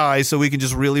you to die so we can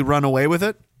just really run away with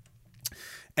it.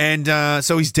 And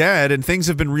so he's dead, and things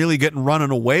have been really getting running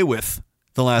away with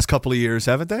the last couple of years,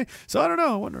 haven't they? So I don't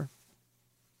know. I wonder.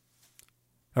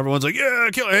 Everyone's like, yeah,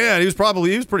 kill him. Yeah, he was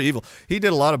pretty evil. He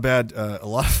did a lot of bad,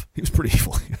 he was pretty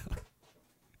evil.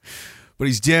 But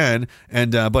he's dead,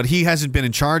 and but he hasn't been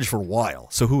in charge for a while.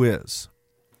 So who is?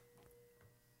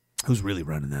 Who's really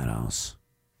running that house?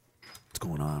 What's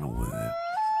going on over there?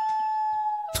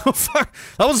 Oh, fuck.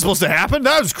 That wasn't supposed to happen.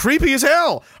 That was creepy as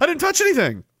hell. I didn't touch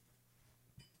anything.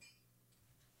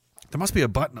 There must be a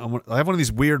button. I have one of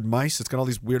these weird mice. It's got all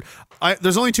these weird...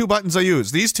 There's only two buttons I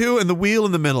use. These two and the wheel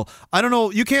in the middle. I don't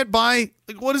know. You can't buy...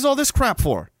 What is all this crap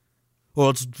for? Well,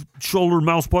 it's shoulder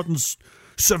mouse buttons...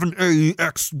 7A,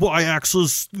 X, Y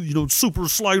axis, super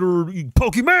slider,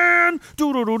 Pokemon,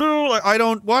 I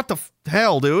don't, what the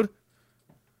hell, dude?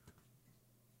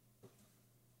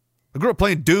 I grew up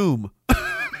playing Doom.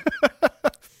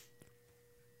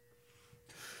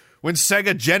 When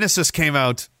Sega Genesis came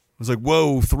out, I was like,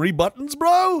 whoa, 3 buttons,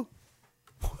 bro?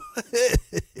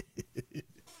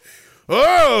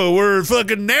 Oh, we're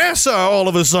fucking NASA all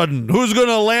of a sudden. Who's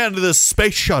gonna land this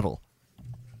space shuttle?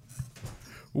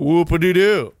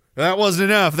 Whoop-a-doo-doo. That wasn't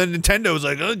enough. Then Nintendo was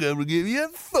like, I'm going to give you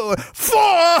 4.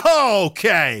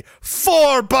 Okay.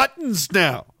 4 buttons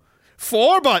now.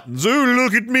 4 buttons. Ooh,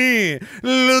 look at me.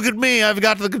 Look at me. I've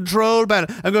got the control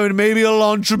button. I'm going to maybe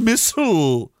launch a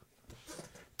missile.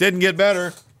 Didn't get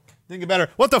better.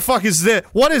 What the fuck is this?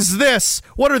 What is this?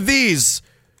 What are these?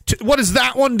 What does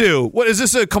that one do? What is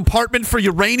this, a compartment for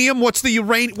uranium? What's the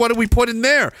uranium? What do we put in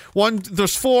there?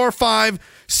 There's 4, 5,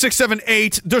 6, 7,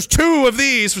 8. There's 2 of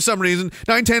these for some reason.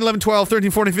 9, 10, 11, 12,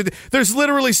 13, 14, 15. There's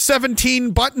literally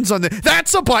 17 buttons on there.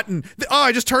 That's a button. Oh,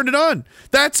 I just turned it on.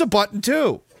 That's a button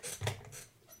too.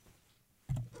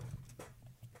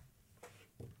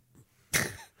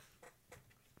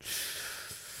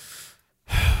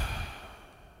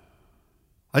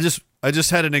 I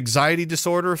just had an anxiety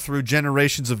disorder through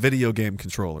generations of video game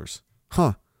controllers.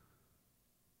 Huh.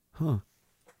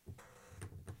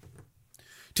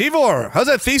 Tivor, how's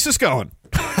that thesis going?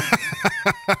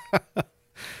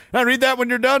 I read that when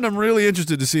you're done. I'm really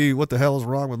interested to see what the hell is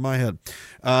wrong with my head.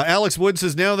 Alex Wood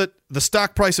says, now that the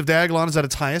stock price of Diagolon is at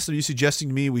its highest, are you suggesting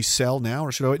to me we sell now,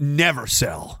 or should I never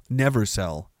sell? Never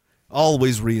sell.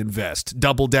 Always reinvest.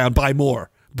 Double down. Buy more.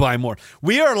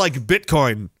 We are like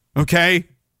Bitcoin, okay?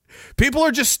 People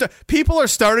are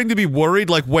starting to be worried,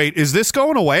 like, wait, is this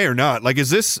going away or not? Like, is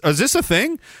this a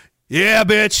thing? Yeah,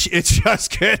 bitch, it's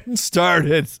just getting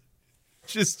started.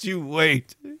 Just you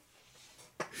wait.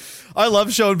 I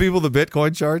love showing people the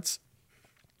Bitcoin charts.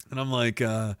 And I'm like,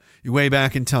 you way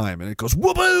back in time, and it goes,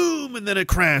 wha-boom, and then it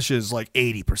crashes like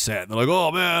 80%. They're like,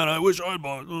 oh, man, I wish I'd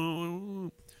bought.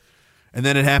 And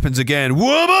then it happens again.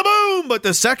 Whoa-boom! But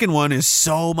the second one is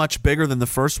so much bigger than the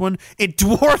first one. It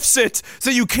dwarfs it, so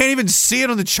you can't even see it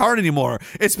on the chart anymore.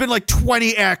 It's been like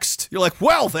 20x'd. You're like,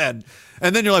 well then.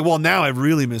 And then you're like, well, now I've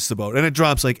really missed the boat. And it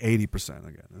drops like 80%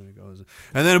 again. And it goes,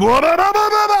 and then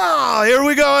here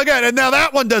we go again. And now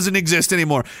that one doesn't exist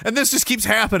anymore. And this just keeps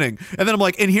happening. And then I'm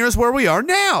like, and here's where we are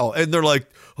now. And they're like,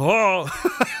 oh.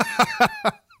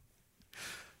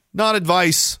 Not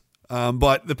advice,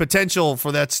 but the potential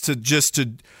for that's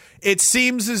to it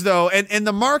seems as though, and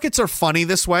the markets are funny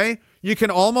this way. You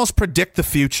can almost predict the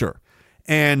future.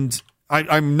 And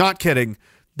I'm not kidding.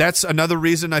 That's another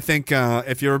reason I think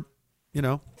if you're,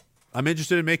 I'm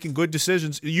interested in making good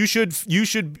decisions. You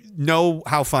should know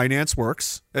how finance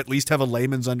works, at least have a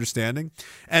layman's understanding,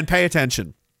 and pay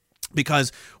attention.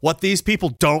 Because what these people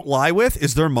don't lie with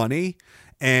is their money.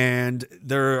 And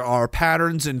there are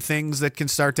patterns and things that can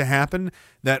start to happen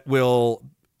that will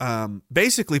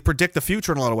basically predict the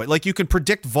future in a lot of ways. Like you can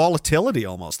predict volatility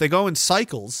almost. They go in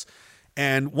cycles.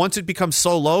 And once it becomes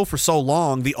so low for so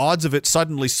long, the odds of it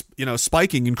suddenly,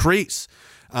 spiking increase.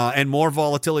 And more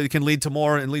volatility can lead to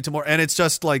more and lead to more. And it's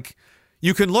just like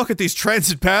you can look at these trends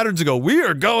and patterns and go, we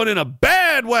are going in a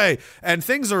bad way. And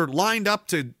things are lined up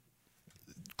to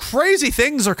crazy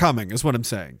things are coming, is what I'm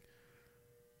saying.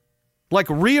 Like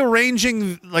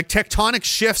rearranging, like tectonic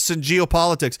shifts in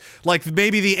geopolitics, like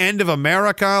maybe the end of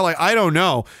America. Like, I don't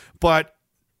know. But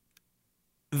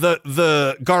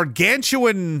the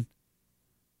gargantuan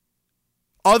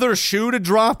other shoe to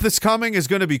drop that's coming is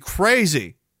going to be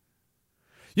crazy.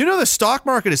 The stock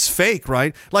market is fake,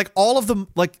 right? Like all of them,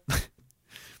 like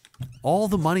all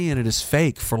the money in it is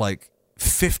fake for like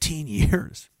 15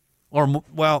 years or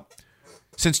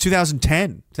since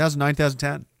 2009,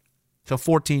 2010. So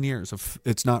 14 years of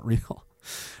it's not real.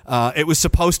 It was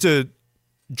supposed to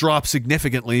drop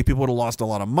significantly. People would have lost a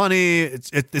lot of money. It's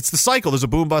the cycle. There's a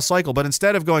boom bust cycle. But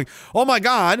instead of going, oh my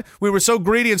God, we were so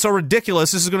greedy and so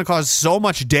ridiculous, this is going to cause so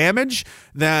much damage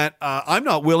that I'm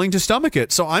not willing to stomach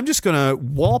it. So I'm just going to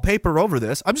wallpaper over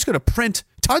this. I'm just going to print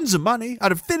tons of money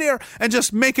out of thin air and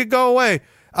just make it go away,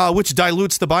 which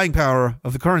dilutes the buying power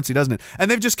of the currency, doesn't it? And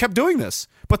they've just kept doing this.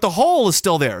 But the hole is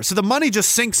still there. So the money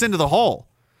just sinks into the hole.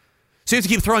 So you have to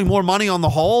keep throwing more money on the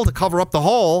hole to cover up the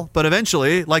hole, but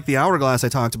eventually, like the hourglass I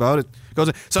talked about, it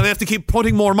goes. So they have to keep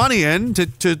putting more money in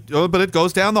but it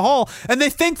goes down the hole, and they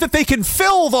think that they can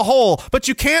fill the hole, but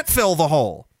you can't fill the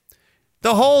hole.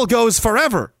 The hole goes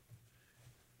forever,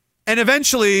 and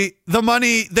eventually, the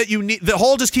money that you need, the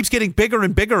hole just keeps getting bigger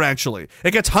and bigger. Actually,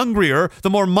 it gets hungrier the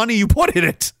more money you put in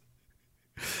it.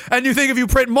 And you think if you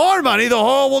print more money, the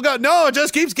hole will go. No, it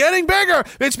just keeps getting bigger.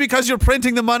 It's because you're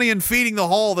printing the money and feeding the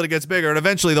hole that it gets bigger. And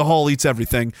eventually the hole eats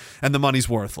everything and the money's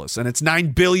worthless. And it's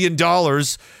 $9 billion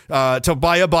to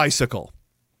buy a bicycle.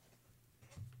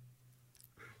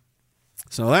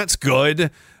 So that's good.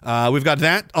 We've got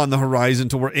that on the horizon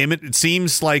to work. It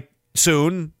seems like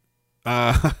soon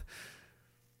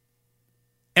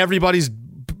everybody's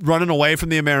running away from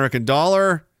the American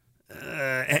dollar.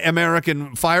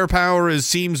 American firepower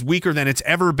seems weaker than it's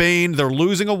ever been. They're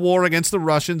losing a war against the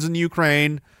Russians in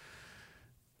Ukraine.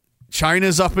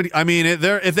 China's up.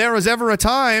 If there was ever a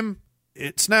time,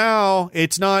 it's now.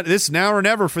 It's not. It's now or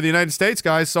never for the United States,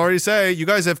 guys. Sorry to say, you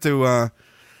guys have to.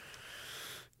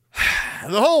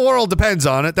 The whole world depends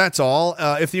on it. That's all.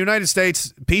 If the United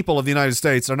States, people of the United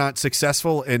States, are not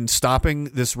successful in stopping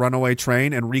this runaway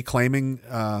train and reclaiming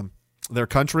their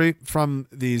country from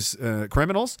these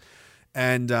criminals,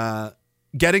 and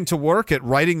getting to work at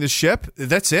righting the ship,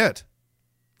 that's it.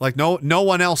 Like no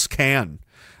one else can.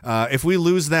 If we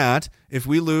lose that, if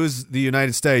we lose the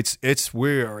United States,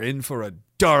 we're in for a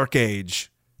dark age,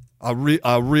 a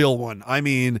real one. I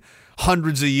mean,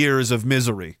 hundreds of years of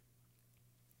misery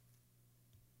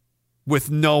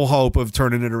with no hope of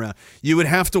turning it around. You would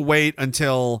have to wait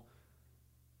until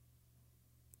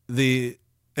the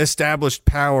established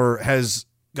power has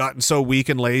gotten so weak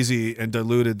and lazy and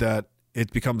diluted that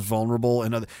it becomes vulnerable,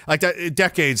 and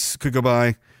decades could go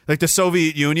by. Like the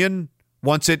Soviet Union,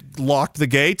 once it locked the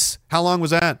gates, how long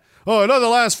was that? Oh, it doesn't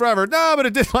last forever. No, but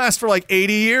it did last for like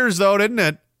 80 years, though, didn't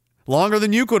it? Longer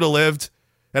than you could have lived.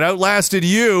 It outlasted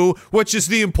you, which is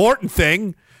the important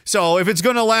thing. So if it's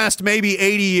going to last maybe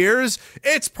 80 years,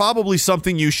 it's probably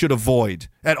something you should avoid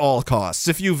at all costs.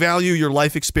 If you value your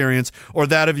life experience or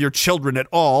that of your children at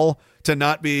all, to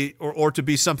not be, or to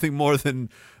be something more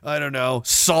than, I don't know,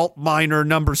 salt miner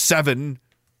number 7.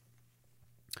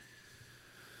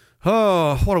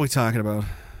 Oh, what are we talking about?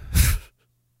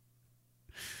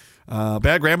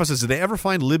 Bad Grandma says, did they ever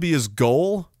find Libya's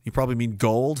gold? You probably mean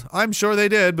gold. I'm sure they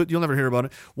did, but you'll never hear about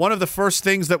it. One of the first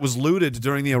things that was looted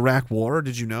during the Iraq War,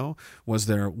 did you know, was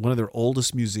one of their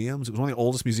oldest museums. It was one of the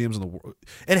oldest museums in the world.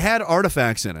 It had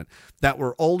artifacts in it that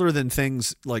were older than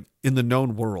things like in the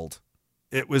known world.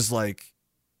 It was like,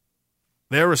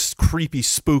 there was creepy,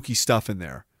 spooky stuff in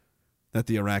there that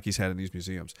the Iraqis had in these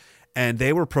museums. And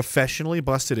they were professionally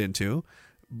busted into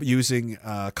using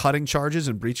cutting charges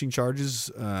and breaching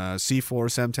charges, C4,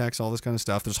 Semtex, all this kind of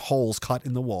stuff. There's holes cut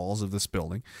in the walls of this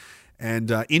building,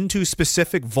 and into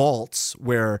specific vaults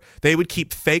where they would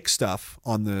keep fake stuff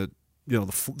on the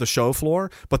show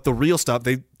floor, but the real stuff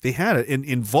they had it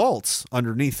in vaults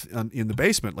underneath in the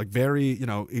basement, like very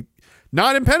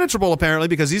not impenetrable apparently,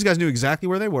 because these guys knew exactly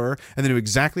where they were and they knew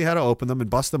exactly how to open them and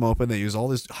bust them open. They used all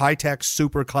this high tech,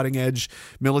 super cutting edge,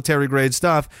 military grade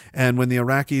stuff. And when the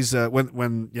Iraqis,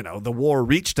 when the war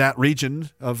reached that region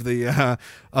of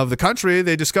the country,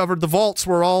 they discovered the vaults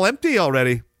were all empty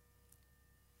already.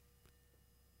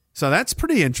 So that's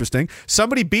pretty interesting.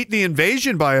 Somebody beat the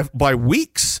invasion by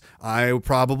weeks.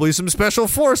 Probably some special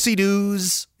forcey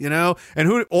dudes,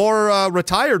 and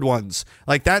retired ones.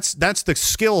 Like that's the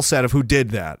skill set of who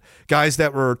did that. Guys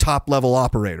that were top level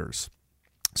operators.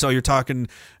 So you're talking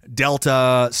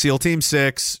Delta, SEAL Team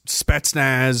 6,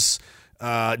 Spetsnaz,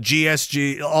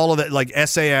 GSG, all of that, like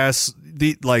SAS,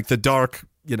 the dark,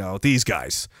 these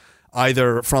guys,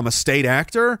 either from a state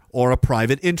actor or a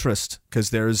private interest, because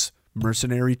there's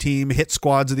mercenary team hit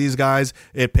squads of these guys.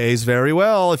 It pays very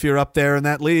well if you're up there in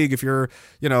that league. If you're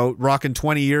rocking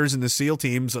 20 years in the SEAL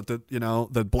teams at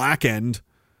the black end,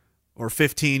 or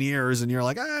 15 years, and you're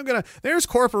like, there's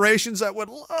corporations that would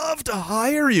love to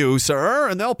hire you, sir,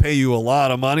 and they'll pay you a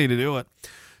lot of money to do it.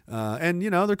 And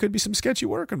there could be some sketchy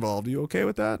work involved. Are you okay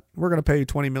with that? We're going to pay you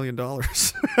 $20 million. Do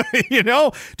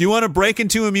you want to break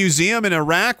into a museum in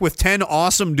Iraq with 10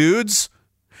 awesome dudes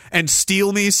and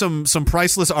steal me some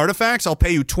priceless artifacts? I'll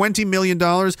pay you $20 million.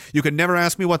 You can never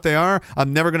ask me what they are.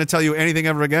 I'm never going to tell you anything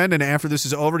ever again. And after this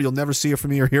is over, you'll never see it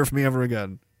from me or hear from me ever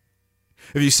again.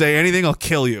 If you say anything, I'll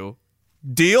kill you.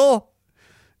 Deal?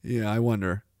 Yeah, I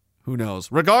wonder. Who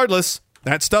knows? Regardless,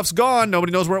 that stuff's gone.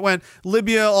 Nobody knows where it went.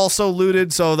 Libya also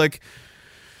looted. So,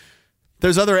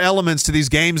 there's other elements to these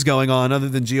games going on other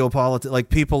than geopolitics. Like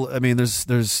people,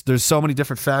 there's so many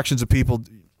different factions of people.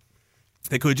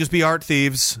 They could just be art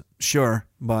thieves, sure,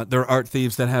 but they're art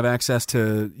thieves that have access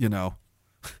to,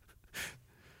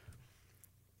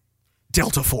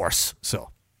 Delta Force.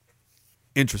 So,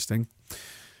 interesting.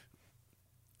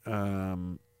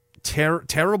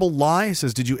 Terrible Lie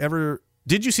says, did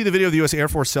you see the video of the U.S. Air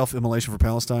Force self-immolation for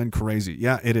Palestine? Crazy.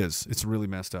 Yeah, it is. It's really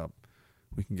messed up.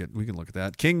 We can look at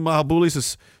that. King Mahabuli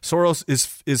says Soros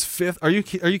is fifth. Are you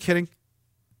kidding?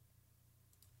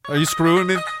 Are you screwing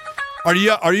me? Are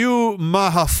you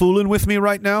mahafooling with me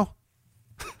right now?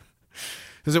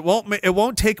 Because it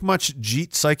won't take much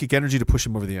Jeet psychic energy to push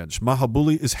him over the edge.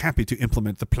 Mahabuli is happy to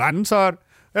implement the plan, sir.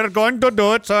 They're going to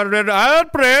do it, sir. I'll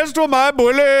praise to my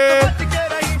bully.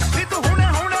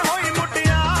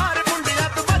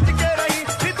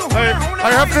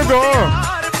 I have to go.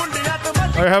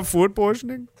 I have food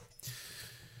poisoning.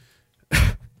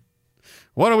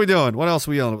 What are we doing? What else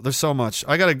are we yelling about? There's so much.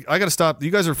 I gotta stop.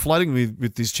 You guys are flooding me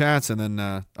with these chats, and then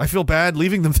I feel bad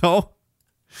leaving them though.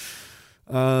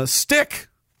 Stick.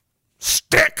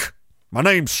 My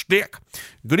name's Stick.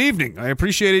 Good evening. I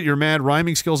appreciated your mad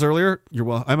rhyming skills earlier.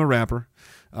 I'm a rapper.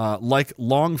 Like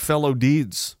Longfellow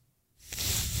Deeds.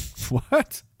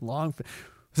 What?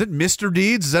 Is it Mr.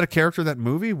 Deeds? Is that a character in that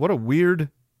movie? What a weird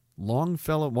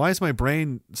Longfellow. Why is my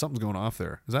brain, something's going off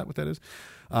there? Is that what that is?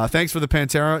 Thanks for the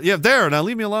Pantera. Yeah, there. Now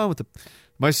leave me alone with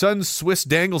my son Swiss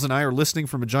Dangles and I are listening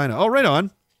from Regina. Oh, right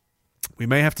on. We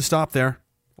may have to stop there.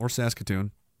 Or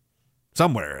Saskatoon.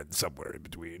 Somewhere in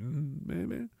between.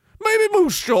 Maybe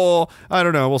Moose Shoal. I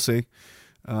don't know. We'll see.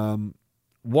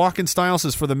 Walk-in Style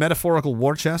says, for the metaphorical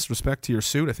war chest, respect to your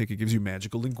suit. I think it gives you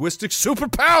magical linguistic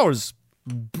superpowers.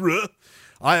 Bruh.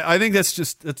 I think it's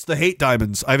the hate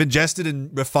diamonds. I've ingested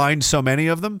and refined so many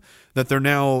of them that they're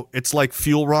now, it's like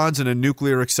fuel rods in a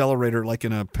nuclear accelerator, like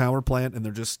in a power plant, and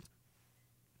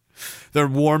they're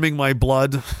warming my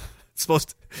blood.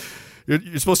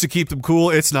 You're supposed to keep them cool.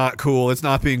 It's not cool. It's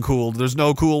not being cooled. There's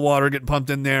no cool water getting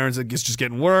pumped in there. It's just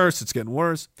getting worse. It's getting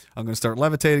worse. I'm going to start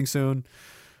levitating soon.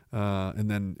 And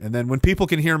then when people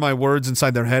can hear my words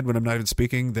inside their head when I'm not even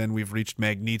speaking, then we've reached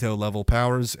Magneto level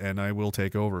powers, and I will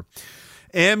take over.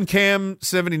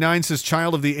 MCam79 says,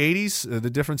 child of the 80s. The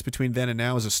difference between then and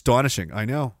now is astonishing. I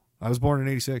know. I was born in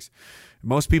 86.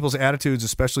 Most people's attitudes,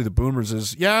 especially the boomers,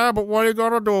 is, yeah, but what are you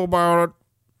going to do about it?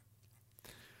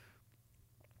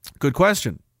 Good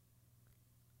question.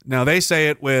 Now, they say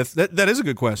it with... That is a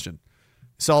good question.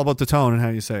 It's all about the tone and how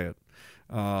you say it.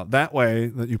 That way,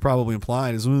 that you probably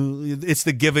implied is, it's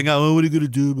the giving up. Oh, what are you going to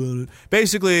do about it?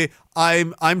 Basically,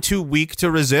 I'm too weak to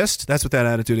resist. That's what that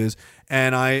attitude is.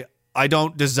 And I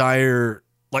don't desire...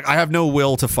 Like, I have no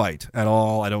will to fight at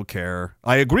all. I don't care.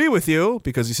 I agree with you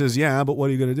because he says, yeah, but what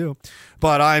are you going to do?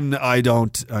 But I'm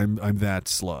that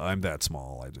slow. I'm that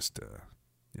small.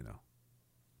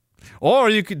 Or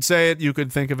you could say it, you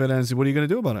could think of it as, what are you going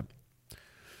to do about it?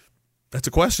 That's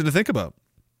a question to think about.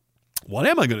 What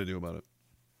am I going to do about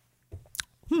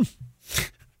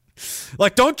it?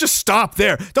 Like, don't just stop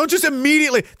there. Don't just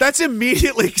immediately, that's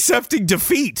immediately accepting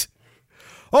defeat.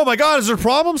 Oh my God, is there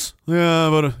problems? Yeah,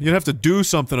 but you'd have to do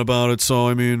something about it. So,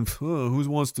 I mean, who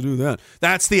wants to do that?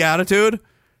 That's the attitude?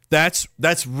 That's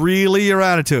really your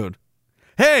attitude.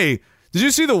 Hey, did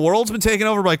you see the world's been taken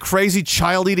over by crazy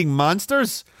child-eating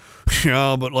monsters?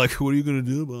 Yeah, but like, what are you going to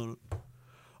do about it?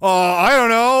 Oh, I don't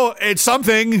know. It's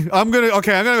something. I'm going to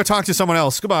go talk to someone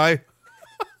else. Goodbye.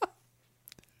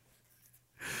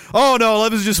 Oh, no,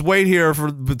 let us just wait here for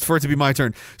it to be my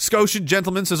turn. Scotian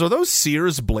gentleman says, are those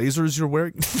Sears blazers you're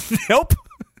wearing? Nope.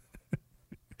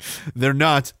 They're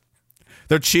not.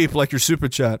 They're cheap like your super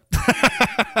chat.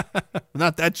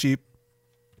 Not that cheap.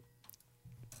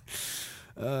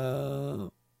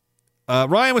 Ryan,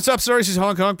 what's up, sir? He says,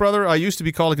 Hong Kong, brother. I used to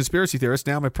be called a conspiracy theorist.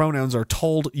 Now my pronouns are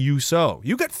told you so.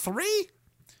 You got 3?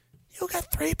 You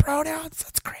got 3 pronouns?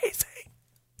 That's crazy.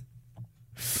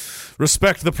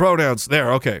 Respect the pronouns.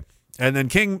 There, okay. And then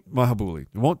King Mahabuli.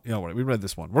 We read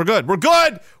this one. We're good.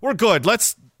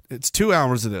 It's 2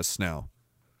 hours of this now.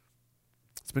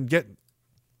 You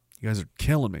guys are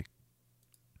killing me.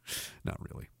 Not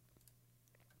really.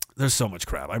 There's so much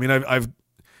crap. I mean,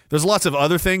 there's lots of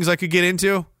other things I could get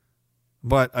into,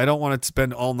 but I don't want to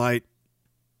spend all night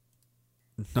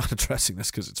not addressing this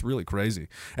because it's really crazy.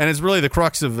 And it's really the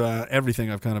crux of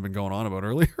everything I've kind of been going on about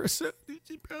earlier. So,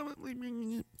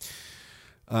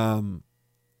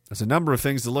 there's a number of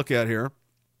things to look at here.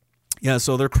 Yeah,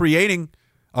 so they're creating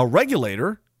a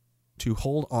regulator to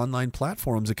hold online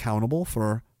platforms accountable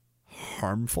for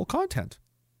harmful content.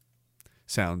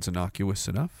 Sounds innocuous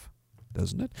enough,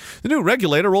 doesn't it? The new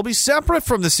regulator will be separate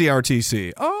from the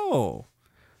CRTC. Oh.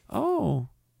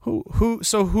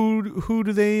 Who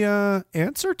do they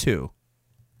answer to?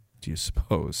 Do you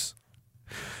suppose?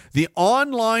 The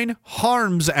Online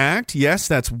Harms Act, yes,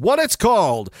 that's what it's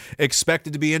called,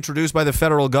 expected to be introduced by the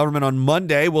federal government on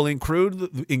Monday, will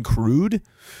include, idiot,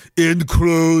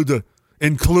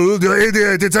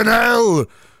 it's an L.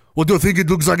 What do you think it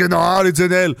looks like an R? It's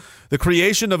an L. The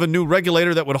creation of a new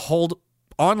regulator that would hold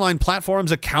online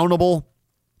platforms accountable.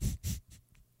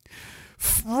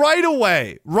 Right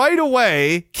away,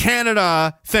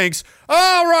 Canada thinks,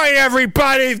 all right,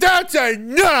 everybody, that's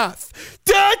enough.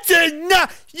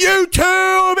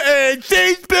 YouTube and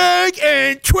Facebook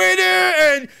and Twitter,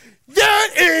 and that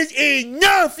is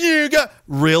enough, you guys.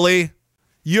 Really?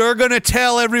 You're going to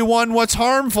tell everyone what's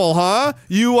harmful, huh?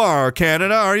 You are,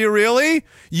 Canada. Are you really?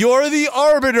 You're the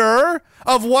arbiter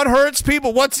of what hurts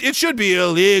people. It should be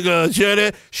illegal, should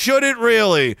it? Should it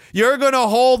really? You're going to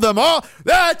hold them all.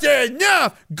 That's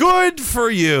enough. Good for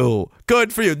you.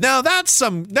 Now that's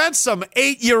some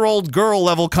 8-year-old girl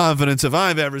level confidence if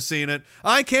I've ever seen it.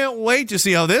 I can't wait to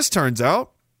see how this turns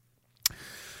out.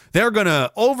 They're going to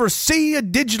oversee a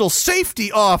digital safety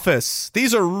office.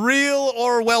 These are real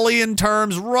Orwellian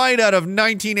terms right out of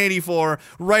 1984,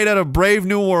 right out of Brave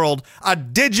New World. A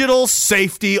digital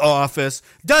safety office.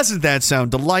 Doesn't that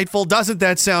sound delightful? Doesn't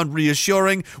that sound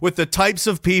reassuring with the types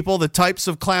of people, the types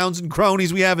of clowns and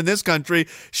cronies we have in this country?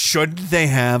 Shouldn't they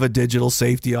have a digital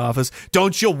safety office?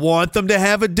 Don't you want them to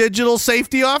have a digital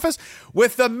safety office?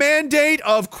 With the mandate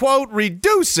of, quote,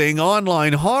 reducing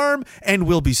online harm and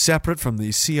will be separate from the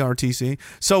CRTC.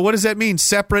 So what does that mean?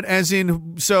 Separate as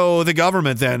in, so the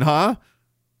government then, huh?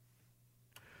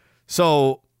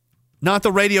 So not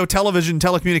the Radio, Television,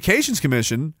 Telecommunications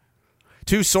Commission.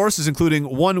 2 sources,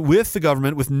 including one with the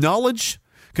government with knowledge,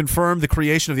 confirmed the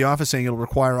creation of the office, saying it'll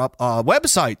require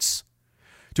websites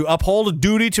to uphold a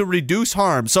duty to reduce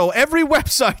harm. So every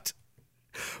website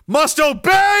must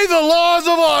obey the laws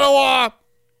of Ottawa.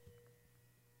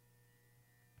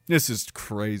 This is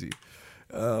crazy.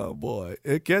 Oh, boy.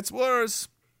 It gets worse.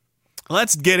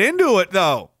 Let's get into it,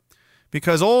 though.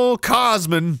 Because old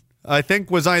Cosman, I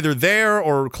think, was either there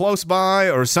or close by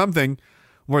or something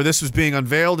where this was being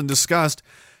unveiled and discussed.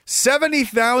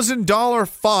 $70,000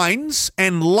 fines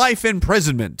and life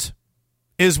imprisonment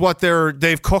is what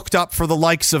they've cooked up for the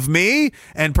likes of me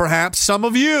and perhaps some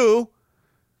of you.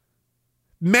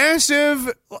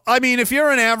 Massive. I mean, if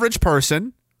you're an average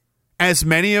person, as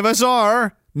many of us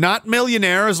are, not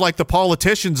millionaires like the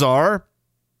politicians are,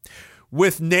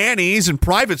 with nannies and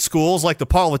private schools like the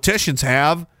politicians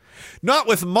have, not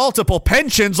with multiple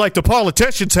pensions like the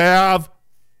politicians have.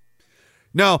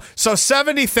 No, so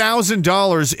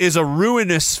 $70,000 is a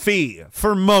ruinous fee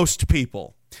for most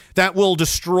people. that will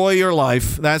destroy your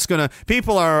life.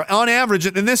 People are on average,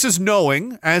 and this is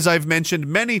knowing, as I've mentioned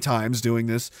many times doing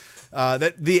this,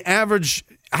 that the average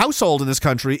household in this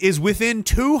country is within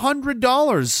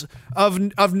 $200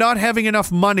 of not having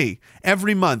enough money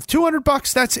every month.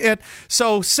 $200, that's it.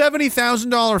 So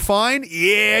 $70,000 fine.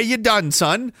 Yeah, you're done,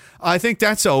 son. I think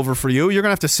that's over for you. You're going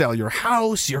to have to sell your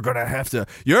house.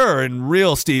 You're in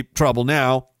real steep trouble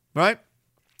now, right?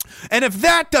 And if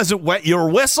that doesn't wet your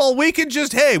whistle, we'll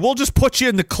just put you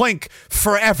in the clink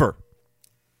forever.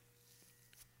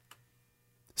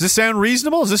 Does this sound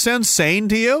reasonable? Does this sound sane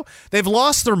to you? They've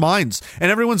lost their minds, and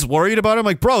everyone's worried about it. I'm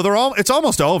like, bro, it's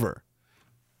almost over.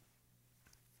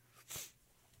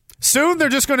 Soon they're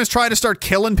just going to try to start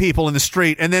killing people in the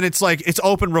street, and then it's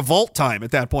open revolt time at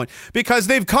that point, because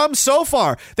they've come so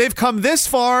far. They've come this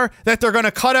far that they're going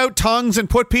to cut out tongues and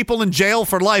put people in jail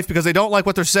for life because they don't like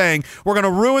what they're saying. We're going to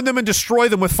ruin them and destroy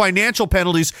them with financial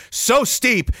penalties so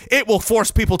steep it will force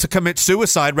people to commit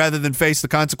suicide rather than face the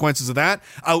consequences of that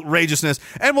outrageousness,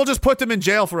 and we'll just put them in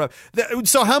jail forever.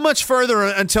 So how much further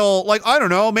until, I don't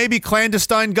know, maybe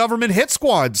clandestine government hit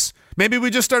squads? Maybe we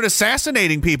just start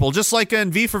assassinating people, just like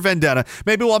in V for Vendetta.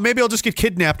 Maybe I'll just get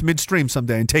kidnapped midstream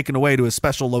someday and taken away to a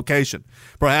special location.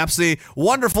 Perhaps the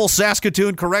wonderful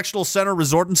Saskatoon Correctional Center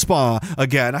Resort and Spa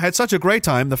again. I had such a great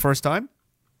time the first time.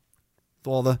 With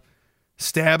all the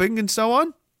stabbing and so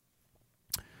on.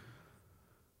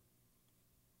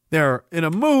 They're in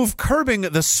a move curbing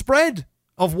the spread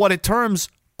of what it terms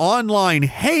online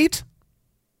hate.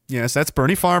 Yes, that's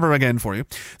Bernie Farmer again for you.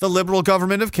 The Liberal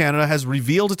government of Canada has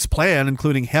revealed its plan,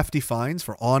 including hefty fines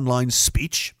for online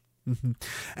speech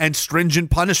and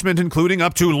stringent punishment, including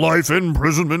up to life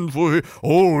imprisonment for,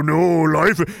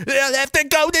 life. They'll have to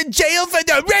go to jail for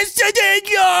the rest of their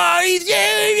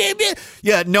lives.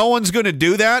 Yeah, no one's going to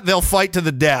do that. They'll fight to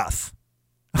the death.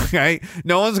 Okay?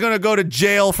 No one's going to go to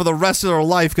jail for the rest of their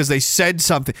life because they said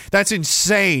something. That's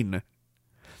insane.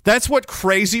 That's what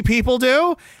crazy people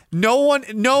do. No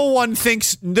one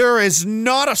thinks, there is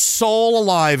not a soul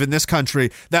alive in this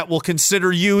country that will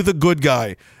consider you the good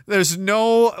guy. There's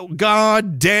no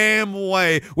goddamn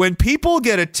way. When people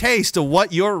get a taste of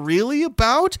what you're really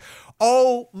about,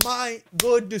 oh my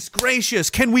goodness gracious.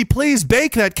 Can we please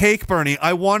bake that cake, Bernie?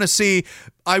 I want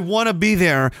to be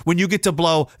there when you get to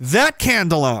blow that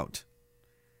candle out.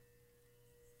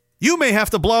 You may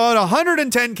have to blow out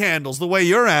 110 candles the way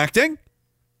you're acting.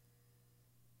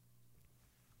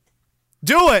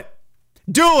 Do it.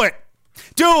 Do it.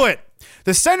 Do it.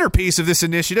 The centerpiece of this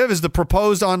initiative is the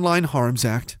proposed Online Harms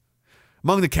Act.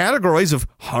 Among the categories of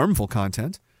harmful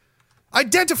content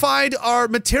identified are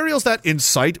materials that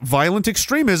incite violent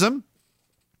extremism.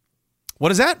 What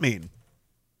does that mean?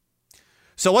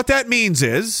 So what that means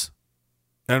is,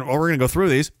 and we're going to go through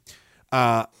these,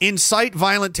 incite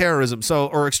violent terrorism,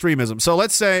 or extremism. So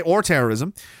let's say, or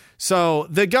terrorism. So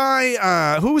the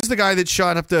guy, who was the guy that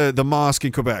shot up the mosque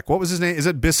in Quebec? What was his name? Is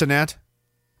it Bissonnette?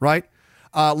 Right?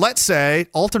 Let's say,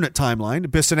 alternate timeline,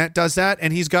 Bissonnette does that,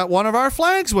 and he's got one of our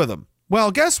flags with him.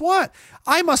 Well, guess what?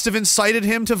 I must have incited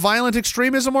him to violent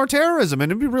extremism or terrorism,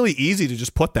 and it'd be really easy to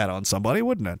just put that on somebody,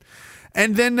 wouldn't it?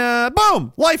 And then,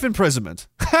 boom, life imprisonment.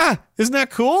 Ha! Isn't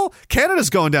that cool? Canada's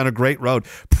going down a great road.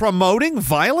 Promoting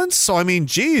violence? So, I mean,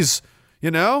 geez,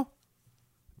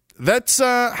 that's,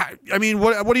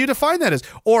 what do you define that as?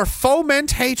 Or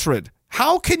foment hatred.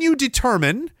 How can you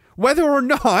determine whether or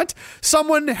not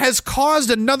someone has caused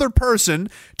another person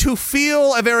to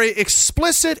feel a very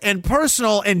explicit and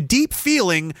personal and deep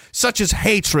feeling such as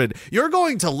hatred? You're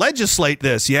going to legislate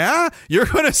this, yeah? You're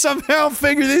going to somehow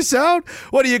figure this out?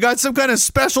 What, do you got some kind of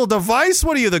special device?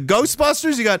 What are you, the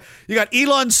Ghostbusters? You got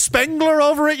Elon Spengler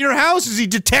over at your house? Is he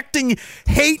detecting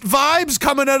hate vibes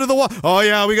coming out of the wall? Oh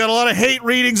yeah, we got a lot of hate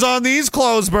readings on these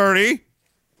clothes, Bernie.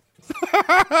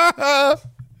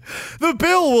 The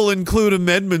bill will include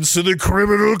amendments to the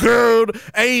criminal code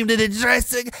aimed at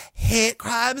addressing hate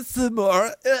crimes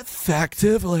more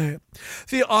effectively.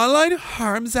 The Online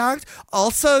Harms Act,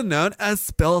 also known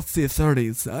as Bill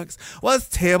C-36, was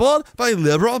tabled by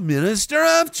Liberal Minister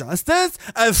of Justice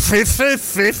of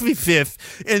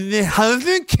 55th in the House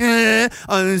of Canada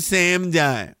on the same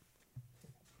day.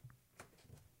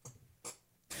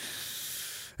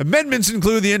 Amendments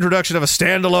include the introduction of a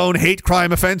standalone hate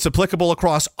crime offense applicable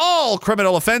across all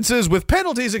criminal offenses with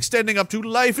penalties extending up to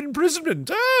life imprisonment.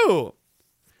 Oh!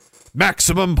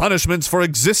 Maximum punishments for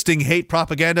existing hate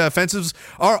propaganda offenses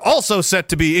are also set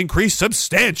to be increased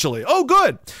substantially. Oh,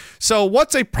 good. So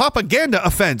what's a propaganda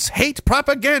offense? Hate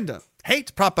propaganda.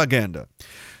 Hate propaganda.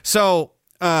 So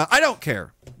I don't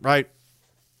care, right?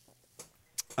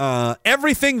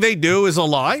 Everything they do is a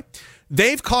lie.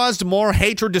 They've caused more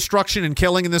hatred, destruction, and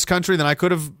killing in this country than I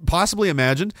could have possibly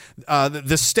imagined.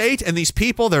 The state and these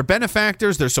people, their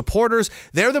benefactors, their supporters,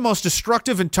 they're the most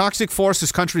destructive and toxic force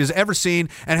this country has ever seen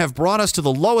and have brought us to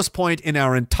the lowest point in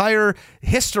our entire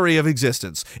history of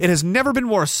existence. It has never been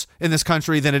worse in this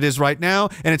country than it is right now,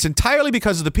 and it's entirely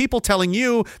because of the people telling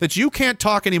you that you can't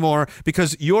talk anymore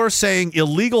because you're saying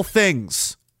illegal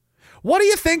things. What do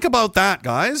you think about that,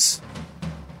 guys?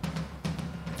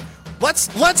 Let's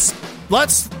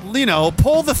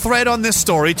pull the thread on this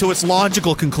story to its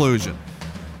logical conclusion.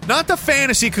 Not the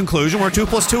fantasy conclusion where 2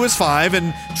 + 2 is 5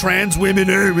 and trans women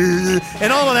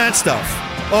and all of that stuff.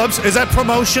 Oops, is that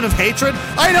promotion of hatred?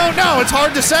 I don't know. It's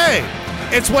hard to say.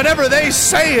 It's whatever they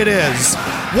say it is.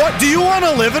 What do you want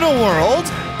to live in a world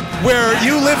where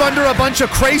you live under a bunch of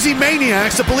crazy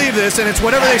maniacs that believe this and it's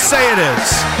whatever they say it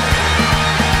is?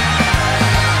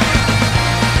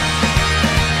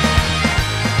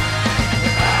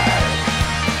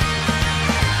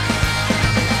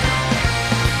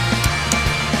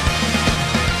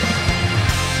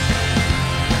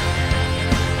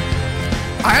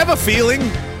 I have a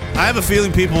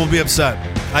feeling people will be upset.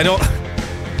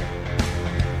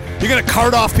 You're gonna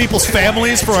cart off people's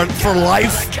families for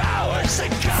life,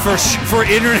 for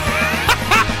internet.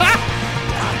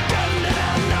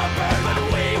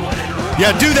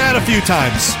 Yeah, do that a few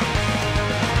times.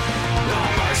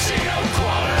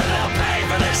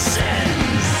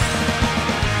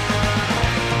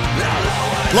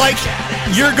 Like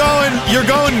you're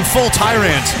going full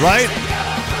tyrant, right?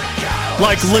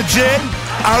 Like legit.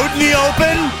 Out in the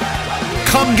open,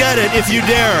 come get it if you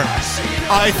dare.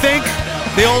 I think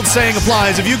the old saying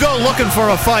applies. If you go looking for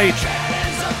a fight,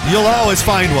 you'll always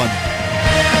find one.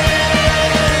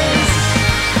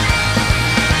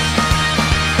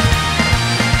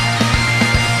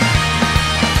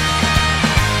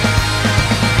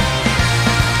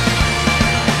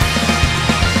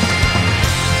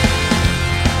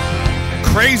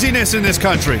 Craziness in this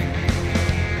country.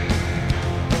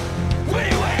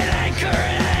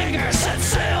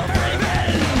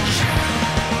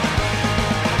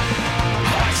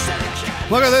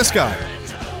 Look at this guy.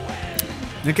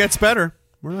 It gets better.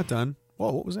 We're not done.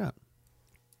 Whoa, what was that?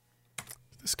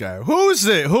 This guy. Who's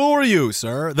it? Who are you,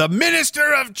 sir? The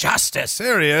Minister of Justice.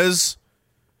 There he is.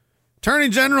 Attorney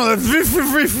General. Can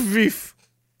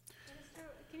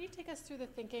you take us through the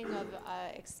thinking of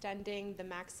extending the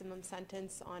maximum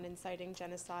sentence on inciting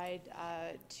genocide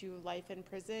to life in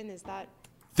prison? Is that...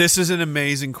 This is an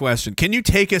amazing question. Can you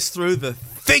take us through the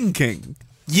thinking?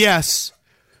 Yes.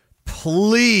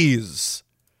 Please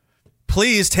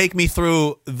take me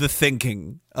through the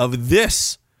thinking of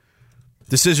this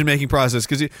decision-making process.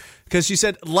 Because she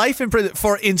said life in prison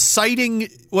for inciting,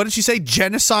 what did she say,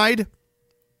 genocide?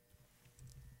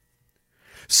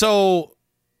 So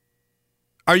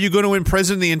are you going to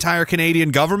imprison the entire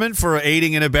Canadian government for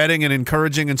aiding and abetting and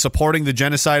encouraging and supporting the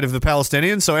genocide of the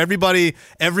Palestinians? So everybody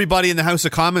in the House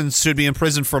of Commons should be in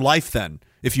prison for life then,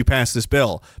 if you pass this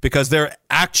bill, because they're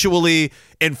actually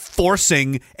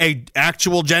enforcing a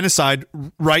actual genocide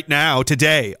right now,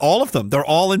 today. All of them. They're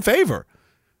all in favor.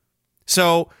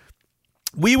 So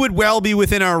we would well be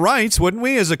within our rights, wouldn't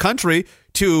we, as a country,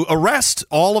 to arrest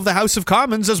all of the House of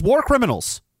Commons as war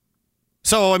criminals.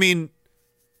 So, I mean,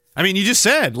 you just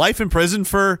said life in prison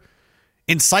for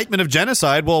incitement of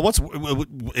genocide. Well, what's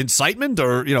incitement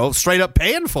or, straight up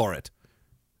paying for it?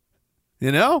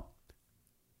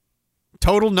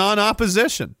 Total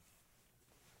non-opposition,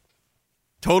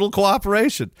 total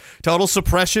cooperation, total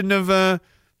suppression of the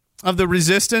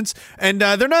resistance, and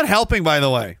they're not helping. By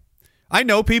the way, I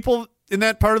know people in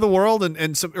that part of the world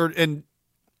and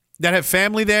that have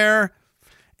family there,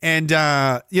 and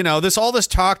all this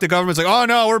talk. The government's like, oh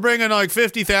no, we're bringing like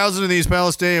 50,000 of these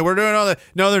Palestinians. We're doing all that.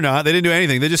 No, they're not. They didn't do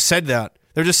anything. They just said that.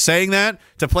 They're just saying that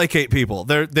to placate people.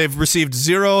 They've received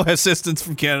zero assistance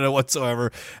from Canada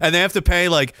whatsoever, and they have to pay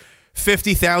like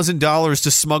 $50,000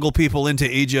 to smuggle people into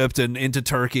Egypt and into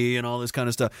Turkey and all this kind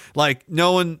of stuff. Like,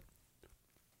 no one.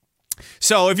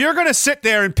 So if you're going to sit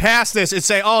there and pass this and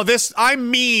say, oh, this,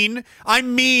 I'm mean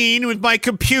with my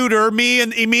computer, me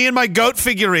and my goat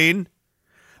figurine,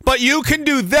 but you can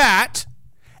do that,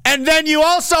 and then you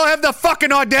also have the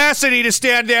fucking audacity to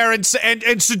stand there and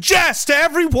suggest to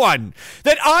everyone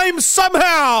that I'm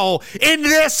somehow in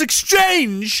this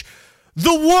exchange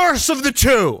the worst of the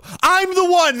two. I'm the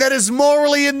one that is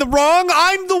morally in the wrong.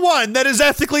 I'm the one that is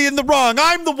ethically in the wrong.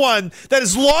 I'm the one that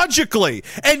is logically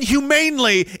and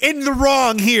humanely in the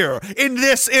wrong here in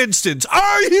this instance.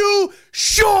 Are you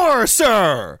sure,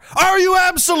 sir? Are you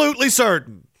absolutely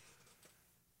certain?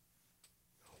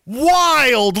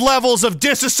 Wild levels of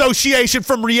disassociation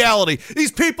from reality.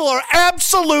 These people are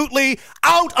absolutely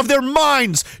out of their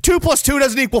minds. 2 + 2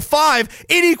 doesn't equal 5.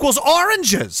 It equals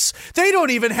oranges. They don't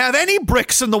even have any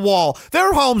bricks in the wall.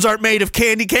 Their homes aren't made of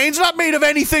candy canes, not made of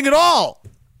anything at all.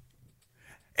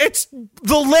 It's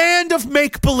the land of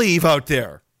make-believe out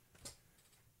there.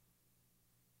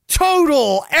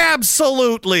 Total,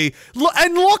 absolutely.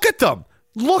 And look at them.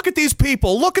 Look at these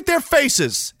people. Look at their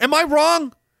faces. Am I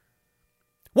wrong?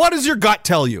 What does your gut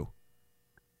tell you?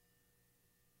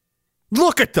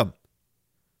 Look at them.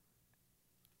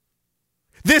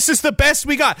 This is the best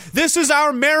we got. This is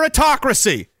our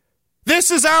meritocracy.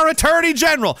 This is our attorney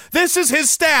general. This is his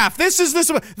staff. This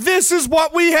is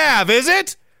what we have, is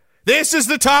it? This is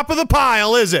the top of the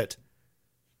pile, is it?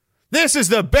 This is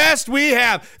the best we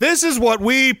have. This is what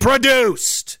we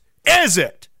produced, is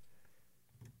it?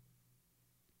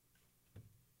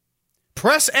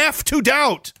 Press F to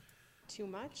doubt. Too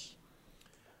much?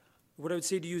 What I would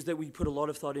say to you is that we put a lot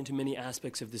of thought into many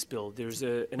aspects of this bill. There's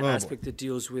an aspect that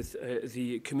deals with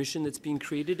the commission that's being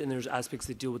created, and there's aspects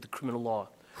that deal with the criminal law.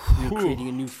 We are creating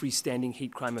a new freestanding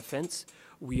hate crime offense.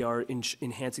 We are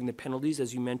enhancing the penalties,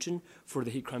 as you mentioned, for the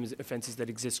hate crime offenses that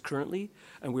exist currently,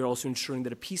 and we're also ensuring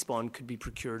that a peace bond could be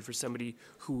procured for somebody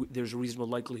who there's a reasonable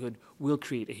likelihood will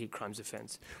create a hate crimes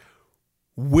offense.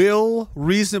 Will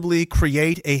reasonably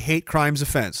create a hate crimes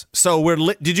offense. So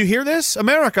did you hear this?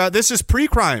 America, this is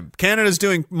pre-crime. Canada's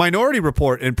doing Minority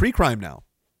Report in pre-crime now.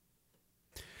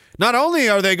 Not only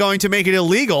are they going to make it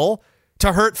illegal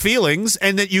to hurt feelings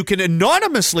and that you can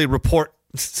anonymously report.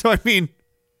 So, I mean,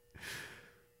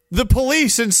 the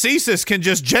police and CSIS can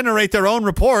just generate their own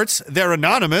reports. They're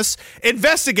anonymous,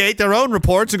 investigate their own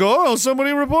reports and go, oh,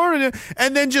 somebody reported it,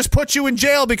 and then just put you in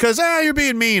jail because, you're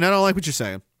being mean. I don't like what you're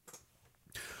saying.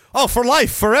 Oh, for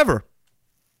life, forever.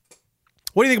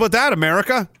 What do you think about that,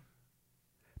 America?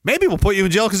 Maybe we'll put you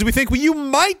in jail because we think you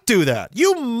might do that.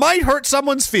 You might hurt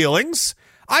someone's feelings.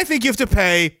 I think you have to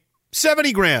pay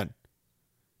 $70,000.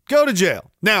 Go to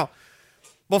jail. Now,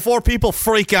 before people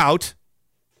freak out,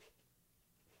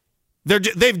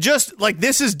 they've just,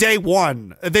 this is day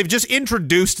one. They've just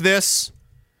introduced this.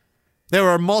 There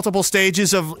are multiple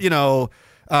stages of,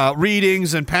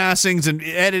 readings and passings and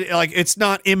edit. It's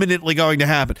not imminently going to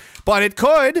happen. But it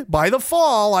could, by the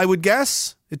fall, I would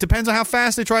guess. It depends on how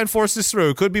fast they try and force this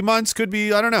through. Could be months, could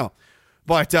be, I don't know.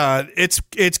 But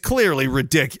it's clearly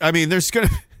ridiculous. I mean,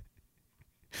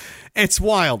 it's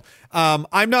wild.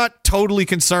 I'm not totally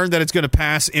concerned that it's going to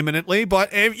pass imminently,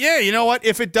 but you know what?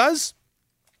 If it does,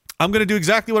 I'm going to do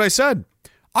exactly what I said.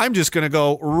 I'm just going to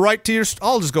go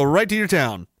I'll just go right to your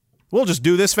town. We'll just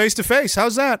do this face to face.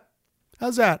 How's that?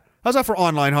 How's that for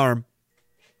online harm?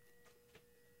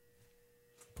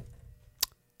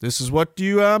 This is what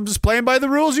I'm just playing by the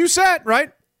rules you set,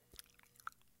 right?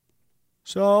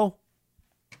 So,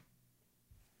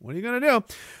 what are you going to do?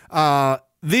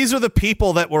 These are the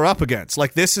people that we're up against.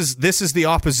 This is the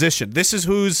opposition. This is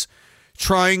who's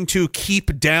trying to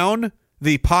keep down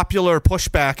the popular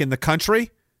pushback in the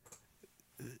country.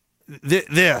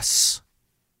 This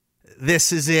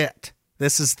is it.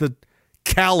 This is the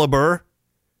caliber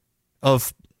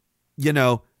of,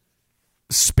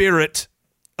 spirit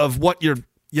of what you're,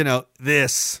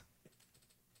 this.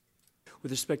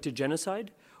 With respect to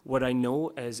genocide, what I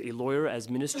know as a lawyer, as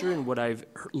minister, and what I've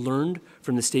learned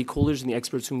from the stakeholders and the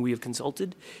experts whom we have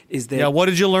consulted is that... Yeah, what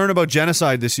did you learn about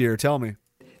genocide this year? Tell me.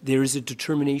 There is a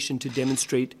determination to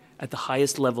demonstrate at the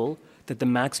highest level that the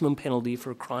maximum penalty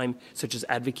for a crime such as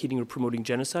advocating or promoting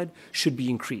genocide should be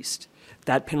increased.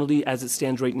 That penalty, as it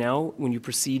stands right now, when you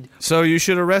proceed... So you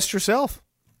should arrest yourself.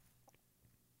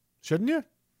 Shouldn't you?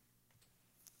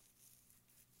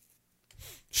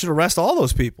 Should arrest all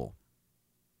those people.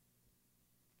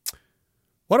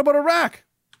 What about Iraq?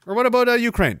 Or what about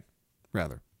Ukraine,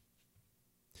 rather?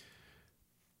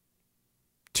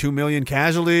 2 million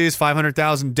casualties,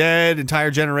 500,000 dead, entire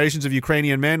generations of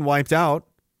Ukrainian men wiped out.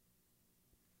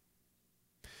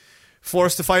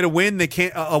 Forced to fight a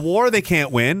war they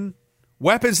can't win.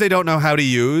 Weapons they don't know how to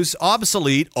use.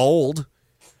 Obsolete, old.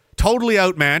 Totally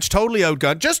outmatched, totally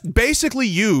outgunned. Just basically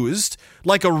used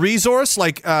like a resource.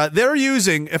 They're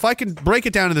using, if I can break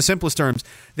it down in the simplest terms,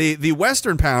 the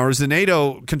Western powers, the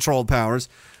NATO-controlled powers,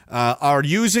 are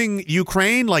using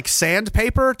Ukraine like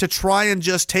sandpaper to try and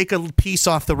just take a piece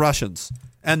off the Russians.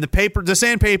 And the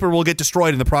sandpaper will get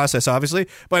destroyed in the process, obviously.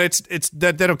 But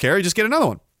they don't care. You just get another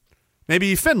one.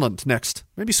 Maybe Finland next.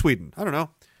 Maybe Sweden. I don't know.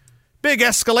 Big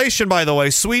escalation, by the way.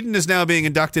 Sweden is now being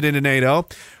inducted into NATO,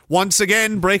 once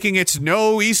again breaking its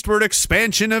no eastward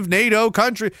expansion of NATO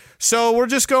country. So we're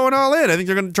just going all in. I think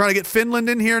they're going to try to get Finland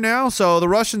in here now, so the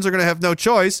Russians are going to have no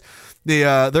choice.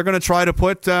 They're going to try to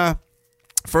put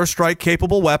first strike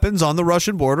capable weapons on the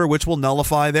Russian border, which will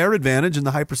nullify their advantage in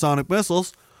the hypersonic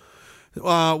missiles,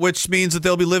 which means that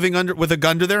they'll be living with a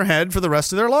gun to their head for the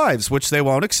rest of their lives, which they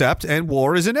won't accept, and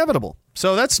war is inevitable.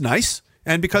 So that's nice.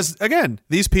 And because, again,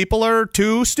 these people are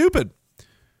too stupid.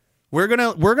 We're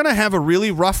gonna have a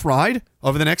really rough ride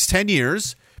over the next 10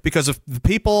 years because of the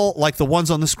people like the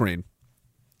ones on the screen.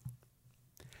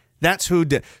 That's who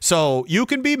did. So you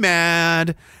can be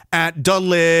mad at the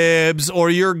libs or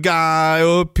your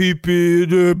guy, pee-pee,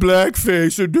 the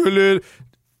blackface, or the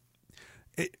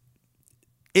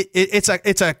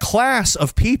it's a class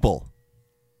of people.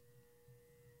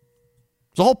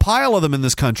 There's a whole pile of them in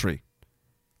this country.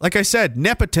 Like I said,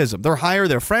 nepotism. They're hire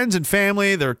their friends and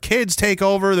family. Their kids take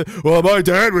over. Well, my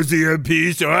dad was the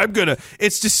MP, so I'm going to...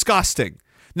 It's disgusting.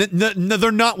 No,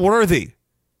 they're not worthy.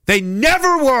 They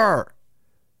never were.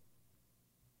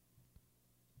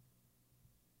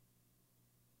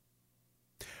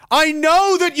 I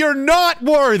know that you're not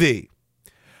worthy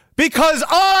because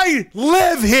I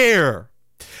live here.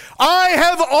 I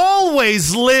have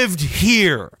always lived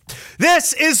here.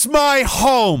 This is my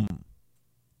home.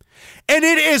 And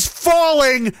it is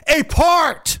falling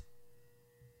apart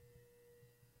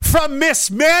from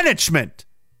mismanagement,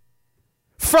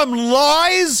 from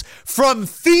lies, from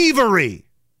thievery.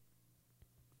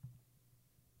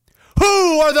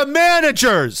 Who are the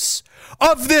managers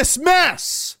of this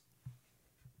mess?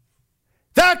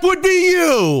 That would be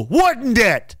you, wouldn't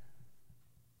it?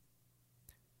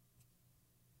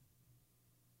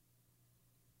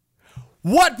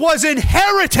 What was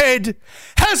inherited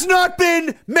has not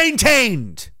been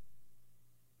maintained.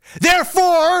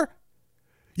 Therefore,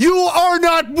 you are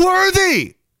not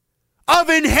worthy of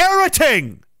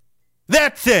inheriting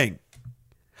that thing.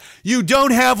 You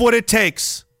don't have what it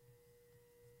takes.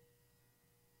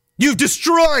 You've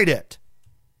destroyed it.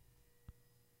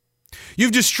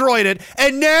 You've destroyed it.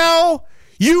 And now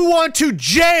you want to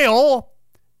jail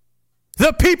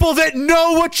the people that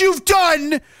know what you've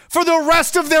done for the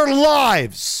rest of their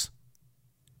lives.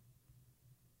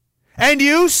 And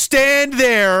you stand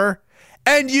there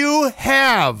and you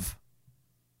have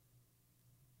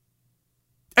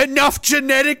enough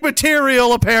genetic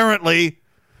material, apparently,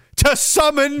 to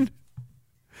summon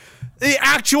the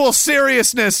actual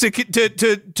seriousness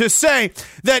to say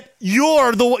that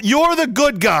you're the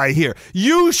good guy here.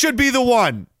 You should be the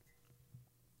one.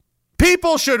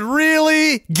 People should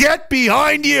really get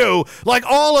behind you like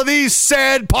all of these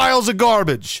sad piles of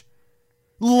garbage.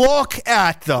 Look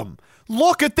at them.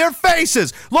 Look at their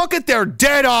faces. Look at their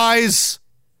dead eyes.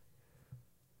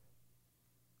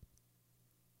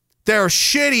 Their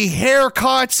shitty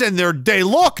haircuts and they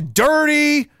look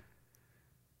dirty.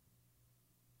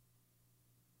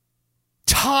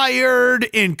 Tired,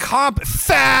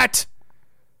 fat.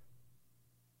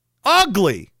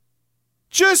 Ugly.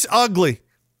 Just ugly.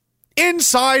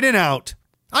 Inside and out.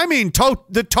 I mean,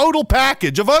 the total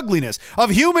package of ugliness, of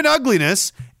human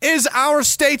ugliness, is our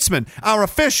statesmen, our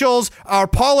officials, our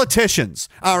politicians,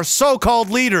 our so-called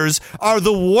leaders are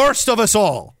the worst of us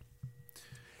all.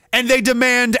 And they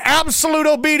demand absolute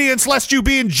obedience lest you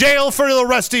be in jail for the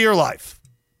rest of your life.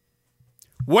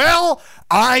 Well,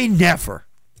 I never.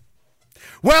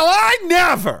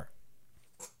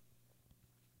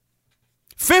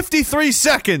 53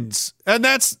 seconds, and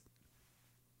that's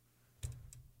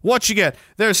what you get.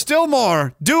 There's still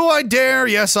more. Do I dare?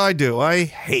 Yes, I do. I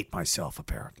hate myself,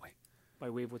 apparently. By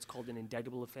way of what's called an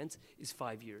indictable offense is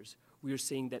 5 years. We are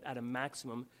saying that at a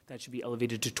maximum, that should be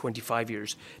elevated to 25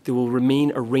 years. There will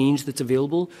remain a range that's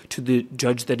available to the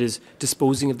judge that is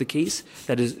disposing of the case.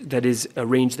 That is a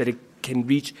range that it can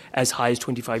reach as high as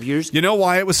 25 years. You know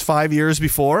why it was 5 years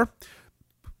before?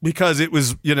 Because it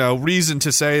was, reason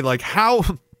to say, like, how...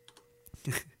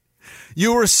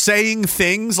 You were saying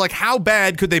things like, how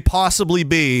bad could they possibly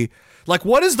be? Like,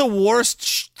 what is the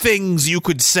worst things you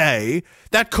could say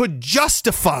that could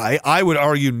justify, I would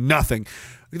argue nothing,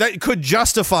 that could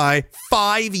justify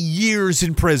 5 years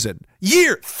in prison?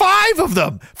 5 of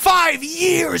them, 5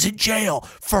 years in jail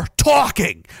for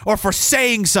talking or for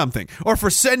saying something or for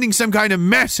sending some kind of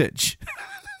message.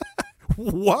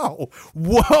 Whoa,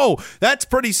 that's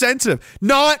pretty sensitive.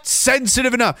 Not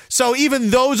sensitive enough. So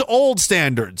even those old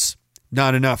standards,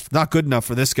 not enough. Not good enough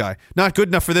for this guy. Not good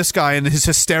enough for this guy and his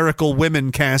hysterical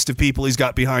women cast of people he's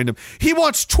got behind him. He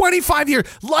wants 25 years,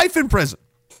 life in prison.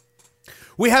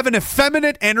 We have an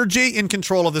effeminate energy in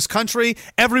control of this country.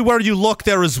 Everywhere you look,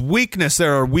 there is weakness.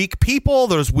 There are weak people.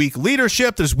 There's weak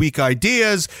leadership. There's weak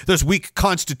ideas. There's weak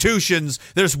constitutions.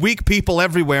 There's weak people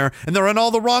everywhere. And they're in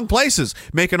all the wrong places,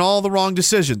 making all the wrong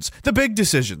decisions, the big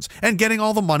decisions, and getting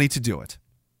all the money to do it.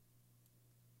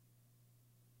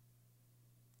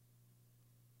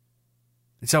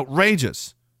 It's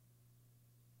outrageous.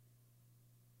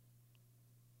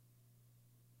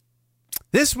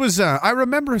 This was, I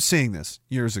remember seeing this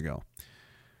years ago.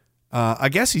 I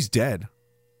guess he's dead.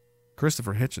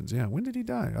 Christopher Hitchens. Yeah, when did he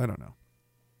die? I don't know.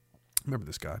 I remember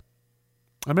this guy.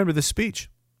 I remember this speech.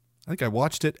 I think I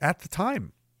watched it at the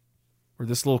time. Or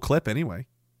this little clip anyway.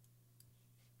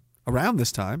 Around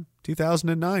this time,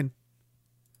 2009.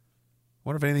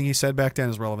 Wonder if anything he said back then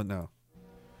is relevant now.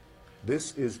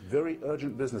 This is very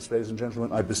urgent business, ladies and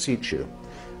gentlemen. I beseech you.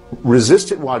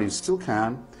 Resist it while you still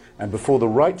can. And before the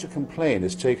right to complain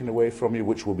is taken away from you,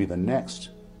 which will be the next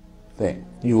thing,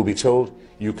 you will be told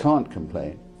you can't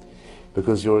complain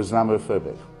because you're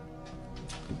Islamophobic.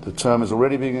 The term is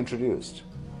already being introduced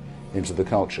into the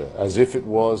culture as if it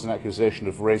was an accusation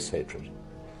of race hatred,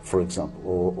 for example,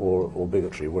 or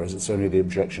bigotry, whereas it's only the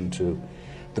objection to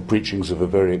the preachings of a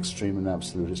very extreme and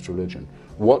absolutist religion.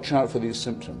 Watch out for these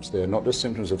symptoms. They are not just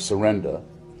symptoms of surrender,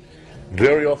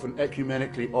 very often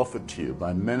ecumenically offered to you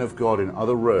by men of God in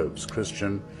other robes,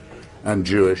 Christian and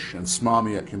Jewish and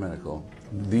smarmy ecumenical.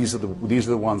 These are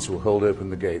the ones who will hold open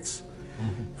the gates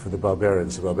for the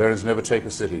barbarians. The barbarians never take a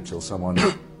city till someone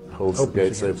holds the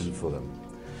gates open for them.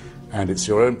 And it's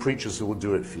your own preachers who will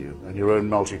do it for you, and your own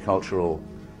multicultural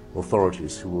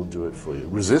authorities who will do it for you.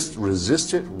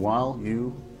 Resist it while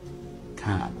you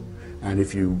can. And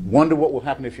if you wonder what will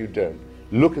happen if you don't,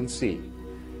 look and see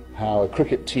how a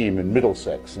cricket team in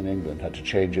Middlesex in England had to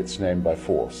change its name by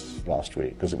force last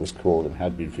week because it was called, and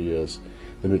had been for years,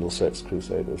 the Middlesex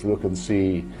Crusaders. Look and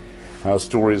see how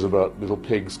stories about little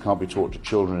pigs can't be taught to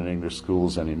children in English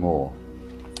schools anymore,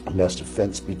 lest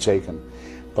offense be taken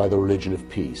by the religion of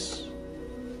peace.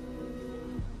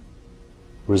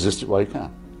 Resist it while you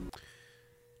can.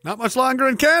 Not much longer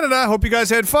in Canada. Hope you guys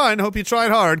had fun. Hope you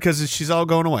tried hard because she's all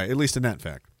going away, at least in that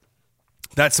fact.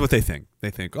 That's what they think. They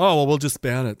think, oh, well, we'll just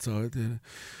ban it. So,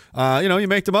 you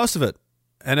make the most of it.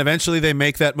 And eventually they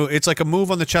make that move. It's like a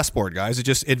move on the chessboard, guys. It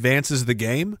just advances the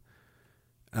game.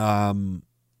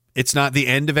 It's not the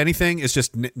end of anything. It's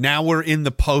just now we're in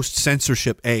the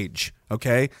post-censorship age,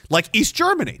 okay? Like East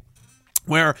Germany,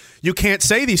 where you can't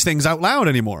say these things out loud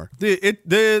anymore.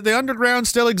 The underground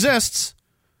still exists.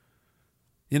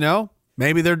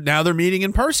 Maybe they're meeting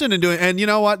in person and doing, and you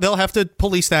know what? They'll have to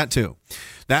police that too.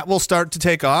 That will start to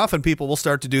take off, and people will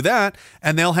start to do that,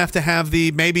 and they'll have to have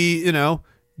the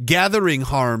Gathering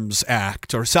Harms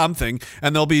Act or something,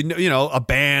 and there'll be a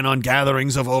ban on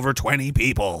gatherings of over 20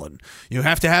 people, and you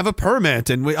have to have a permit,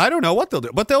 and I don't know what they'll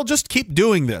do, but they'll just keep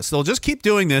doing this. They'll just keep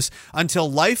doing this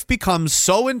until life becomes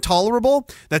so intolerable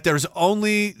that there's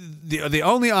only the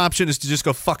only option is to just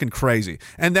go fucking crazy,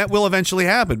 and that will eventually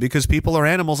happen because people are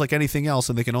animals like anything else,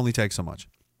 and they can only take so much.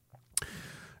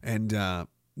 And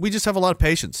we just have a lot of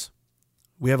patience.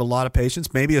 We have a lot of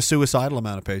patience, maybe a suicidal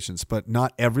amount of patience, but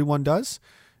not everyone does.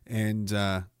 And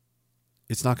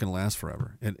it's not going to last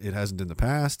forever. It hasn't in the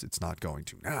past. It's not going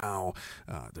to now.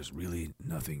 There's really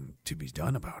nothing to be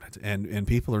done about it. And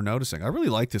people are noticing. I really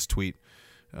like this tweet.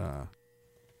 My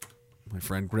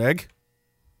friend Greg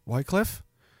Wycliffe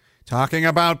talking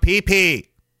about PP.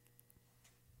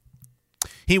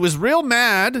 He was real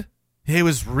mad. He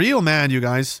was real mad, you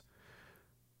guys,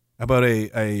 about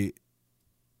a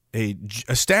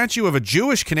statue of a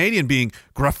Jewish Canadian being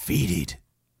graffitied.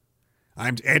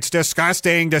 It's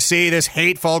disgusting to see this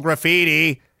hateful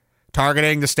graffiti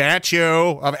targeting the statue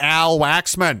of Al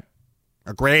Waxman,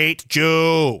 a great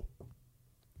Jew.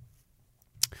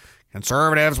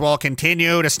 Conservatives will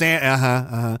continue to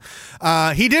stand.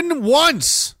 He didn't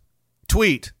once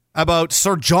tweet about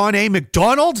Sir John A.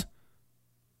 Macdonald,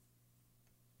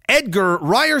 Edgar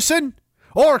Ryerson,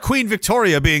 or Queen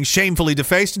Victoria being shamefully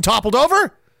defaced and toppled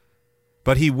over.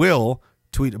 But he will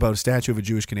tweet about a statue of a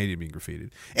Jewish Canadian being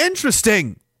graffitied.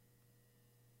 Interesting.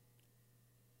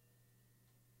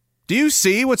 Do you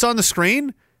see what's on the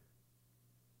screen?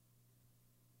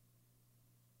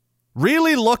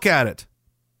 Really look at it.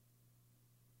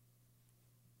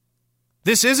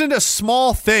 This isn't a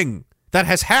small thing that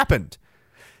has happened.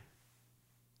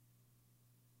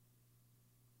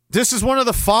 This is one of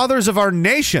the fathers of our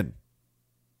nation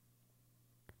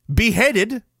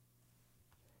beheaded,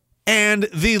 and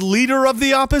the leader of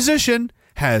the opposition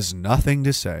has nothing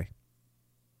to say.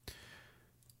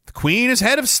 The Queen is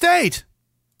head of state.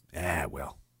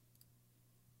 Well.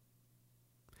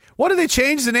 What do they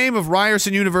change the name of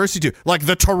Ryerson University to? Like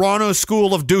the Toronto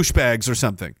School of Douchebags or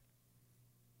something.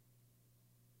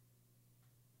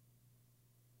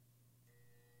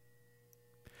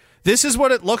 This is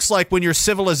what it looks like when your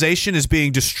civilization is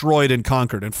being destroyed and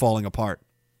conquered and falling apart.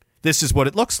 This is what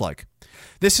it looks like.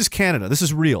 This is Canada. This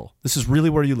is real. This is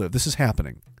really where you live. This is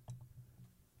happening.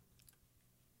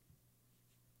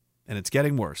 And it's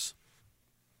getting worse.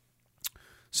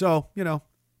 So,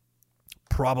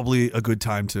 probably a good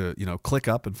time to, click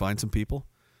up and find some people.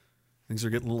 Things are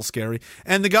getting a little scary.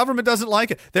 And the government doesn't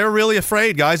like it. They're really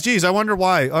afraid, guys. Geez, I wonder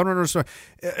why. I don't understand.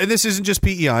 And this isn't just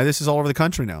PEI. This is all over the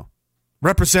country now.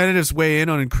 Representatives weigh in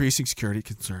on increasing security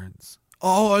concerns.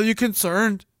 Oh, are you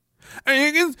concerned?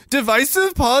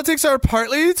 Divisive politics are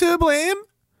partly to blame?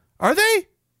 Are they?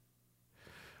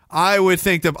 I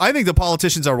think the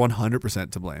politicians are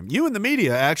 100% to blame. You and the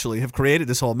media actually have created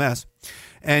this whole mess.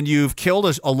 And you've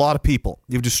killed a lot of people.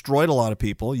 You've destroyed a lot of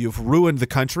people. You've ruined the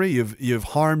country. You've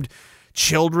harmed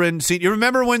children. See, you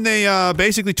remember when they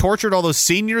basically tortured all those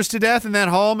seniors to death in that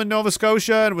home in Nova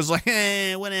Scotia? And it was like,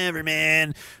 whatever,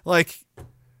 man. Like,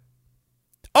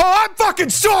 oh, I'm fucking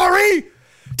sorry!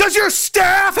 Does your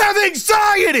staff have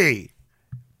anxiety?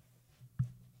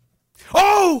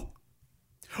 Oh!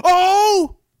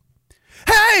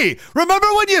 Hey, remember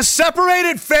when you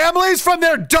separated families from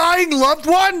their dying loved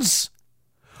ones?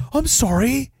 I'm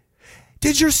sorry.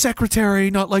 Did your secretary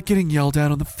not like getting yelled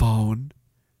at on the phone?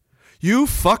 You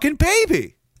fucking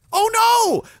baby. Oh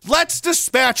no! Let's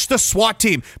dispatch the SWAT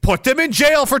team. Put them in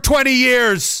jail for 20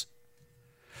 years.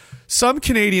 Some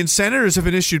Canadian senators have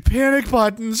been issued panic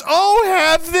buttons. Oh,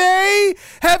 have they?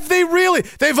 Have they really?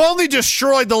 They've only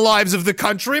destroyed the lives of the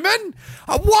countrymen.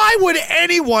 Why would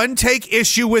anyone take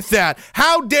issue with that?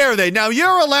 How dare they? Now,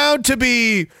 you're allowed to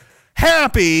be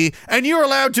happy, and you're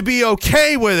allowed to be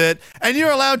okay with it, and you're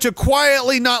allowed to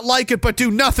quietly not like it but do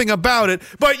nothing about it,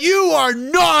 but you are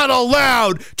not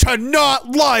allowed to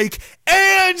not like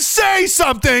and say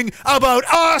something about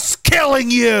us killing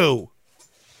you.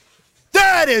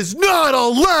 That is not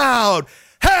allowed.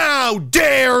 How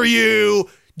dare you?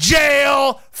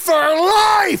 Jail for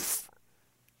life.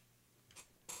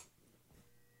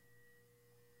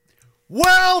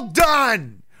 Well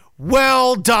done.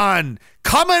 Well done.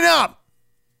 Coming up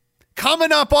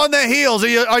on the heels.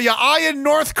 Are you eyeing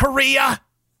North Korea?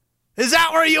 Is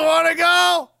that where you want to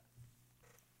go?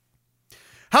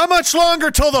 How much longer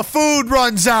till the food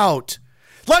runs out?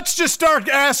 Let's just start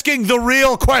asking the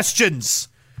real questions.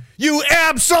 You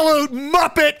absolute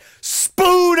Muppet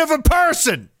spoon of a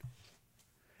person.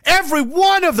 Every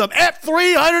one of them at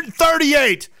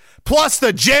 338, plus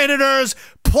the janitors,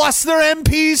 plus their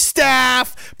MP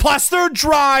staff, plus their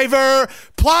driver,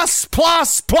 plus,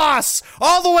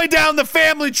 all the way down the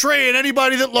family tree and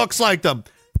anybody that looks like them.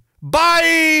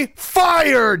 Bye,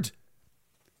 fired.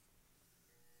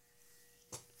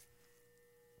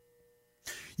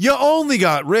 You only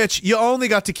got rich. You only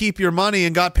got to keep your money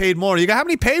and got paid more. How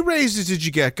many pay raises did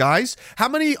you get, guys? How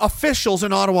many officials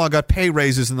in Ottawa got pay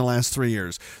raises in the last 3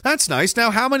 years? That's nice. Now,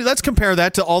 let's compare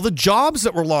that to all the jobs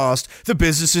that were lost, the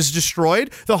businesses destroyed,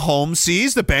 the home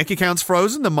seized, the bank accounts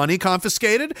frozen, the money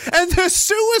confiscated, and the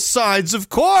suicides, of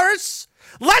course.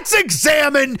 Let's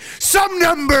examine some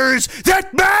numbers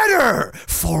that matter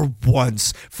for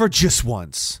once, for just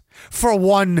once, for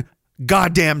one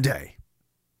goddamn day.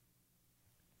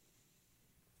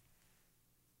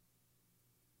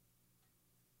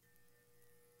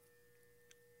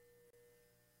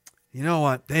 You know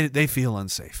what? They feel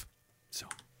unsafe. So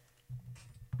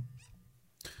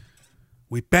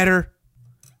we better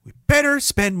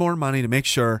spend more money to make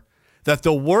sure that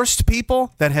the worst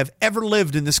people that have ever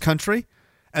lived in this country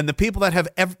and the people that have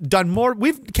ever done more.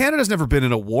 Canada's never been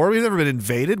in a war. We've never been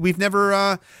invaded. We've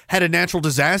never had a natural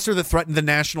disaster that threatened the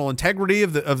national integrity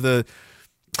of the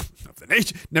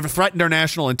nation. Never threatened our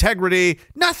national integrity.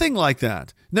 Nothing like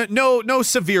that. No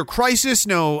severe crisis.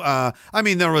 There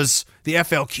was the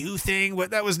FLQ thing, but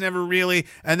that was never really.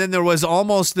 And then there was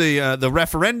almost the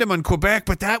referendum on Quebec,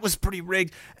 but that was pretty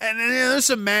rigged. And then there's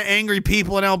some angry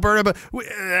people in Alberta, but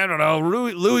I don't know.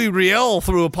 Louis Riel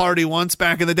threw a party once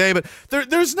back in the day, but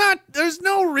there's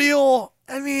no real.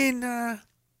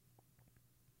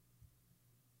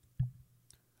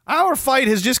 Our fight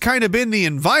has just kind of been the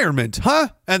environment, huh?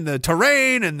 And the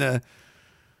terrain and the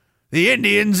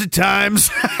Indians at times.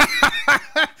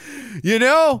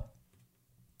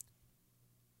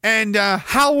 And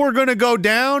how we're going to go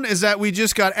down is that we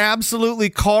just got absolutely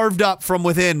carved up from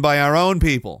within by our own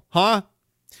people, huh?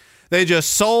 They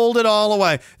just sold it all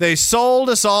away. They sold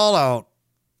us all out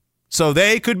so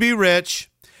they could be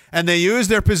rich, and they used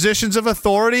their positions of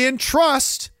authority and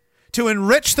trust to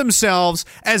enrich themselves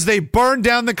as they burn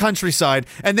down the countryside,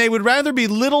 and they would rather be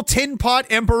little tin pot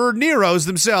Emperor Neros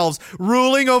themselves,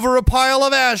 ruling over a pile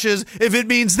of ashes if it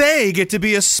means they get to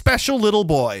be a special little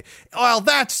boy. Well,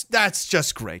 that's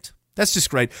just great. That's just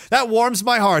great. That warms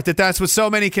my heart that that's what so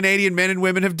many Canadian men and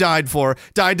women have died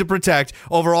to protect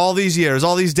over all these years,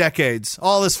 all these decades,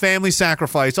 all this family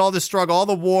sacrifice, all this struggle, all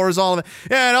the wars, all of it.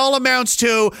 Yeah, it all amounts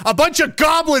to a bunch of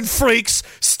goblin freaks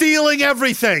stealing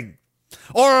everything.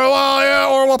 Or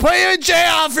we'll put you in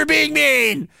jail for being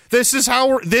mean. This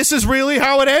is really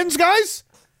how it ends, guys?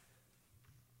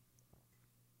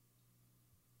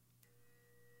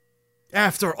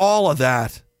 After all of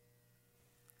that.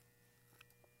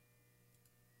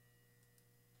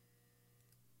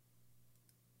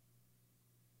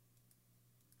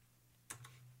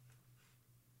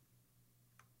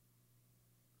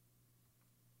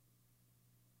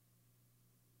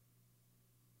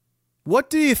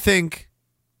 What do you think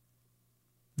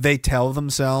they tell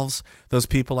themselves, those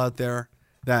people out there,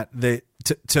 that they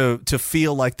to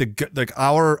feel like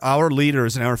our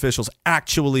leaders and our officials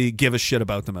actually give a shit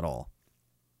about them at all?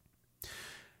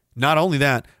 Not only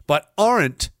that, but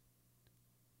aren't,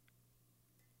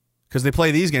 because they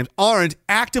play these games, aren't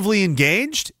actively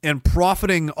engaged and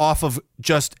profiting off of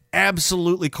just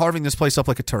absolutely carving this place up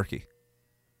like a turkey.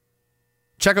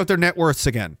 Check out their net worths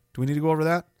again. Do we need to go over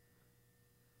that?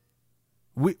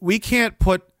 We can't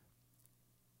put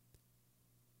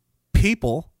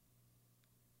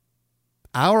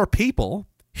our people,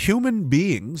 human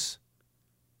beings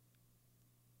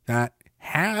that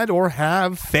had or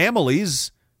have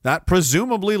families that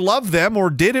presumably love them or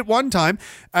did at one time.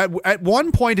 At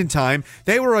one point in time,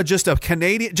 they were just a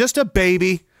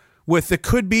baby with the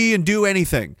could be and do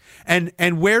anything. And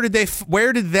where did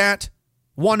that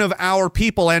one of our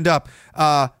people end up?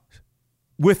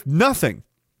 With nothing.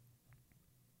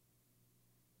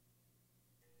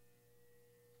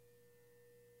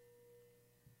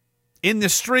 In the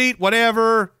street,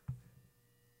 whatever.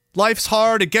 Life's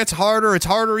hard. It gets harder. It's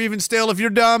harder even still if you're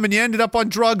dumb and you ended up on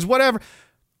drugs, whatever.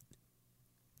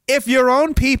 If your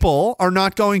own people are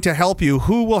not going to help you,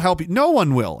 who will help you? No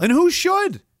one will. And who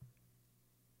should?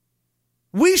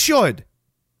 We should.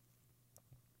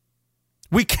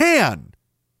 We can.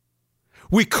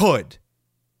 We could.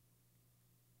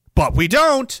 But we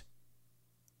don't.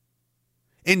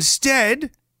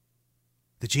 Instead,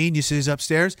 the geniuses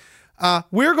upstairs,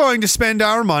 we're going to spend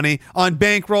our money on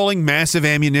bankrolling massive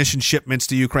ammunition shipments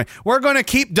to Ukraine. We're going to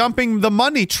keep dumping the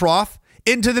money trough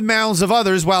into the mouths of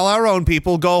others while our own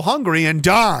people go hungry and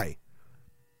die.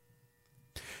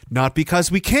 Not because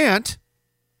we can't,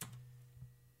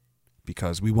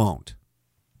 because we won't.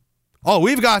 Oh,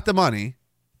 we've got the money.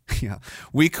 Yeah,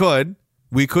 we could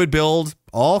build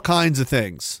all kinds of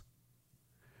things.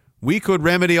 We could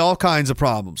remedy all kinds of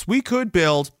problems. We could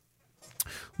build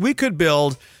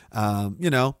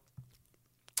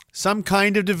some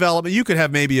kind of development. You could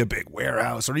have maybe a big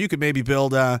warehouse, or you could maybe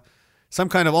build some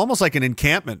kind of almost like an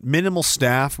encampment, minimal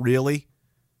staff, really.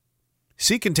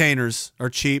 Sea containers are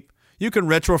cheap. You can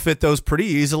retrofit those pretty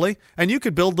easily, and you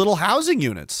could build little housing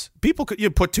units. You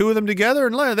put two of them together,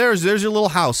 and there's your little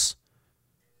house.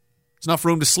 There's enough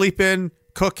room to sleep in,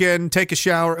 cook in, take a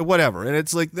shower, whatever. And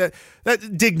it's like that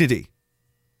dignity.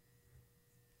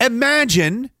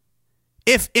 Imagine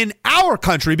if in our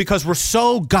country, because we're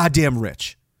so goddamn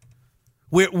rich,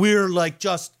 we're like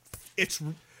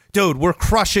we're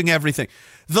crushing everything.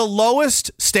 The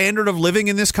lowest standard of living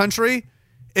in this country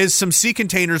is some sea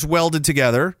containers welded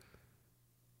together,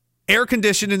 air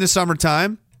conditioned in the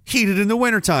summertime, heated in the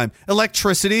wintertime,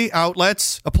 electricity,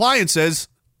 outlets, appliances,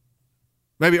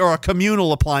 maybe, or a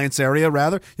communal appliance area,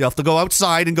 rather. You'll have to go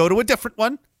outside and go to a different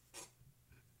one.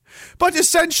 But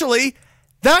essentially,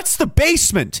 that's the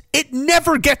basement. It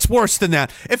never gets worse than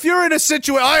that. If you're in a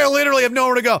situation, I literally have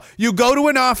nowhere to go. You go to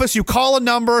an office, you call a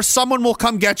number, someone will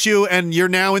come get you, and you're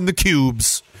now in the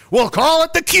cubes. We'll call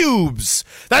it the cubes.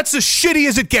 That's as shitty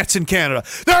as it gets in Canada.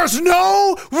 There's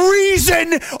no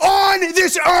reason on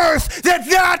this earth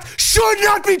that should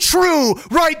not be true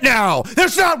right now.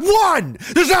 There's not one.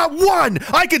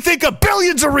 I can think of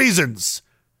billions of reasons.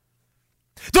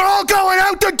 They're all going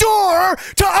out the door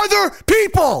to other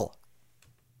people.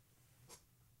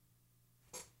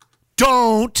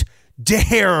 Don't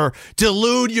dare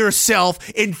delude yourself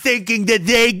in thinking that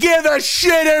they give a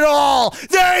shit at all.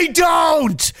 They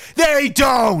don't.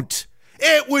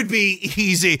 It would be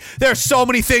easy. There's so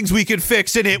many things we could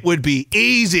fix and it would be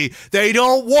easy. They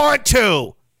don't want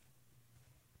to.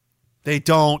 They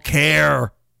don't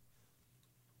care.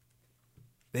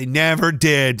 They never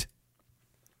did.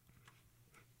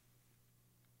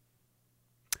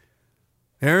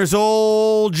 There's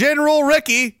old General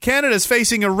Ricky. Canada's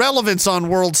facing irrelevance on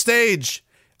world stage.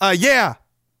 Yeah.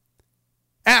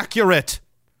 Accurate.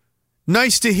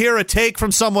 Nice to hear a take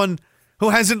from someone who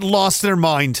hasn't lost their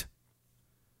mind.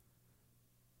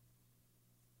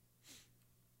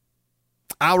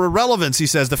 Our irrelevance, he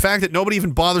says, the fact that nobody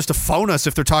even bothers to phone us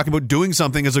if they're talking about doing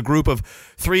something as a group of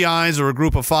 3 eyes or a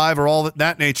group of 5 or all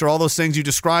that nature, all those things you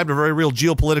described are very real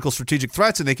geopolitical strategic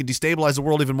threats, and they can destabilize the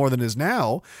world even more than it is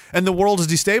now. And the world is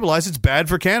destabilized. It's bad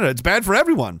for Canada. It's bad for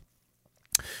everyone.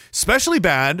 Especially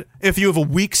bad if you have a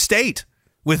weak state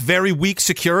with very weak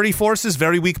security forces,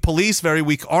 very weak police, very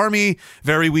weak army,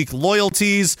 very weak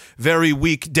loyalties, very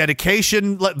weak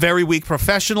dedication, very weak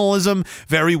professionalism,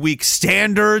 very weak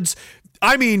standards.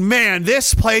 I mean, man,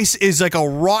 this place is like a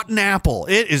rotten apple.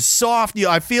 It is soft.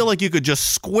 I feel like you could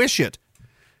just squish it.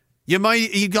 You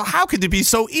go, how could it be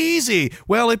so easy?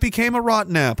 Well, it became a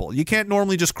rotten apple. You can't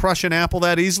normally just crush an apple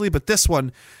that easily, but this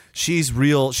one, she's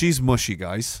mushy,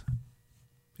 guys.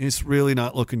 It's really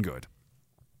not looking good.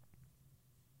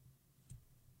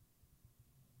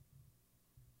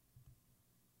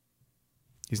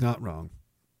 He's not wrong.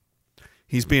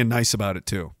 He's being nice about it,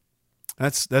 too.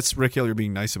 That's Rick Hillier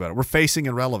being nice about it. We're facing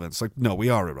irrelevance. Like, no, we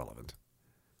are irrelevant.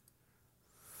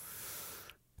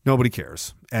 Nobody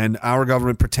cares. And our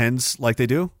government pretends like they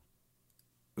do.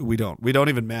 We don't. We don't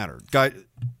even matter. Guy,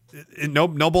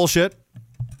 no bullshit.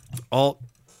 No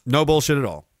bullshit at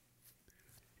all.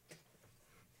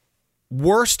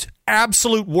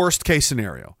 Absolute worst case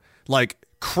scenario. Like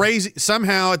crazy.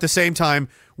 Somehow at the same time,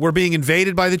 we're being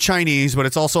invaded by the Chinese, but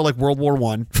it's also like World War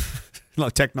I.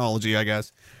 Like technology, I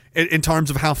guess. In terms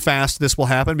of how fast this will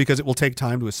happen, because it will take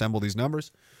time to assemble these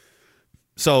numbers.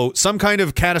 So some kind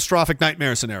of catastrophic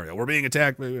nightmare scenario. We're being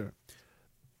attacked. We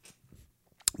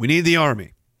need the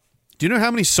army. Do you know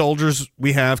how many soldiers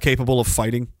we have capable of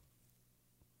fighting?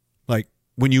 Like,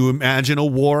 when you imagine a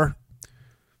war,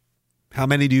 how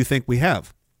many do you think we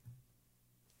have?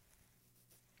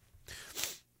 Do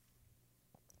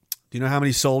you know how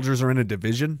many soldiers are in a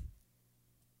division?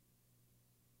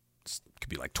 Could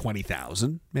be like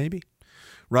 20,000, maybe.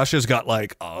 Russia's got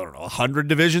like, I don't know, 100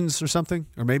 divisions or something,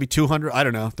 or maybe 200. I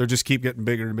don't know. They just keep getting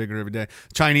bigger and bigger every day.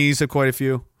 Chinese have quite a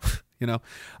few. You know,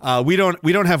 we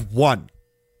don't have one.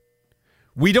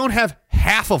 We don't have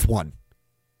half of one.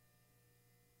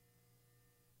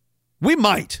 We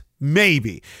might,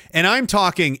 maybe, and I'm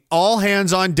talking all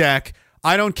hands on deck.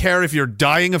 I don't care if you're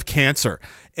dying of cancer,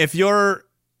 if you're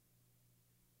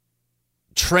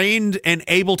trained and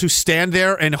able to stand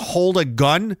there and hold a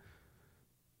gun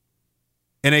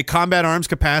in a combat arms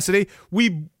capacity,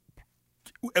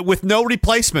 with no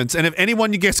replacements, and if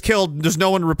anyone gets killed, there's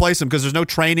no one to replace them because there's no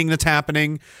training that's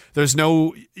happening. There's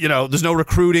no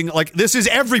recruiting. Like, this is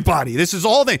everybody. This is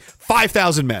all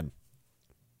 5,000 men.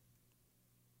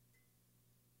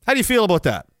 How do you feel about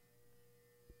that?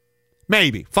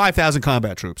 Maybe 5,000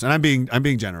 combat troops, and I'm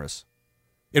being generous.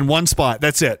 In one spot,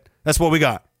 that's it. That's what we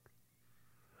got.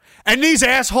 And these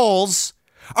assholes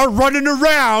are running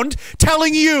around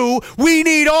telling you we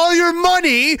need all your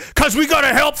money because we got to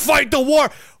help fight the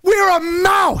war. We're a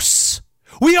mouse.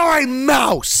 We are a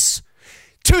mouse.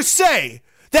 To say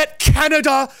that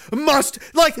Canada must,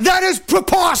 like, that is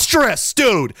preposterous,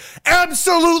 dude.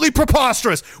 Absolutely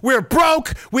preposterous. We're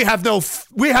broke. We have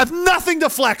nothing to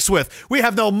flex with. We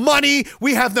have no money.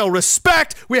 We have no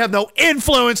respect. We have no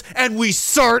influence, and we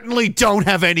certainly don't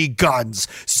have any guns.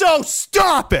 So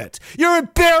stop it. You're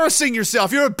embarrassing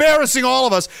yourself. You're embarrassing all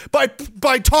of us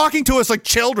by talking to us like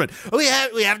children. We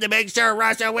have to make sure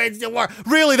Russia wins the war.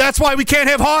 Really, that's why we can't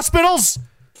have hospitals?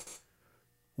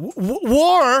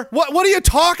 War? What are you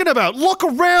talking about? Look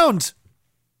around.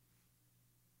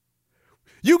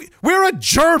 We're a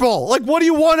gerbil. Like, what do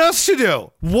you want us to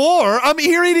do? War? I'm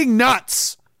here eating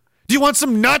nuts. Do you want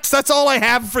some nuts? That's all I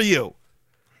have for you.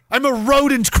 I'm a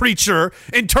rodent creature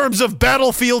in terms of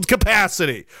battlefield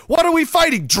capacity. What are we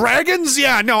fighting? Dragons?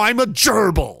 Yeah, no, I'm a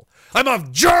gerbil. I'm a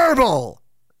gerbil.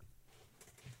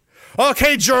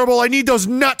 Okay, gerbil, I need those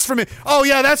nuts from you. Oh,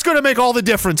 yeah, that's going to make all the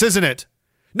difference, isn't it?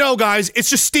 No, guys, it's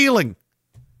just stealing.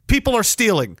 People are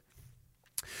stealing.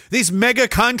 These mega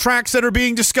contracts that are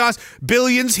being discussed,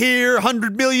 billions here,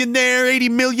 100 million there, 80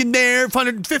 million there,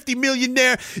 150 million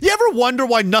there. You ever wonder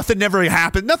why nothing ever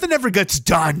happens? Nothing ever gets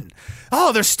done.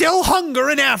 Oh, there's still hunger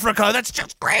in Africa. That's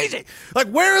just crazy. Like,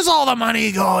 where is all the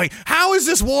money going? How is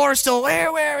this war still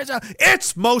there? Where is it?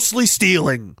 It's mostly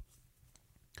stealing.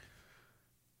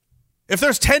 If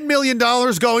there's $10 million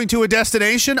going to a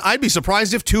destination, I'd be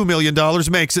surprised if $2 million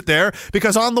makes it there,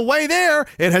 because on the way there,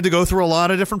 it had to go through a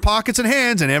lot of different pockets and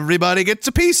hands, and everybody gets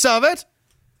a piece of it.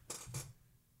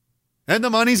 And the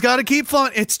money's got to keep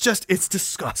flowing. It's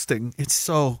disgusting. It's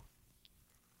so...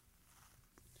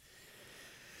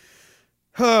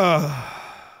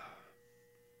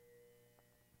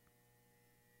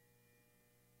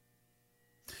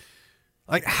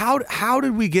 Like, how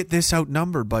did we get this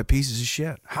outnumbered by pieces of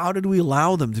shit? How did we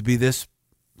allow them to be this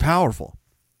powerful?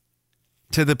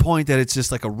 To the point that it's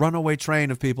just like a runaway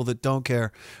train of people that don't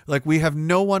care. Like, we have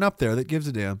no one up there that gives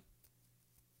a damn.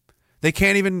 They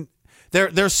can't even...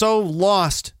 They're so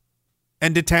lost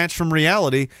and detached from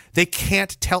reality, they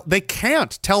can't tell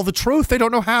the truth. They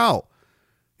don't know how.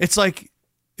 It's like...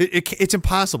 It's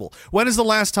impossible. When is the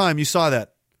last time you saw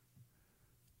that?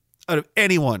 Out of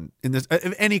anyone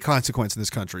of any consequence in this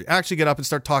country, actually get up and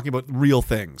start talking about real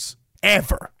things.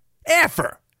 Ever.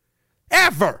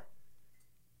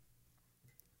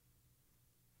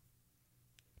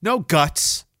 No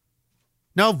guts,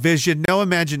 no vision, no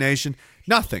imagination,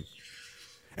 nothing.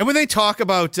 And when they talk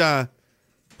about, I'm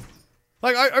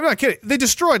not kidding. They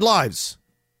destroyed lives.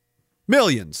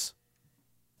 Millions.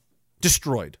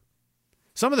 Destroyed.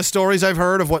 Some of the stories I've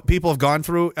heard of what people have gone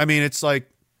through, I mean, it's like,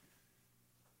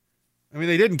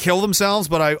 they didn't kill themselves,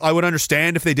 but I would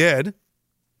understand if they did.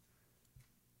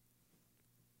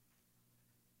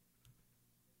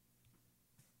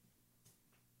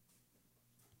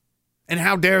 And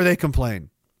how dare they complain?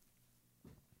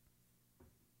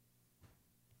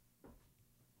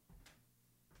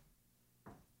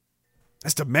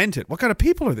 That's demented. What kind of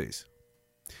people are these?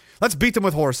 Let's beat them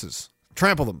with horses.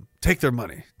 Trample them. Take their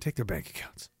money. Take their bank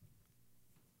accounts.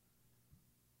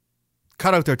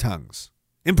 Cut out their tongues.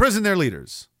 Imprison their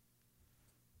leaders.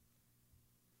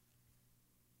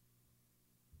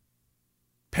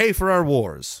 Pay for our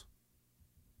wars.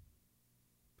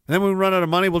 And then when we run out of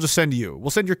money, we'll just send you.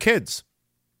 We'll send your kids.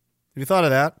 Have you thought of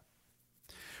that?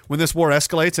 When this war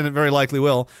escalates, and it very likely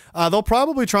will, they'll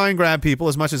probably try and grab people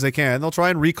as much as they can. They'll try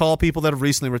and recall people that have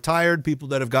recently retired, people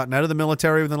that have gotten out of the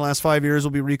military within the last 5 years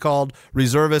will be recalled,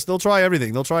 reservists. They'll try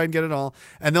everything. They'll try and get it all,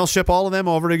 and they'll ship all of them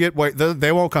over to get.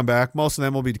 They won't come back. Most of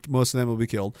them will be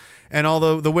killed, and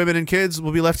all the women and kids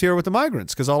will be left here with the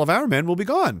migrants because all of our men will be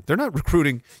gone. They're not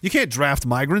recruiting. You can't draft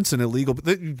migrants and illegal.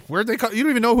 Where'd they come? You don't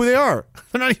even know who they are.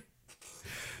 They're not.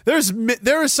 There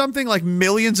is something like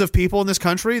millions of people in this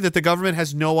country that the government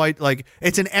has no idea. Like,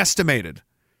 it's an estimated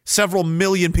several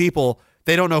million people.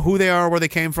 They don't know who they are, where they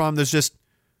came from. There's just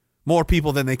more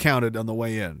people than they counted on the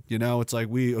way in. You know, it's like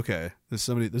there's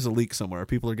a leak somewhere.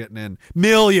 People are getting in.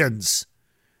 Millions.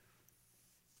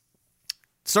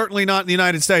 Certainly not in the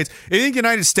United States. If you think the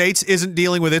United States isn't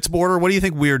dealing with its border, what do you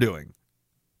think we're doing?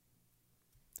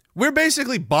 We're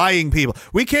basically buying people.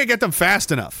 We can't get them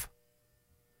fast enough.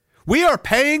 We are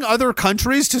paying other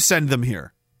countries to send them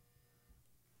here.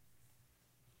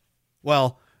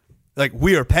 Well, like,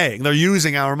 we are paying. They're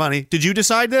using our money. Did you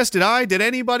decide this? Did I? Did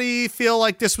anybody feel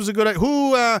like this was a good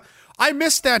idea? I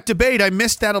missed that debate. I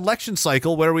missed that election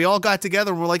cycle where we all got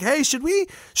together and we're like, hey, should we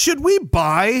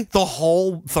buy the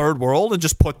whole third world and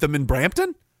just put them in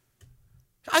Brampton?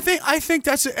 I think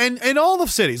that's and all the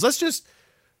cities. Let's just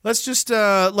like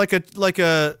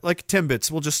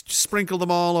Timbits. We'll just sprinkle them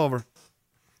all over.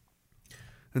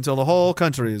 Until the whole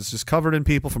country is just covered in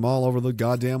people from all over the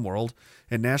goddamn world,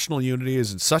 and national unity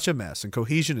is in such a mess, and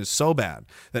cohesion is so bad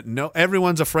that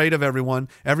everyone's afraid of everyone,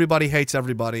 everybody hates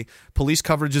everybody, police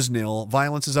coverage is nil,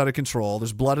 violence is out of control,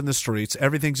 there's blood in the streets,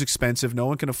 everything's expensive, no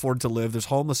one can afford to live, there's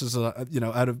homelessness,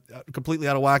 completely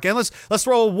out of whack, and let's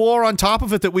throw a war on top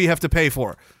of it that we have to pay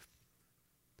for.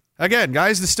 Again,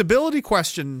 guys, the stability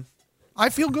question, I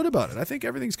feel good about it. I think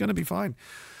everything's going to be fine,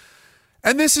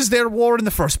 and this is their war in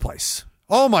the first place.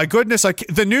 Oh my goodness,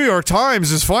 the New York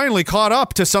Times has finally caught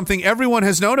up to something everyone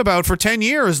has known about for 10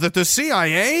 years, that the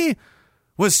CIA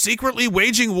was secretly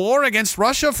waging war against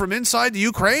Russia from inside the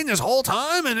Ukraine this whole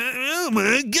time, and oh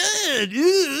my God.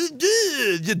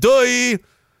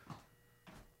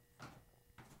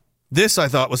 This I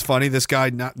thought was funny. This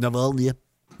guy, Navalny.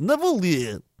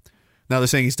 Now they're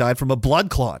saying he's died from a blood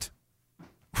clot.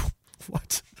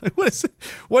 What? What is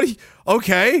it?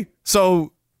 Okay,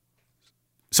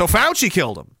 so Fauci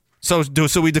killed him. So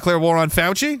we declare war on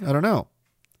Fauci? I don't know.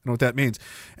 What that means.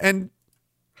 And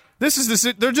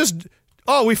they're just,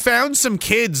 we found some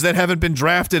kids that haven't been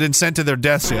drafted and sent to their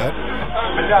deaths yet.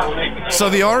 So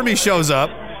the army shows up.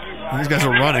 These guys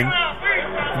are running.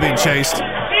 They're being chased.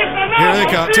 Here they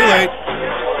come. Too late.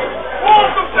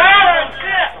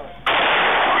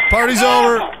 Party's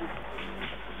over.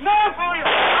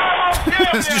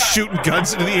 Just shooting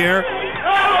guns into the air.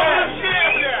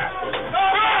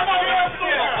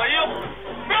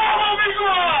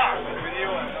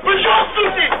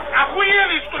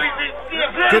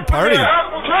 Good party.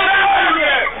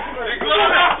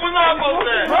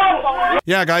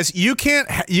 Yeah, guys, you can't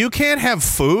have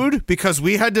food because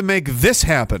we had to make this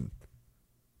happen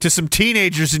to some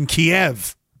teenagers in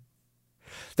Kiev.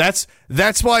 That's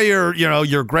why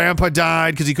your grandpa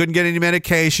died because he couldn't get any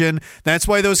medication. That's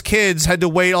why those kids had to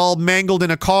wait all mangled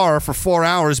in a car for 4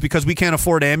 hours because we can't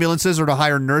afford ambulances or to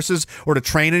hire nurses or to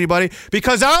train anybody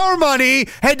because our money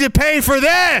had to pay for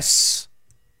this.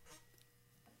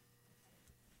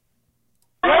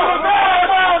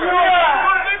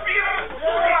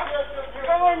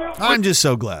 I'm just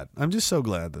so glad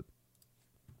that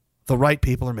the right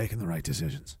people are making the right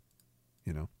decisions.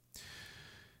 You know?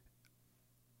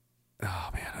 Oh,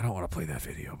 man, I don't want to play that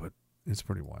video, but it's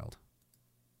pretty wild.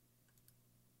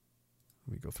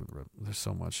 Let me go through there's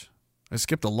so much. I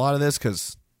skipped a lot of this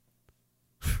because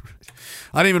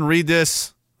I didn't even read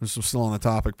this. This was still on the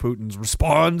topic. Putin's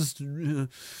responds.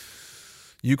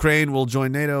 Ukraine will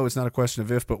join NATO. It's not a question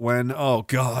of if, but when. Oh,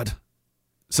 God.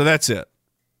 So that's it.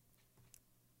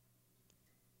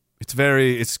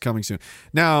 It's coming soon.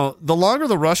 Now, the longer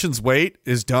the Russians wait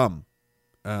is dumb.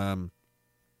 I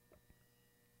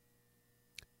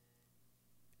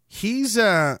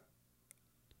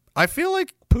feel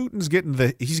like Putin's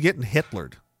he's getting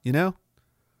Hitlered, you know?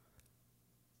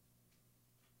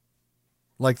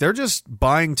 Like they're just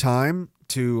buying time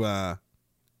to,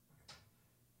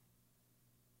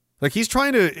 like he's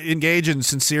trying to engage in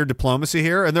sincere diplomacy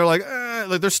here and they're like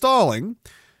they're stalling.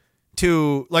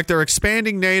 They're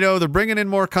expanding NATO. They're bringing in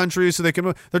more countries so they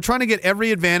can. They're trying to get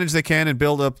every advantage they can and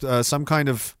build up some kind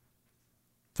of.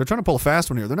 They're trying to pull a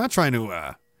fast one here. They're not trying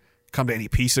to come to any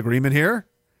peace agreement here.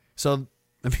 So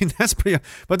I mean that's pretty.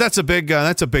 But that's a big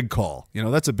call. You know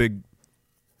that's a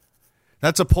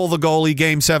pull the goalie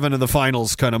game 7 of the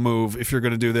finals kind of move. If you're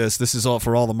going to do this, this is all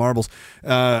for all the marbles.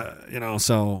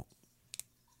 So.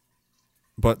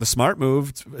 But the smart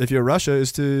move, if you're Russia,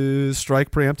 is to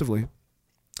strike preemptively.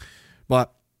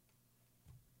 But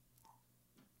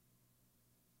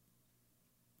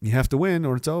you have to win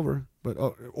or it's over. But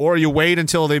or you wait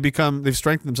until they've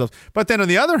strengthened themselves. But then on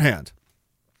the other hand,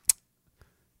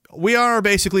 we are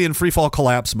basically in free fall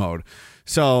collapse mode.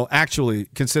 So actually,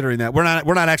 considering that we're not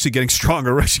actually getting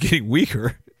stronger, we're actually getting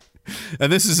weaker.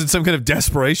 And this isn't some kind of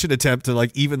desperation attempt to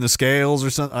like even the scales or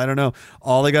something. I don't know.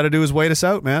 All they got to do is wait us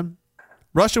out, man.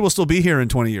 Russia will still be here in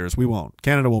 20 years. We won't.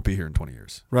 Canada won't be here in 20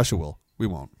 years. Russia will. We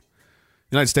won't.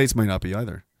 The United States might not be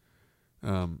either.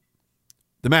 The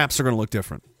maps are going to look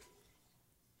different.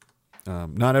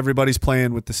 Not everybody's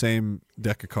playing with the same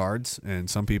deck of cards, and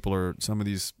some of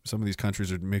these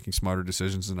countries are making smarter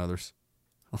decisions than others.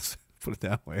 I'll put it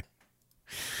that way.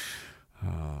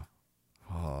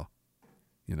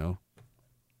 You know,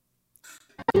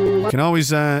 you can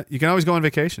always go on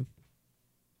vacation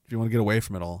if you want to get away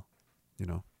from it all. You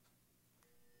know,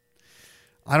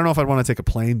 I don't know if I'd want to take a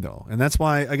plane though, and that's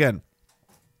why again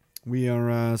we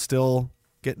are still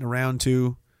getting around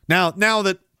to now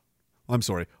that. I'm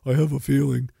sorry. I have a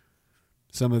feeling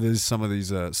some of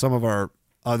our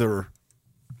other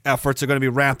efforts are going to be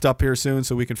wrapped up here soon,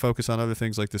 so we can focus on other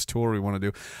things like this tour we want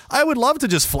to do. I would love to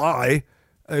just fly.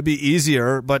 It'd be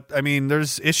easier, but I mean,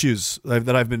 there's issues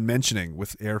that I've been mentioning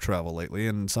with air travel lately,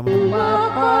 and some of them.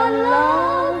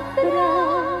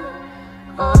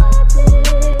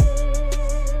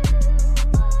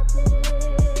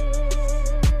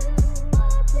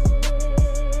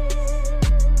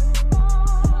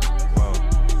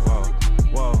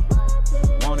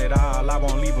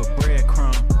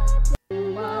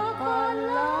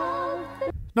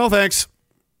 No thanks.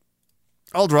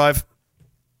 I'll drive.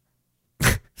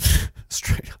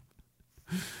 Straight up.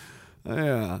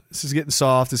 Yeah, this is getting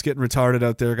soft. It's getting retarded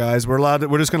out there, guys. We're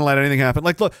just going to let anything happen.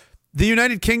 Like, look, the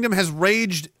United Kingdom has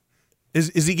raged.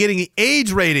 Is he getting the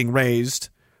age rating raised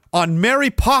on Mary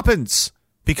Poppins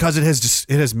because it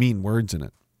has mean words in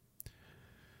it?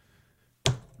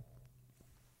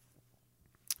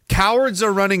 Cowards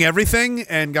are running everything,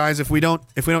 and guys, if we don't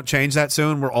change that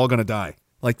soon, we're all going to die.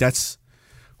 Like that's.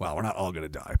 Well, we're not all going to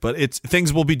die, but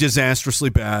things will be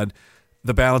disastrously bad.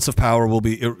 The balance of power will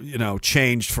be,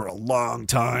 changed for a long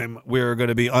time. We're going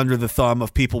to be under the thumb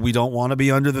of people we don't want to be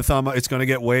under the thumb of. It's going to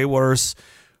get way worse.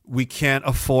 We can't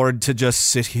afford to just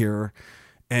sit here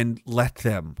and let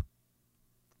them,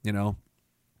 Like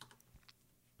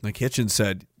Hitchens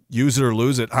said, use it or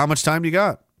lose it. How much time do you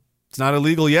got? It's not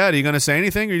illegal yet. Are you going to say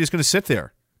anything or are you just going to sit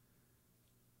there?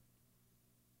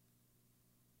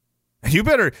 You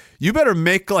better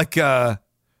make like a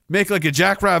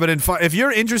jackrabbit and if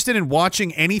you're interested in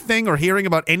watching anything or hearing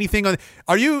about anything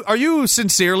are you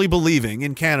sincerely believing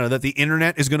in Canada that the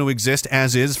internet is going to exist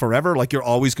as is forever? Like you're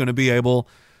always going to be able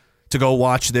to go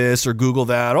watch this or Google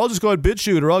that, or I'll just go at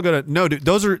BitChute or I'll go to no, dude,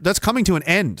 that's coming to an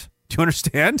end. Do you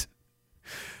understand?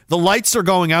 The lights are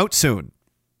going out soon.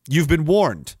 You've been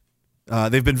warned.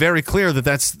 They've been very clear that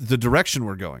that's the direction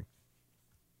we're going.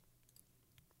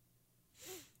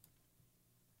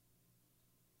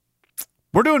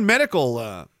 We're doing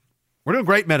we're doing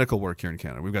great medical work here in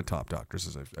Canada. We've got top doctors,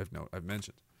 as I've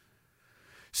mentioned.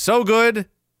 So good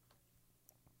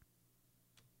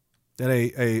that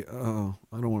I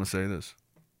don't want to say this.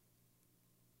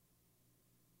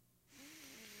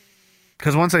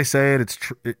 Because once I say it,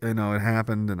 it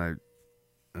happened, and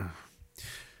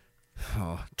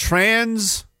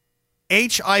trans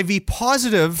HIV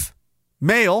positive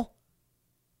male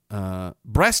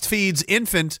breastfeeds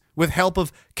infant with help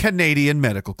of Canadian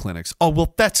medical clinics. Oh,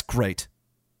 well, that's great.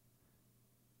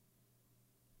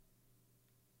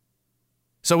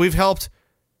 So we've helped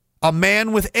a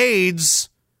man with AIDS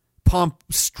pump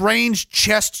strange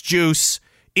chest juice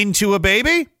into a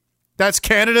baby? That's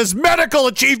Canada's medical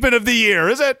achievement of the year,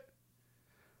 is it?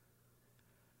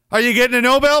 Are you getting a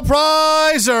Nobel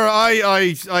Prize? Or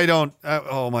I don't.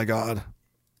 Oh, my God.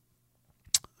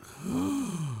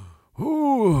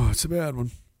 Ooh, it's a bad one.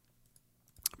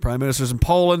 Prime ministers in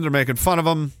Poland are making fun of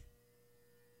him.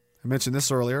 I mentioned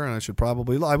this earlier, and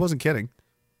I wasn't kidding.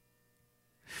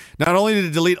 Not only did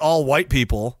it delete all white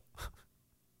people,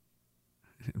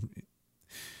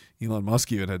 Elon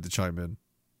Musk even had to chime in.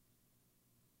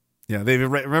 Yeah,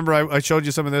 remember I showed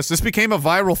you some of this? This became a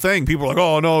viral thing. People were like,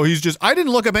 oh, no, I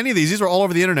didn't look up any of these. These are all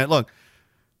over the internet. Look.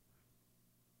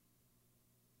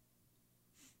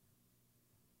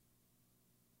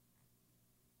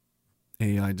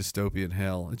 AI dystopian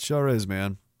hell. It sure is,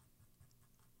 man.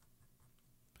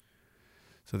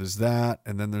 So there's that,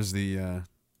 and then there's the...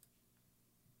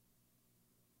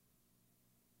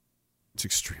 it's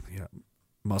extremely... Yeah,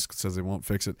 Musk says they won't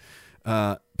fix it.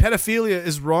 Pedophilia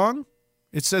is wrong.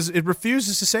 It says it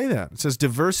refuses to say that. It says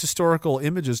diverse historical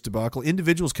images debacle.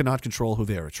 Individuals cannot control who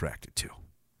they are attracted to.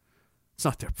 It's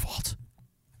not their fault.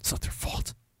 It's not their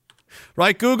fault.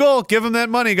 Right, Google? Give them that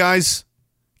money, guys.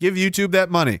 Give YouTube that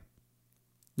money.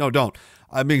 No, don't.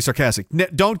 I'm being sarcastic.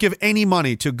 Don't give any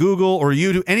money to Google or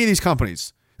YouTube, any of these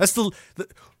companies. That's what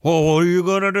are you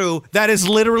going to do? That is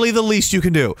literally the least you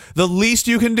can do. The least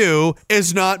you can do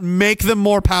is not make them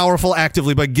more powerful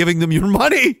actively by giving them your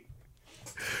money.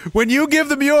 When you give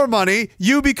them your money,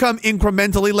 you become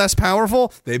incrementally less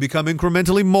powerful. They become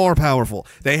incrementally more powerful.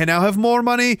 They now have more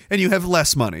money, and you have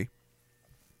less money.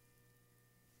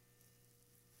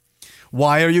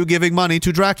 Why are you giving money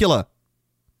to Dracula?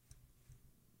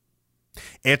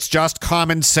 It's just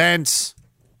common sense.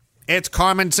 It's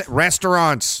common sense.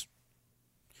 Restaurants.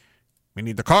 We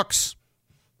need the cooks.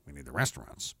 We need the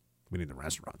restaurants. We need the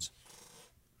restaurants.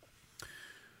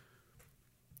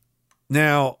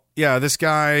 Now, yeah, this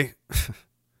guy,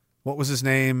 what was his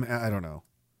name? I don't know.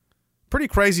 Pretty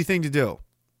crazy thing to do.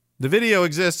 The video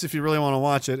exists if you really want to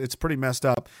watch it. It's pretty messed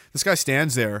up. This guy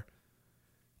stands there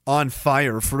on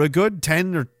fire for a good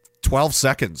 10 or 12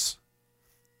 seconds,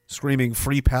 screaming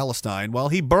 "Free Palestine" while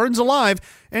he burns alive,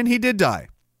 and he did die.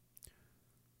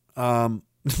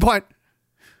 But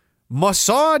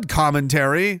Mossad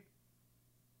commentary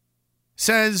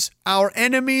says our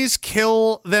enemies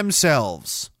kill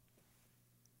themselves.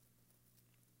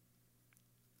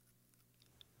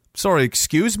 Sorry,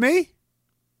 excuse me?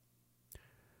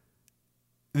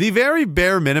 The very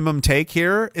bare minimum take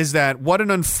here is that what an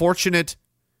unfortunate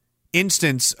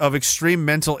instance of extreme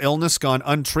mental illness gone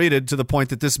untreated to the point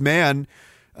that this man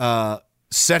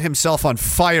set himself on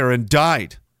fire and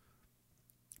died.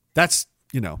 That's,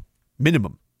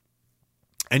 minimum.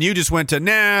 And you just went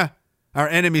to, our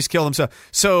enemies kill themselves.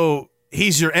 So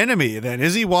he's your enemy then,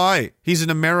 is he? Why? He's an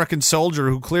American soldier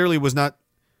who clearly was not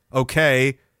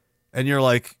okay. And you're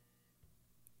like,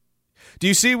 do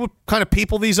you see what kind of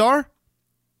people these are?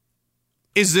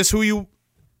 Is this who you...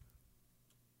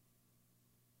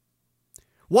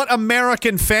 What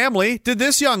American family did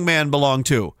this young man belong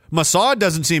to? Mossad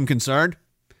doesn't seem concerned.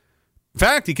 In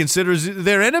fact, he considers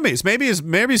their enemies. Maybe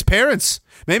his parents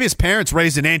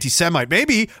raised an anti-Semite.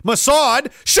 Maybe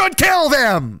Mossad should kill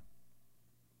them.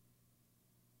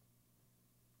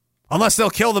 Unless they'll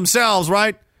kill themselves,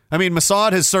 right? I mean,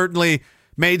 Mossad has certainly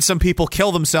made some people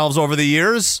kill themselves over the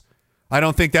years. I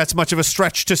don't think that's much of a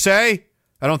stretch to say.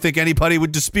 I don't think anybody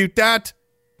would dispute that.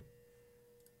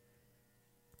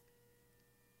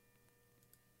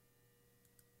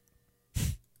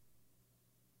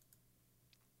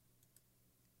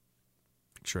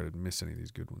 Make sure I didn't miss any of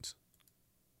these good ones.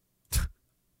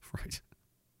 Right.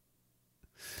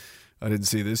 I didn't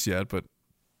see this yet, but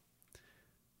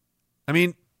I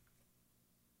mean,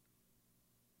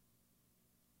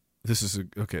 this is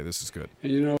good.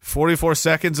 44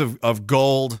 seconds of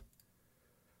gold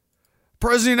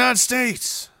President of the United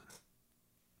States.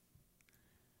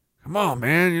 Come on,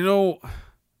 man. You know,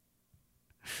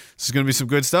 this is going to be some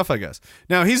good stuff, I guess.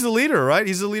 Now, he's the leader, right?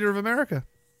 He's the leader of America.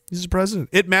 He's the president.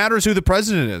 It matters who the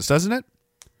president is, doesn't it?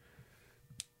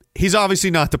 He's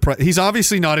obviously not he's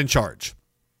obviously not in charge.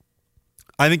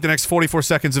 I think the next 44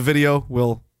 seconds of video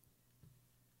will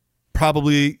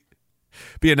probably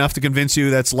be enough to convince you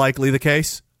that's likely the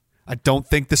case. I don't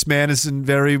think this man is in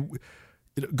very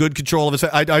good control of his...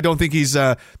 I don't think he's...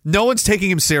 no one's taking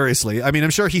him seriously. I mean, I'm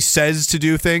sure he says to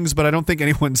do things, but I don't think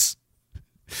anyone's...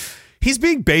 He's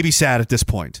being babysat at this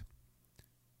point.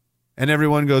 And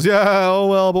everyone goes, yeah, oh,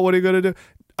 well, but what are you going to do?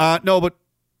 No, but...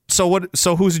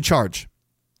 So who's in charge?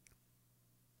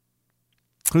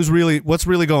 What's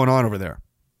really going on over there?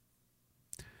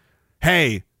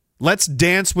 Hey, let's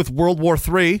dance with World War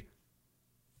III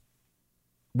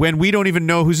when we don't even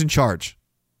know who's in charge.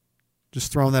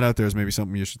 Just throwing that out there is maybe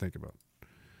something you should think about.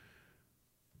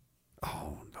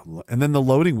 Oh, and then the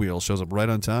loading wheel shows up right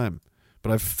on time.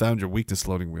 But I've found your weakness,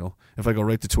 loading wheel. If I go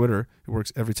right to Twitter, it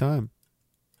works every time.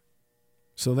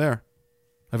 So there.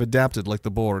 I've adapted like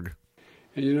the Borg.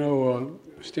 And you know,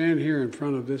 stand here in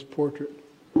front of this portrait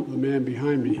of the man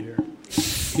behind me here.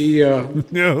 He,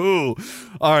 No.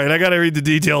 All right, I got to read the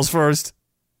details first.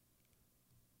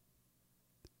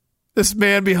 This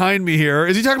man behind me here,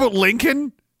 is he talking about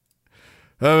Lincoln?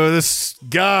 Oh, this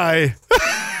guy.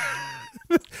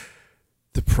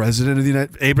 The president of the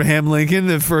United Abraham Lincoln,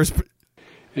 the first.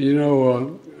 And you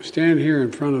know, stand here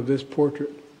in front of this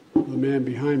portrait of the man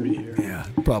behind me here. Yeah,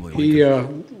 probably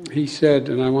Lincoln. He said,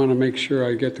 and I want to make sure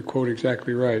I get the quote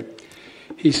exactly right.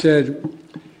 He said,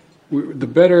 the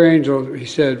better angel, he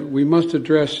said, we must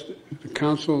address the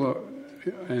council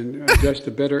and address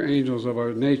the better angels of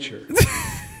our nature.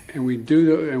 And we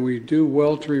do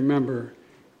well to remember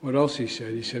what else he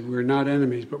said. He said, we're not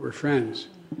enemies, but we're friends.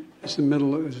 It's the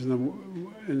middle, it's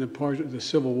in the part of the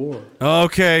Civil War.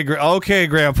 Okay,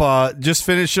 Grandpa, just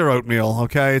finish your oatmeal,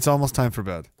 okay? It's almost time for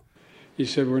bed. He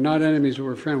said, we're not enemies, but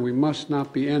we're friends. We must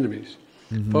not be enemies.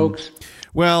 Mm-hmm. Folks.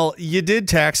 Well, you did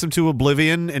tax them to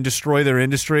oblivion and destroy their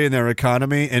industry and their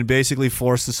economy and basically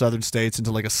force the southern states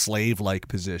into like a slave-like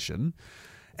position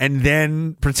and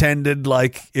then pretended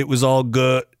like it was all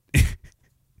good.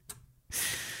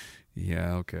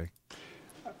 Yeah, okay.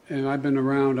 And I've been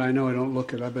around, I know I don't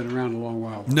look it, I've been around a long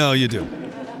while. No, you do.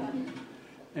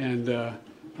 And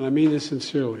I mean this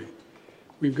sincerely.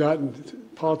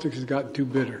 Politics has gotten too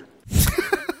bitter.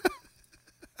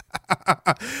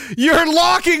 You're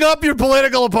locking up your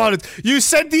political opponents. You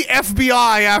sent the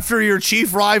FBI after your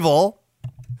chief rival,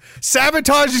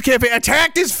 sabotaged his campaign,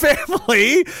 attacked his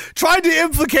family, tried to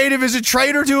implicate him as a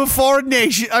traitor to a foreign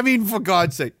nation. I mean, for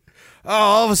God's sake. Oh,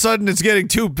 all of a sudden it's getting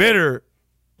too bitter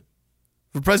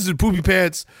for President Poopy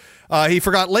Pants. He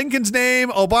forgot Lincoln's name,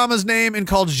 Obama's name, and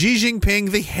called Xi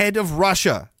Jinping the head of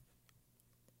Russia.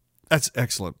 That's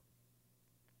excellent.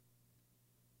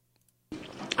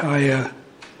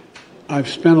 I've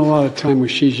spent a lot of time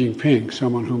with Xi Jinping,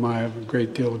 someone whom I have a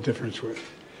great deal of difference with.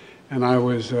 And I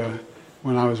was,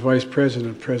 when I was vice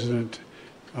president,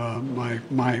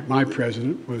 my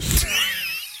president was...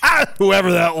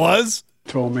 Whoever that was.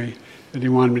 Told me that he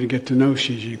wanted me to get to know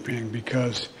Xi Jinping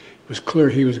because it was clear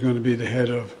he was going to be the head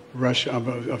of Russia,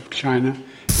 of China.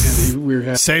 And we were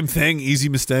having, same thing, easy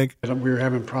mistake. We were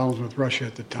having problems with Russia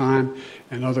at the time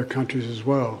and other countries as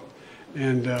well.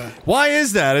 And why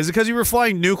is that? Is it because you were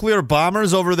flying nuclear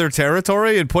bombers over their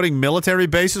territory and putting military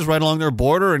bases right along their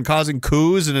border and causing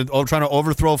coups and trying to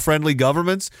overthrow friendly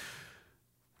governments?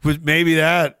 But maybe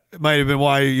that might have been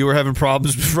why you were having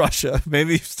problems with Russia.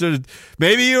 Maybe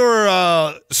you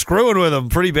were screwing with them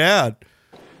pretty bad.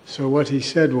 So what he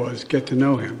said was, get to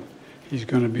know him. He's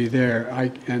going to be there.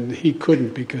 And he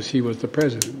couldn't because he was the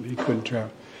president. He couldn't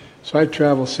travel. So I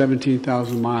traveled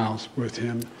 17,000 miles with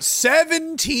him.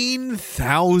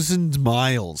 17,000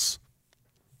 miles.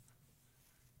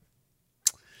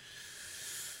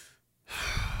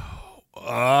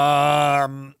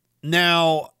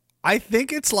 Now, I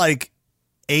think it's like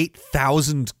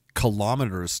 8,000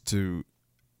 kilometers to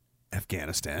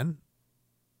Afghanistan.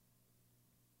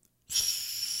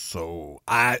 So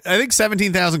I think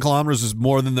 17,000 kilometers is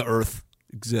more than the Earth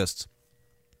exists.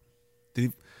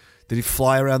 Did he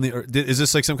fly around the Earth? Is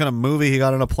this like some kind of movie? He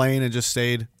got on a plane and just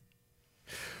stayed.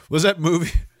 Was that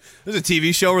movie? There's a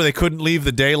TV show where they couldn't leave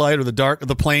the daylight or the dark.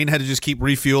 The plane had to just keep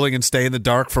refueling and stay in the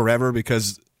dark forever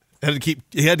because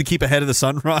he had to keep ahead of the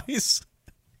sunrise.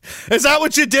 Is that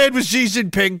what you did with Xi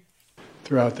Jinping?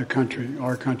 Throughout the country,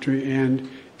 our country, and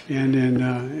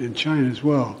in China as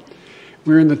well.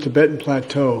 We were in the Tibetan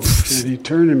Plateau, and he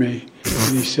turned to me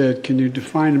and he said, "Can you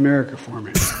define America for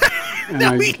me?"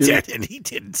 No, he didn't. He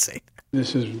didn't say that.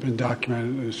 This has been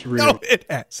documented. It's real. No, it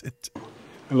hasn't.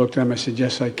 I looked at him. I said,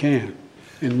 yes, I can.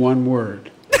 In one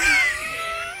word.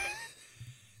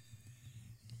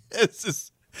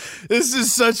 This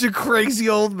is such a crazy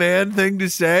old man thing to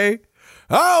say.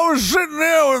 I was sitting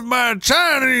there with my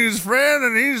Chinese friend,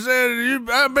 and he said,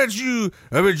 I bet you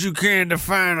can't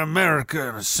define America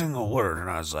in a single word. And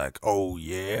I was like, oh,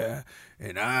 yeah.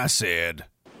 And I said...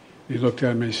 He looked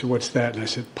at me and he said, what's that? And I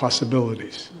said,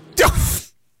 possibilities.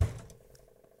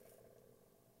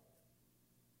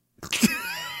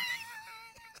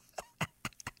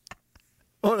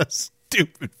 What a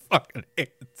stupid fucking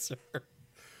answer.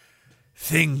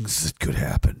 Things that could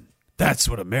happen. That's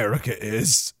what America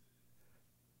is.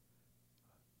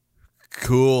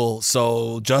 Cool.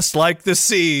 So just like the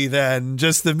sea, then,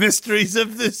 just the mysteries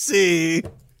of the sea.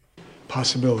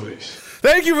 Possibilities.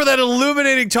 Thank you for that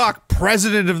illuminating talk,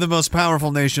 President of the most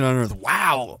powerful nation on earth.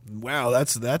 Wow,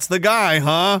 that's the guy,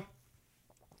 huh?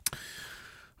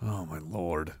 Oh my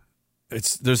Lord,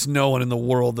 there's no one in the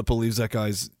world that believes that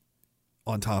guy's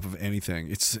on top of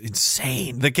anything. It's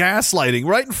insane. The gaslighting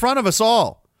right in front of us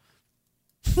all.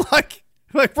 Like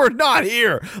we're not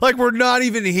here. Like we're not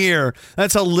even here.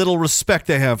 That's how little respect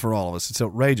they have for all of us. It's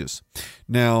outrageous.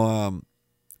 Now,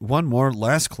 one more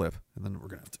last clip, and then we're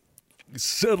gonna have to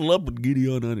settle up and get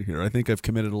on out of here. I think I've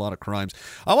committed a lot of crimes.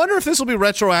 I wonder if this will be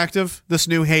retroactive, this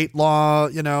new hate law.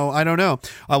 I don't know.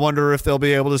 I wonder if they'll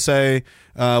be able to say,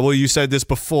 well, you said this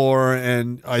before,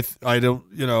 and I don't,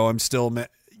 I'm still...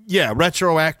 Yeah,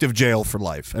 retroactive jail for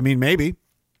life. I mean, maybe.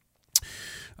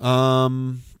 What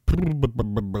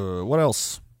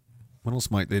else? What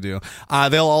else might they do?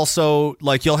 They'll also,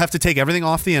 you'll have to take everything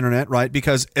off the internet, right?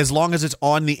 Because as long as it's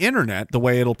on the internet, the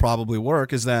way it'll probably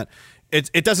work is that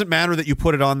it doesn't matter that you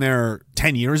put it on there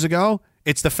 10 years ago.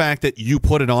 It's the fact that you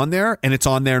put it on there and it's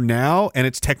on there now and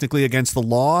it's technically against the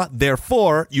law.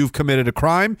 Therefore, you've committed a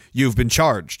crime. You've been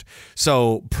charged.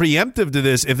 So preemptive to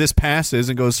this, if this passes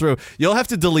and goes through, you'll have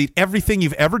to delete everything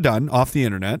you've ever done off the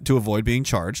internet to avoid being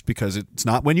charged, because it's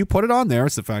not when you put it on there.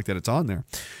 It's the fact that it's on there.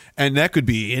 And that could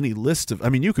be any list of,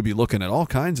 you could be looking at all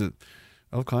kinds of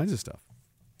stuff.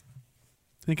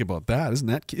 Think about that.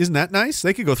 Isn't that nice?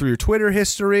 They could go through your Twitter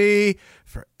history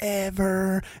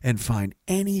forever and find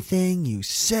anything you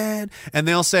said, and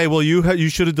they'll say, "Well, you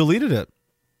should have deleted it."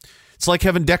 It's like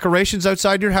having decorations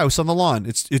outside your house on the lawn.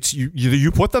 It's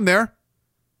you put them there.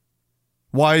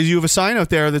 Why do you have a sign out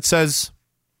there that says,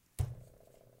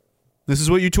 "This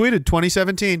is what you tweeted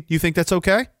 2017"? You think that's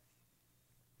okay?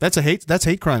 That's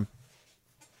hate crime.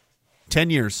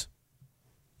 10 years.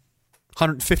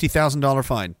 $150,000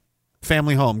 fine.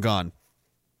 Family home gone.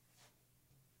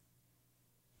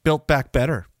 Built back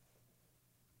better.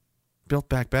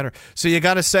 So you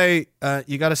got to say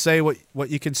what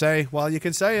you can say while you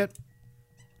can say it,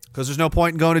 because there's no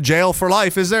point in going to jail for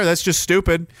life, is there? That's just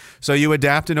stupid. So you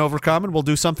adapt and overcome, and we'll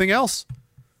do something else.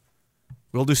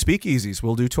 We'll do speakeasies.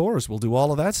 We'll do tours. We'll do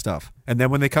all of that stuff. And then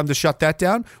when they come to shut that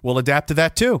down, we'll adapt to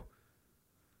that too.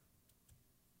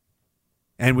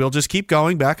 And we'll just keep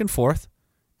going back and forth,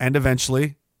 and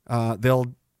eventually they're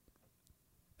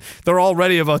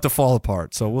already about to fall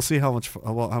apart. So we'll see how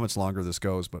much longer this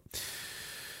goes. But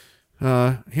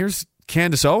here's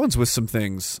Candace Owens with some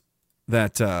things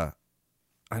that I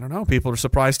don't know, people are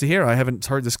surprised to hear. I haven't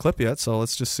heard this clip yet, so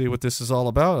let's just see what this is all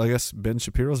about. I guess Ben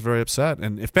Shapiro's very upset,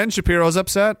 and if Ben Shapiro's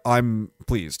upset, I'm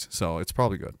pleased. So it's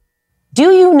probably good.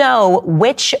 Do you know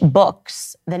which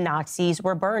books the Nazis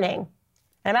were burning?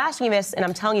 And I'm asking you this, and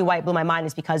I'm telling you why it blew my mind,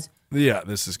 is because... Yeah,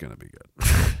 this is going to be good.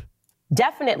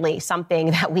 Definitely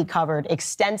something that we covered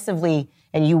extensively,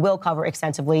 and you will cover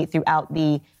extensively throughout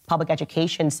the public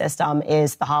education system,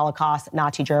 is the Holocaust,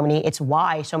 Nazi Germany. It's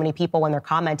why so many people, when they're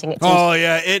commenting...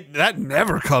 that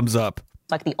never comes up.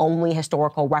 Like the only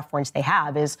historical reference they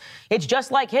have is, it's just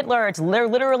like Hitler. They're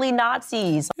literally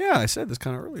Nazis. Yeah, I said this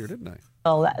kind of earlier, didn't I?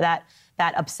 So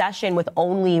that obsession with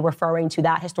only referring to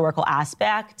that historical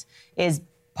aspect is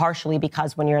partially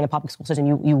because when you're in a public school system,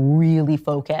 you really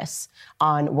focus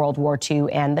on World War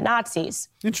II and the Nazis.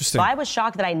 Interesting. So I was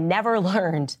shocked that I never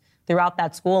learned throughout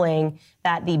that schooling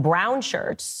that the brown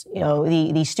shirts,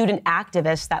 the student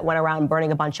activists that went around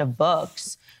burning a bunch of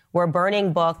books, were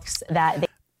burning books that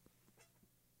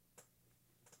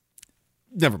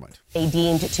Never mind. They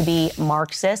deemed to be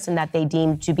Marxist and that they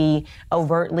deemed to be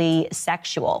overtly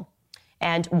sexual.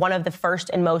 And one of the first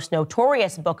and most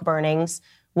notorious book burnings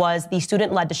was the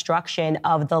student-led destruction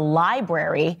of the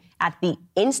library at the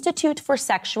Institute for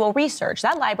Sexual Research.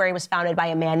 That library was founded by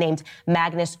a man named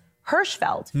Magnus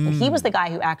Hirschfeld. And he was the guy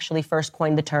who actually first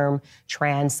coined the term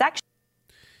transsexual.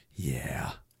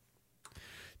 Yeah.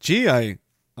 Gee, I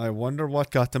I wonder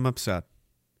what got them upset.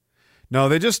 No,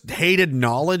 they just hated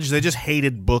knowledge. They just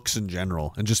hated books in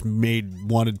general and just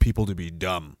wanted people to be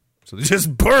dumb. So they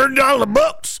just burned all the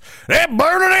books. They're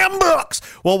burning them books.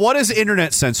 Well, what is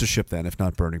internet censorship then, if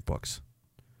not burning books?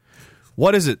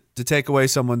 What is it to take away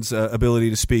someone's ability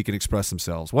to speak and express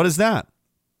themselves? What is that?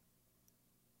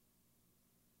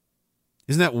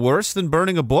 Isn't that worse than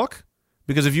burning a book?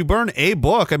 Because if you burn a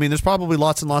book, I mean, there's probably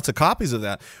lots and lots of copies of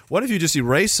that. What if you just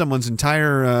erase someone's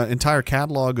entire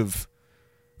catalog of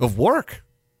work?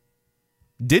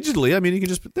 Digitally, I mean, you can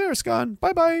just, there, it's gone.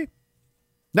 Bye-bye.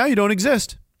 Now you don't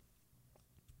exist.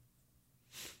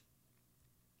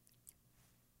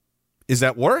 Is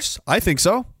that worse? I think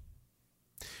so.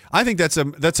 I think that's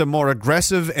a more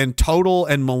aggressive and total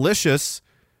and malicious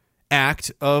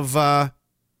act of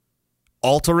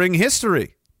altering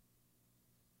history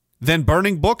than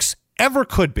burning books ever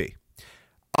could be.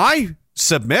 I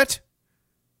submit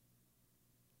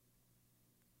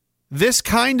this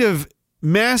kind of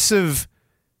massive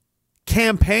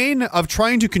campaign of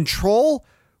trying to control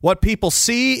what people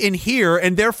see and hear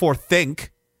and therefore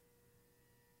think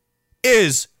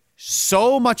is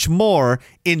so much more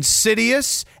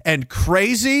insidious and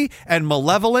crazy and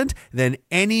malevolent than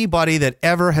anybody that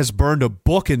ever has burned a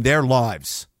book in their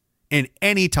lives in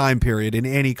any time period, in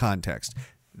any context.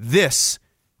 This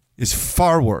is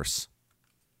far worse,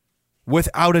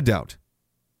 without a doubt.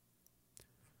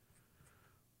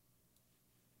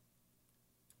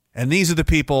 And these are the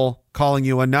people calling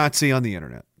you a Nazi on the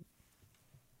internet.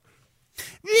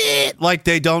 Like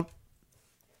they don't.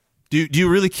 Do you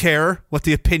really care what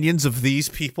the opinions of these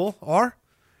people are?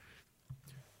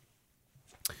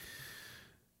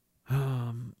 Where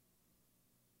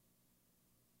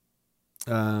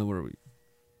are we?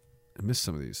 I missed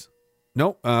some of these.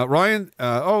 No, Ryan.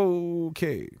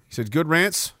 Okay. He said, good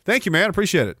rants. Thank you, man.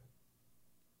 Appreciate it.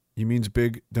 He means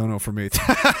big dono for me.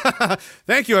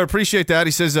 Thank you. I appreciate that.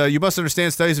 He says, you must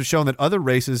understand studies have shown that other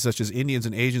races, such as Indians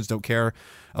and Asians, don't care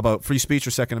about free speech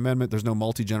or Second Amendment. There's no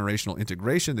multi-generational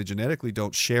integration. They genetically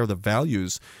don't share the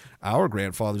values our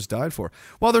grandfathers died for.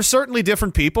 Well, they're certainly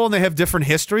different people, and they have different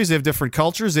histories. They have different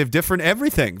cultures. They have different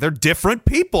everything. They're different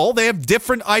people. They have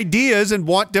different ideas and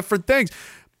want different things.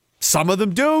 Some of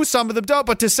them do, some of them don't.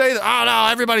 But to say that, oh,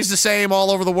 no, everybody's the same all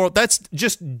over the world, that's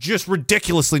just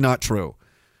ridiculously not true.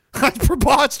 That's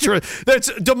preposterous.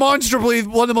 That's demonstrably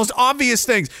one of the most obvious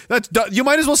things. You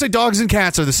might as well say dogs and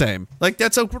cats are the same. Like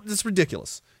that's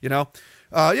ridiculous, you know.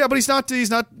 Yeah, but he's not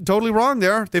totally wrong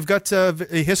there. They've got a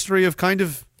history of kind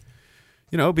of,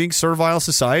 you know, being servile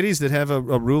societies that have a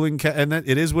ruling and that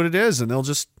it is what it is, and they'll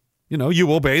just, you know, you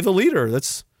obey the leader.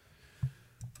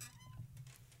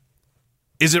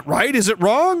 Is it right? Is it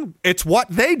wrong? It's what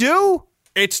they do.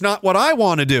 It's not what I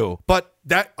want to do. But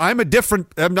I'm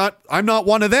not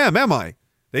one of them, am I?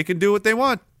 They can do what they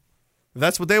want. If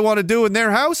that's what they want to do in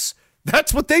their house,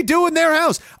 that's what they do in their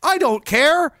house. I don't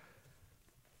care.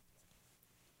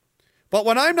 But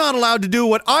when I'm not allowed to do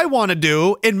what I want to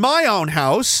do in my own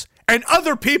house, and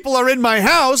other people are in my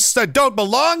house that don't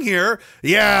belong here,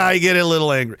 yeah, I get a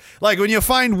little angry. Like when you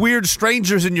find weird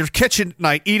strangers in your kitchen at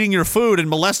night eating your food and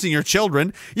molesting your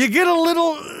children, you get a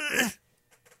little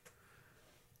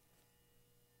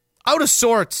out of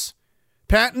sorts.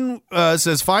 Patton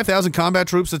says 5,000 combat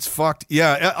troops. It's fucked.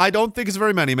 Yeah, I don't think it's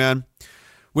very many, man.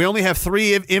 We only have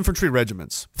 3 infantry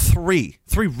regiments. 3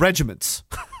 regiments.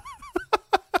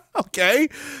 Okay.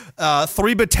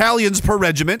 3 battalions per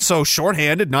regiment, so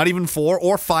shorthanded, not even 4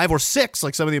 or 5 or 6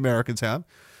 like some of the Americans have.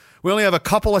 We only have a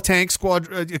couple of tank squad.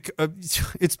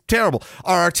 It's terrible.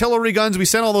 Our artillery guns, we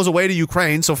sent all those away to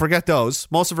Ukraine, so forget those.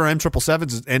 Most of our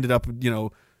M777s ended up, you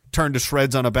know, turned to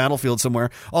shreds on a battlefield somewhere.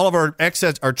 All of our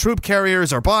excess, our troop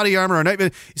carriers, our body armor, our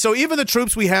night. So even the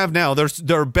troops we have now,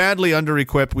 they're badly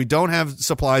under-equipped. We don't have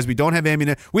supplies. We don't have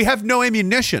ammunition. We have no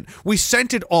ammunition. We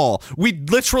sent it all. We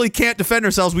literally can't defend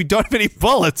ourselves. We don't have any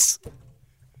bullets.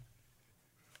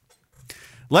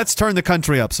 Let's turn the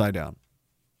country upside down.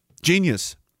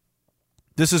 Genius.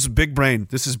 This is big brain.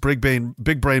 This is big brain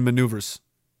maneuvers.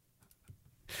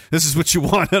 This is what you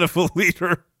want out of a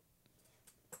leader.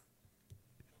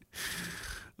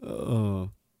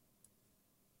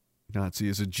 Nazi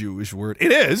is a Jewish word.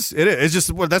 It is. It's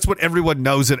just that's what everyone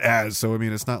knows it as. So I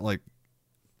mean, it's not like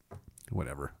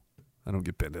whatever. I don't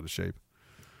get bent out of shape.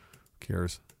 Who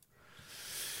cares?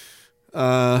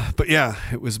 But yeah,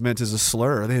 it was meant as a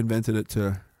slur. They invented it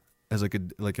as like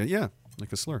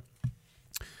a slur.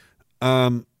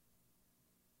 All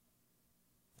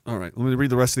right, let me read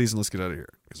the rest of these and let's get out of here.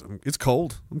 It's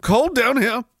cold. I'm cold down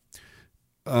here.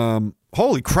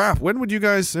 Holy crap. When would you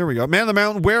guys... There we go. Man of the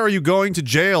Mountain, where are you going to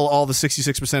jail all the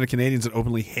 66% of Canadians that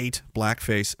openly hate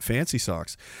blackface fancy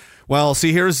socks? Well,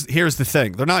 see, here's the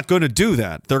thing. They're not going to do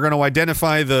that. They're going to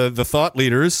identify the thought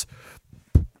leaders,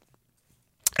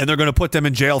 and they're going to put them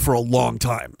in jail for a long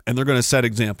time, and they're going to set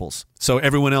examples. So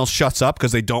everyone else shuts up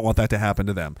because they don't want that to happen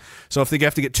to them. So if they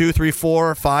have to get 2, 3,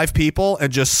 4, 5 people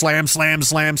and just slam,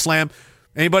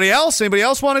 anybody else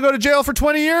want to go to jail for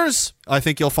 20 years? I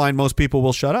think you'll find most people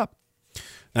will shut up.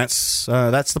 That's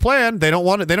the plan. They don't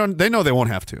want it. They know they won't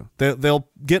have to. They'll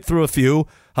get through a few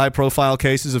high-profile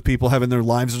cases of people having their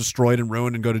lives destroyed and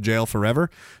ruined and go to jail forever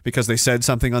because they said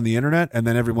something on the internet, and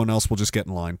then everyone else will just get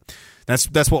in line. That's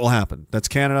what will happen. That's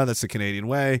Canada. That's the Canadian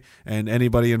way. And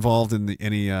anybody involved in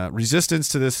any resistance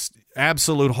to this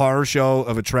absolute horror show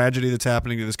of a tragedy that's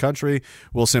happening to this country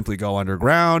will simply go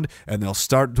underground, and they'll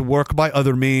start to work by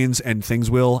other means, and things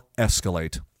will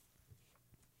escalate.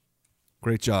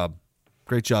 Great job.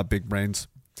 Great job, Big Brains.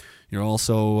 You're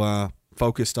also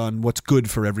focused on what's good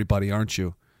for everybody, aren't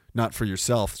you? Not for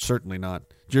yourself. Certainly not.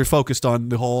 You're focused on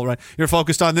the whole, right? You're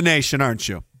focused on the nation, aren't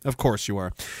you? Of course you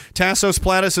are. Tassos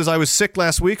Plata says, I was sick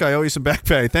last week. I owe you some back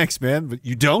pay. Thanks, man. But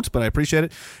you don't, but I appreciate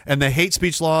it. And the hate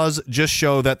speech laws just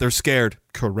show that they're scared.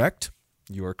 Correct.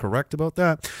 You are correct about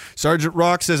that. Sergeant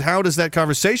Rock says, how does that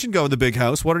conversation go in the big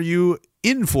house? What are you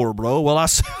in for, bro? Well, I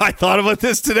thought about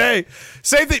this today.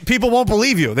 Same thing. People won't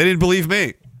believe you. They didn't believe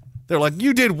me. They're like,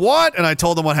 you did what? And I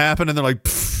told them what happened, and they're like,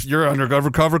 you're an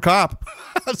undercover cop.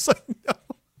 I was like,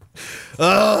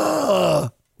 no.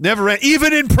 Never.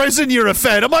 Even in prison, you're a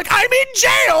Fed. I'm like, I'm in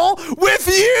jail with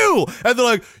you. And they're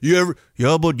like,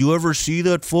 but you ever see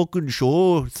that fucking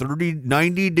show,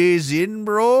 90 Days In,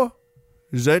 bro?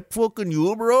 Is that fucking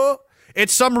you, bro?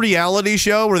 It's some reality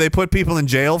show where they put people in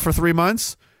jail for 3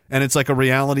 months. And it's like a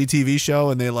reality TV show,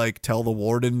 and they like tell the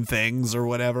warden things or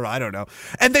whatever. I don't know.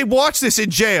 And they watch this in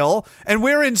jail, and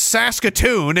we're in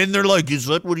Saskatoon, and they're like, is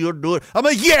that what you're doing? I'm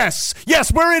like, yes,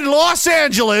 we're in Los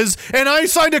Angeles, and I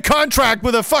signed a contract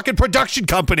with a fucking production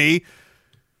company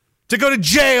to go to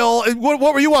jail. And what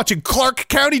were you watching? Clark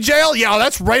County Jail? Yeah,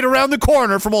 that's right around the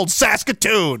corner from old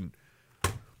Saskatoon.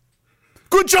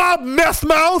 Good job, meth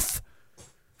mouth.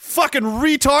 Fucking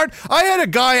retard. I had a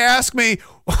guy ask me,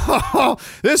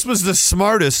 this was the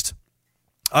smartest.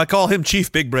 I call him Chief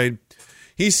Big Brain.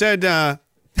 He said, that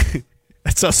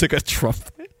sounds like a Trump.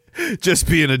 Just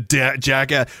being a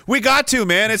jackass. We got to,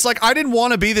 man. It's like, I didn't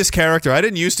want to be this character. I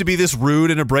didn't used to be this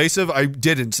rude and abrasive. I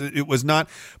didn't. It was not.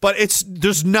 But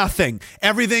there's nothing.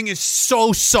 Everything is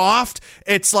so soft.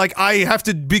 It's like I have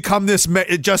to become this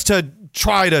just to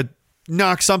try to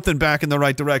knock something back in the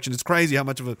right direction. It's crazy how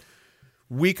much of a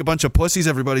bunch of pussies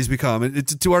everybody's become.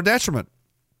 It's to our detriment.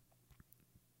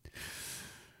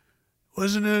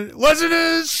 Wasn't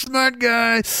a smart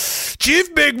guy.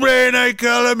 Chief Big Brain, I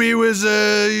call him. He was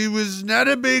not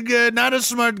a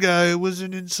smart guy. It was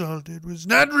an insult. It was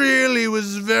not real. He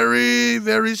was very,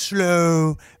 very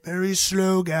slow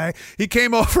guy. He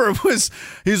came over and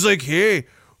he's like, hey,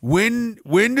 when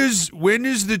is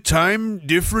the time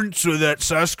different so that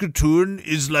Saskatoon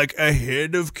is like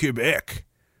ahead of Quebec?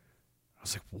 I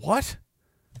was like, what?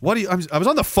 What do you... I was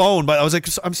on the phone, but I was like,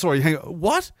 I'm sorry, hang on.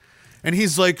 What? And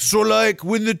he's like, so like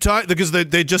when the time... Because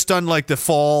they just done like the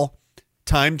fall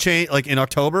time change, like in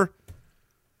October.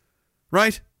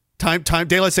 Right? Time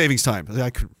daylight savings time.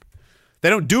 They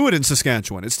don't do it in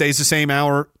Saskatchewan. It stays the same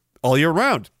hour all year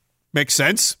round. Makes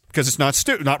sense because it's not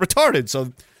retarded.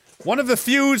 So one of the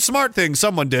few smart things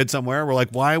someone did somewhere, we're like,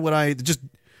 why would I...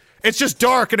 It's just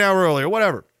dark an hour earlier,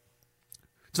 whatever.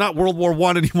 It's not World War I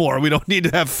anymore. We don't need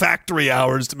to have factory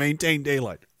hours to maintain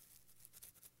daylight.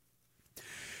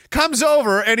 Comes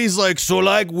over and he's like, so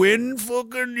like when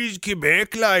fucking is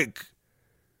Quebec like,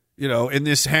 in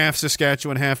this half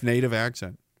Saskatchewan, half native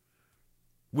accent.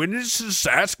 When is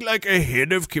Sask like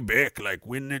ahead of Quebec? Like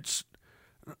when it's...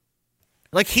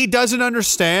 Like he doesn't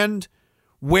understand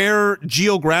where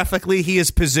geographically he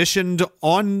is positioned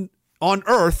on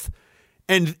Earth.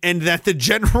 And that the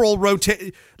general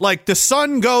rotate, like the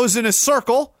sun goes in a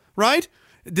circle, right?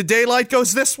 The daylight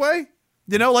goes this way,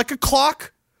 like a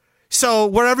clock. So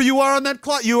wherever you are on that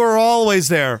clock, you are always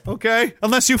there, okay?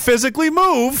 Unless you physically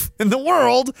move in the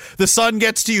world, the sun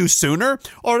gets to you sooner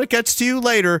or it gets to you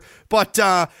later. But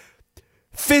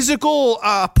physical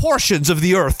portions of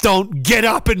the earth don't get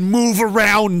up and move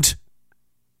around.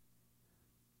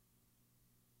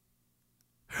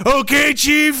 Okay,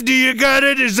 Chief, do you got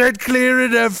it? Is that clear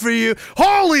enough for you?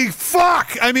 Holy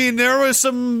fuck! I mean, there was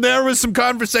some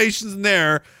conversations in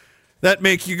there that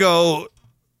make you go...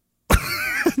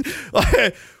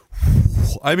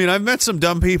 I mean, I've met some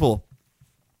dumb people.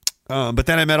 But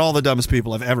then I met all the dumbest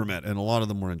people I've ever met, and a lot of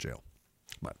them were in jail.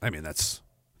 But, I mean, that's...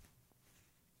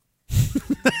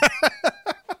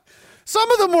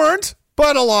 Some of them weren't,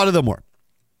 but a lot of them were.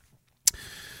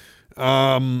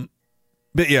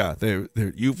 But yeah, they're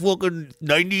you fucking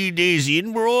 90 days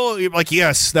in, bro. You're like,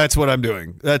 yes, that's what I'm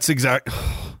doing. That's exact.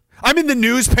 I'm in the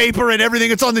newspaper and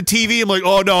everything. It's on the TV. I'm like,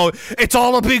 oh no, it's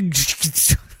all a big.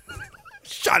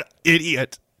 Shut up,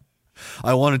 idiot.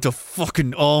 I wanted to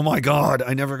fucking. Oh my god,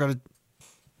 I never got to.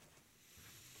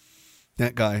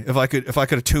 That guy. If I could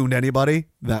have tuned anybody,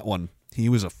 that one. He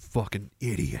was a fucking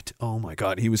idiot. Oh my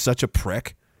god, he was such a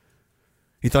prick.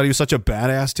 He thought he was such a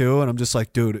badass too, and I'm just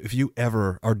like, dude, if you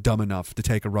ever are dumb enough to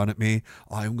take a run at me,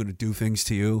 I'm going to do things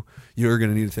to you. You're going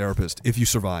to need a therapist if you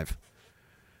survive.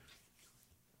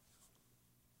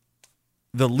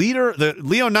 The Leo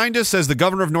Nindus says the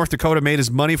governor of North Dakota made his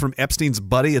money from Epstein's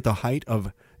buddy at the height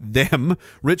of them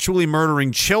ritually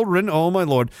murdering children, oh my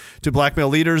lord, to blackmail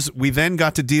leaders. We then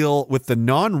got to deal with the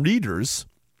non-readers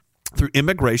through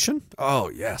immigration. Oh,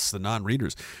 yes, the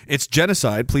non-readers. It's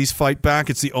genocide. Please fight back.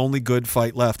 It's the only good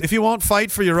fight left. If you won't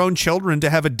fight for your own children to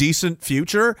have a decent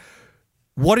future,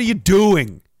 what are you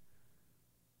doing?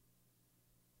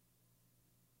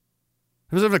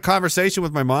 I was having a conversation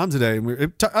with my mom today,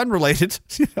 and unrelated,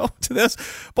 to this,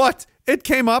 but it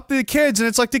came up, the kids, and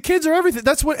it's like the kids are everything.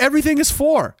 That's what everything is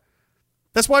for.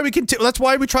 That's why we That's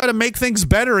why we try to make things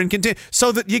better and continue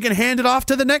so that you can hand it off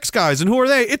to the next guys. And who are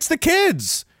they? It's the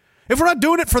kids. If we're not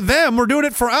doing it for them, we're doing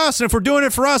it for us. And if we're doing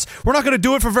it for us, we're not going to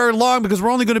do it for very long because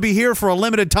we're only going to be here for a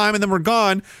limited time and then we're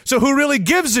gone. So who really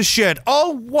gives a shit?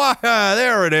 Oh, wow,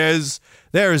 there it is.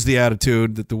 There's the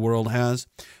attitude that the world has.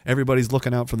 Everybody's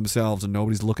looking out for themselves and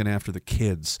nobody's looking after the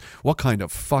kids. What kind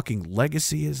of fucking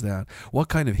legacy is that? What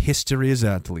kind of history is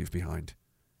that to leave behind?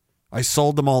 I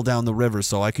sold them all down the river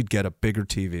so I could get a bigger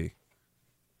TV.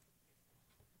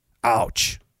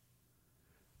 Ouch.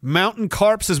 Mountain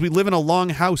Carp says we live in a long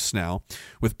house now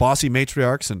with bossy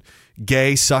matriarchs and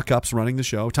gay suck-ups running the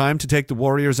show. Time to take the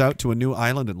warriors out to a new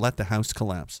island and let the house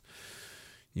collapse.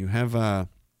 You have,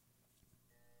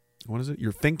 what is it?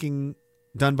 Your thinking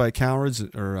done by cowards,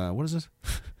 or what is it?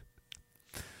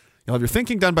 You'll have your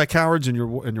thinking done by cowards and your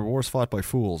wars fought by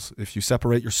fools if you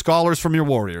separate your scholars from your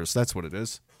warriors. That's what it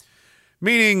is.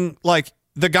 Meaning, like,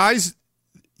 the guys...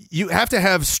 You have to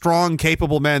have strong,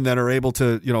 capable men that are able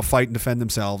to, fight and defend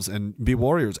themselves and be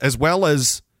warriors, as well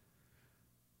as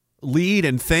lead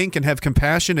and think and have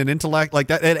compassion and intellect like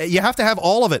that. And you have to have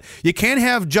all of it. You can't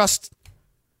have just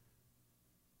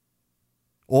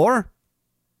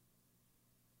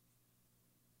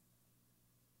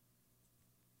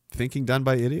thinking done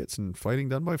by idiots and fighting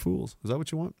done by fools. Is that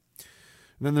what you want?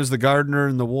 And then there's the gardener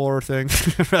and the war thing.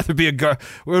 I'd rather be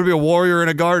a warrior in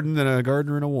a garden than a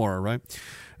gardener in a war, right?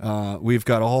 We've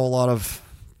got a whole lot of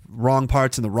wrong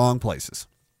parts in the wrong places.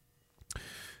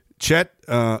 Chet,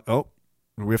 we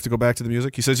have to go back to the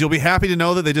music. He says, you'll be happy to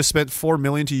know that they just spent $4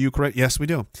 million to Ukraine. Yes, we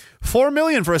do. $4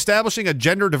 million for establishing a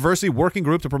gender diversity working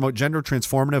group to promote gender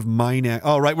transformative mining.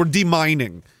 Oh, right. We're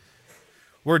demining.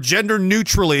 We're gender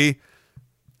neutrally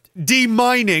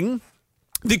demining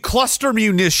the cluster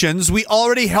munitions we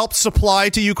already helped supply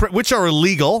to Ukraine, which are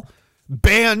illegal,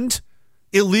 banned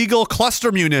illegal cluster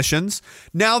munitions.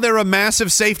 Now they're a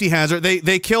massive safety hazard.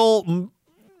 They kill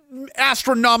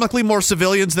astronomically more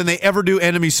civilians than they ever do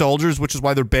enemy soldiers, which is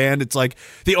why they're banned. It's like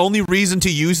the only reason to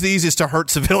use these is to hurt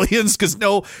civilians because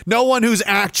no one who's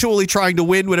actually trying to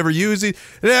win would ever use these.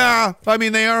 Yeah, I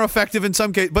mean, they are effective in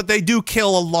some cases, but they do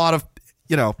kill a lot of,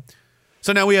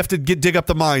 So now we have to dig up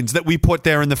the mines that we put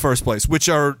there in the first place, which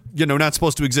are, not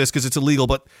supposed to exist because it's illegal,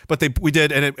 but we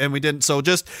did, and we didn't. So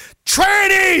just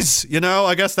trannies,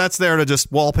 I guess that's there to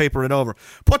just wallpaper it over.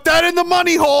 Put that in the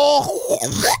money hole.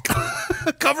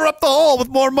 Cover up the hole with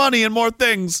more money and more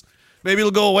things. Maybe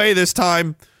it'll go away this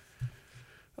time.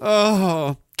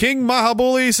 King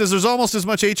Mahabuli says there's almost as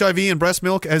much HIV in breast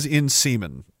milk as in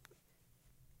semen.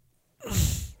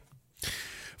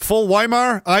 Full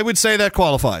Weimar, I would say that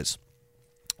qualifies.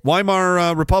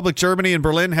 Weimar Republic, Germany, and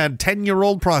Berlin had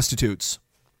 10-year-old prostitutes.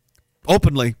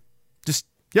 Openly. Just,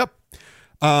 yep.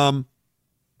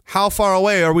 How far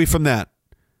away are we from that?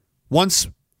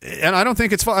 And I don't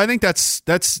think it's far. I think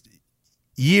that's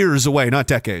years away, not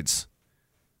decades.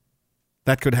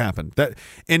 That could happen.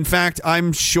 In fact,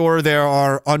 I'm sure there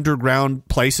are underground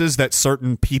places that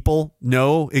certain people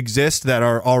know exist that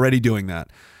are already doing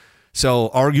that. So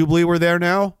arguably we're there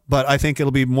now, but I think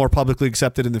it'll be more publicly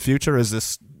accepted in the future as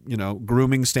this,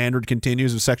 grooming standard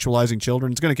continues of sexualizing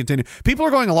children. It's going to continue. People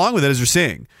are going along with it, as you're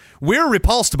seeing. We're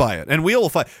repulsed by it, and we will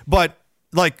fight. But,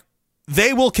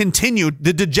 they will continue.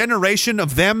 The degeneration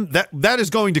of them, that is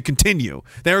going to continue.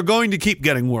 They're going to keep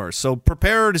getting worse. So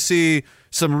prepare to see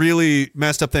some really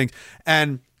messed up things.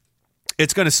 And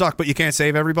it's going to suck, but you can't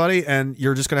save everybody, and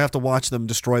you're just going to have to watch them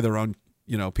destroy their own,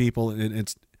 people.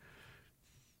 It's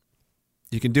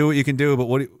you can do what you can do,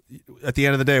 but at the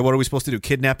end of the day, what are we supposed to do?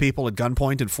 Kidnap people at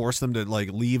gunpoint and force them to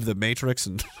leave the Matrix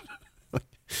and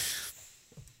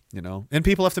and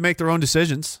people have to make their own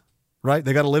decisions, right?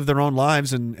 They got to live their own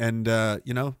lives, and I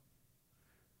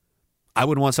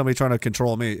wouldn't want somebody trying to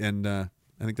control me, and I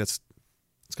think that's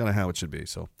kind of how it should be.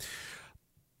 So,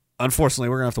 unfortunately,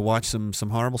 we're gonna have to watch some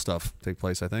horrible stuff take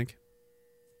place. I think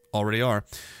already are.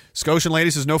 Scotian lady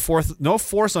says no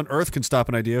force on earth can stop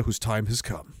an idea whose time has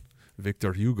come.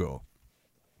 Victor Hugo.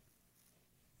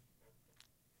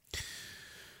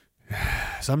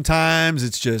 Sometimes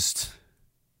it's just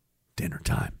dinner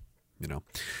time,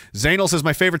 Zainal says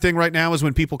my favorite thing right now is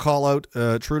when people call out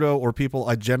Trudeau or people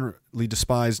I generally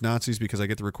despise Nazis because I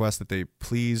get the request that they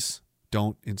please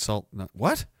don't insult.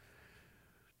 What?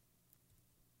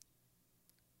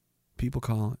 People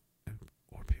call it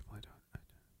or people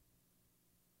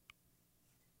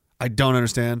I don't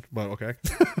understand, but okay.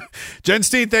 Jen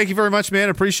Steen, thank you very much, man.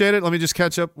 Appreciate it. Let me just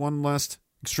catch up one last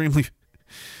extremely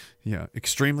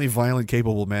violent,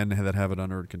 capable men that have it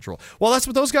under control. Well, that's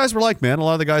what those guys were like, man. A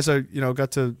lot of the guys I,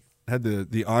 had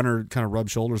the honor kind of rub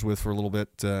shoulders with for a little bit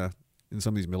in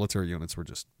some of these military units were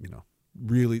just,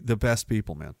 really the best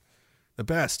people, man. The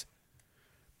best.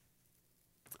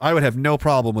 I would have no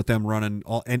problem with them running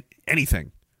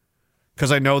anything.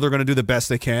 Because I know they're going to do the best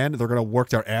they can. They're going to work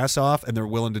their ass off, and they're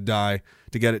willing to die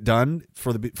to get it done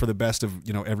for the best of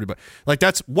everybody.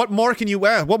 That's what more can you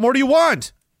ask? What more do you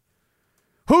want?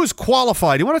 Who's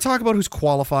qualified? You want to talk about who's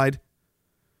qualified?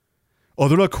 Oh,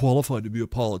 they're not qualified to be a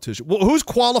politician. Well, who's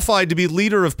qualified to be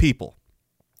leader of people?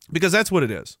 Because that's what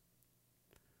it is.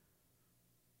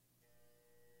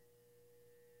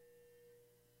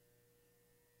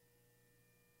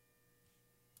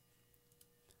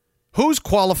 Who's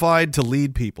qualified to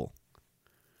lead people?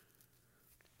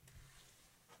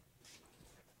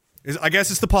 I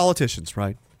guess it's the politicians,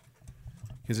 right?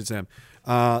 Because it's them.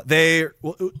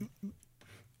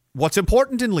 What's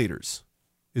important in leaders?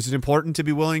 Is it important to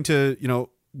be willing to,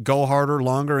 go harder,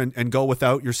 longer, and go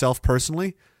without yourself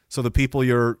personally? So the people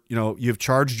you've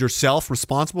charged yourself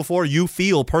responsible for, you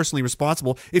feel personally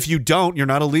responsible. If you don't, you're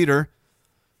not a leader.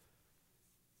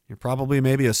 You're probably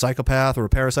maybe a psychopath or a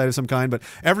parasite of some kind, but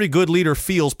every good leader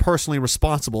feels personally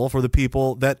responsible for the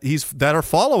people that are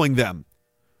following them.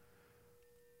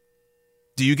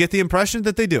 Do you get the impression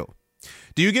that they do?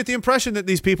 Do you get the impression that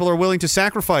these people are willing to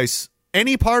sacrifice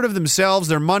any part of themselves,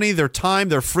 their money, their time,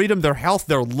 their freedom, their health,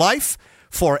 their life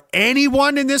for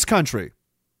anyone in this country?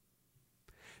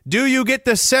 Do you get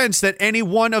the sense that any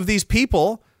one of these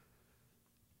people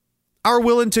are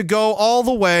willing to go all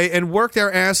the way and work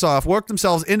their ass off, work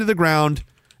themselves into the ground,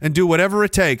 and do whatever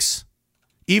it takes,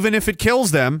 even if it kills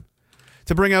them,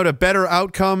 to bring out a better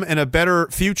outcome and a better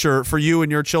future for you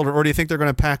and your children? Or do you think they're going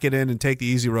to pack it in and take the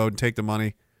easy road and take the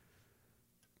money?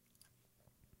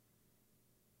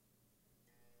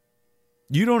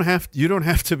 You don't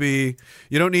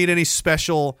need any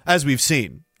special, as we've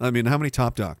seen. I mean, how many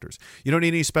top doctors? You don't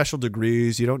need any special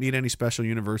degrees. You don't need any special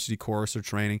university course or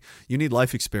training. You need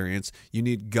life experience. You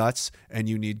need guts, and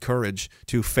you need courage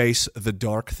to face the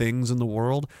dark things in the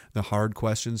world, the hard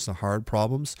questions, the hard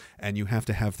problems, and you have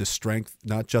to have the strength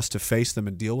not just to face them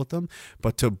and deal with them,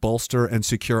 but to bolster and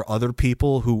secure other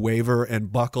people who waver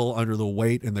and buckle under the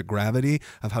weight and the gravity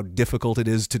of how difficult it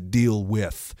is to deal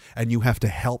with. And you have to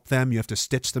help them. You have to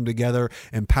stitch them together,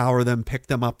 empower them, pick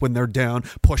them up when they're down,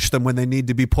 push them when they need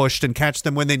to be pushed, and catch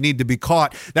them when they need to be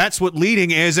caught. That's what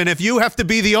leading is. And if you have to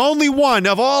be the only one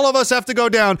of all of us have to go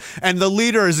down, and the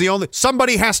leader is the only,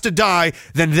 somebody has to die,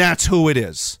 then that's who it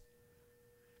is.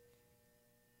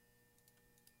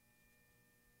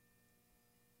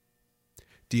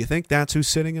 Do you think that's who's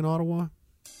sitting in Ottawa?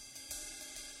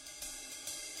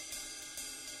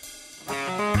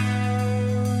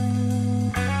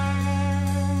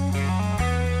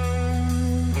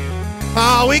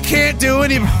 Oh, we can't do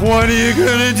any. What are you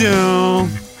gonna do?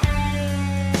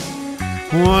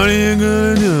 What are you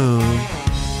gonna do?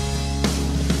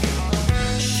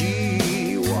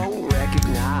 She won't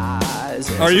recognize.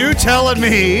 Are you telling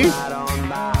me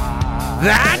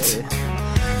that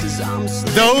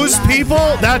those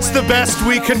people, that's the best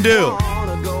we can do?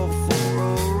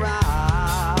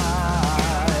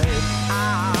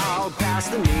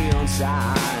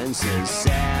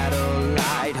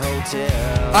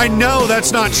 I know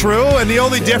that's not true, and the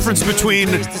only difference between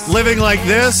living like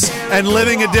this and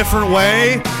living a different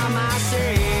way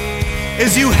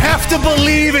is you have to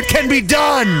believe it can be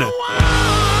done.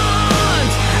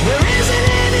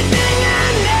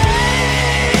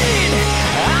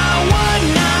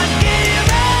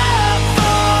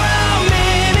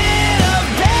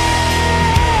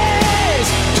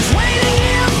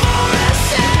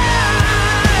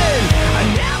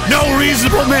 No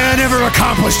reasonable man ever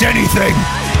accomplished anything.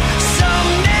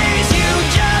 Some days you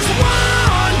just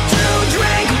want to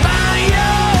drink by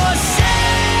yourself.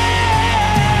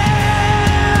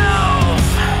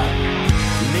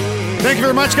 Thank you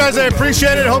very much, guys. I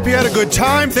appreciate it. Hope you had a good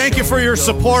time. Thank you for your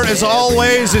support as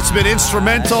always. It's been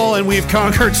instrumental, and we've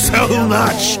conquered so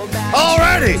much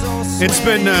already. It's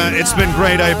been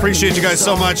great. I appreciate you guys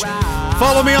so much.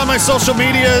 Follow me on my social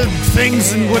media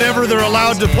things and whatever they're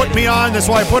allowed to put me on. That's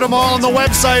why I put them all on the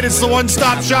website. It's the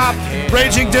one-stop shop,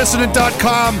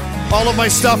 ragingdissident.com. All of my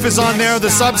stuff is on there. The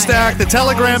Substack, the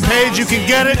Telegram page. You can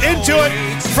get it into it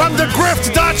from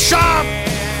thegrift.shop.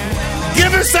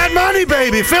 Give us that money,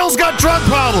 baby. Phil's got drug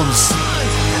problems.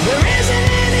 There isn't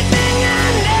anything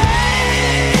I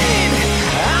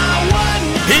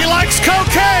need. He likes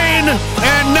cocaine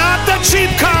and not the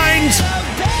cheap kind.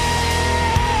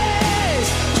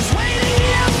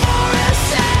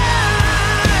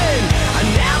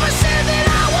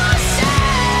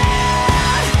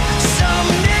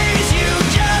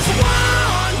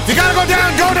 You gotta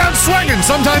go down swinging.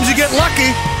 Sometimes you get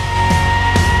lucky.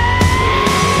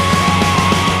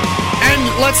 And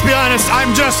let's be honest,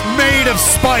 I'm just made of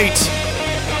spite.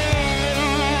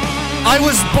 I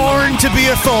was born to be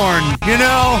a thorn, you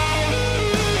know?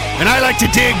 And I like to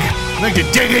dig. I like to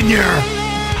dig in you.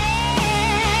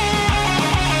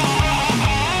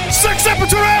 6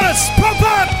 Epituratus! Pump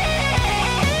up!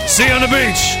 See you on the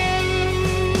beach.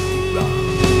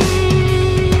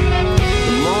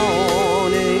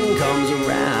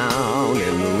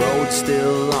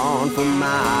 Still on for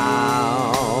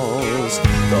miles.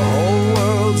 The whole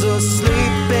world's asleep,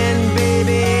 and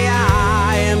baby,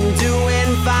 I am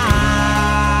doing fine.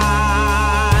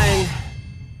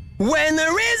 When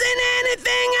there isn't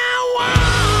anything I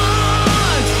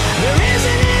want, there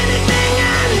isn't anything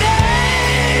I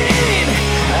need.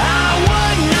 I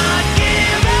would not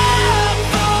give up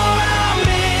for a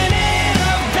minute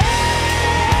of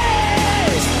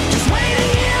peace. Just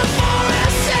waiting here for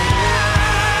a sign.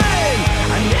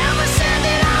 I never said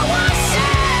that I was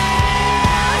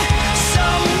sad.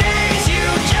 Some days you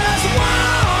just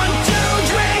want to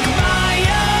drink by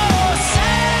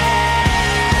yourself.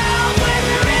 When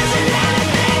there isn't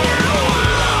anything I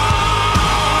want.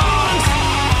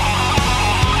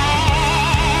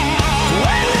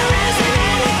 When there isn't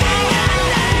anything I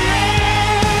need.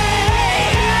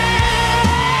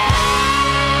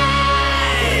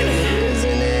 There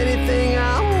isn't anything I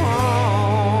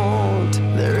want.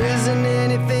 There isn't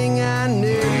anything I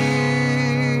need.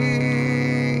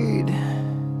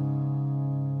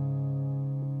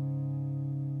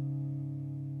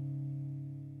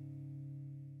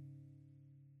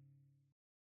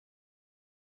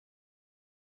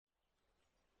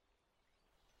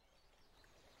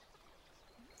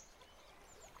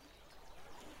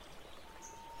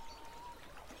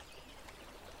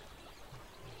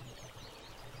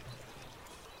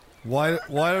 Why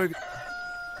do we...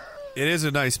 It is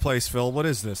a nice place, Phil. What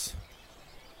is this?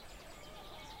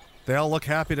 They all look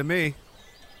happy to me.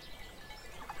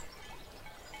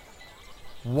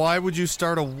 Why would you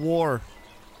start a war?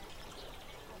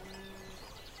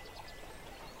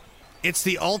 It's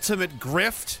the ultimate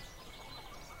grift.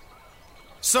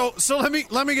 So let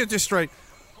me get this straight.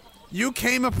 You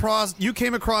came across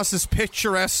this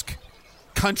picturesque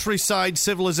countryside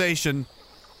civilization.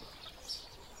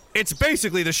 It's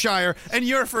basically the Shire, and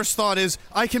your first thought is,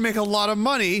 I can make a lot of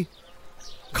money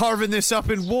carving this up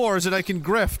in wars and I can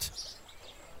grift.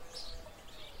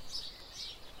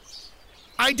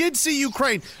 I did see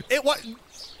Ukraine.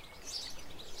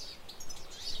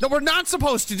 No, we're not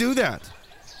supposed to do that.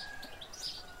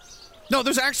 No,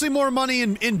 there's actually more money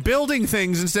in building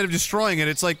things instead of destroying it.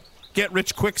 It's like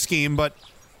get-rich-quick scheme, but,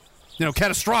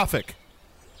 catastrophic.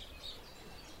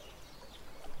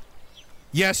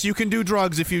 Yes, you can do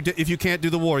drugs if you can't do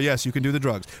the war. Yes, you can do the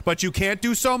drugs. But you can't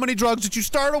do so many drugs that you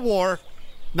start a war.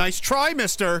 Nice try,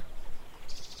 mister.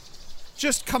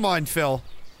 Just come on, Phil.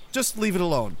 Just leave it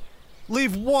alone.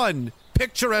 Leave one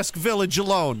picturesque village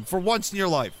alone for once in your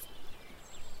life.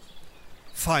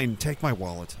 Fine, take my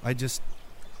wallet. I just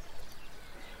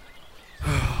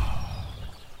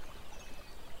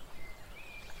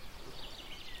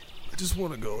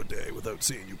want to go a day without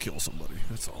seeing you kill somebody.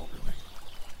 That's all, really.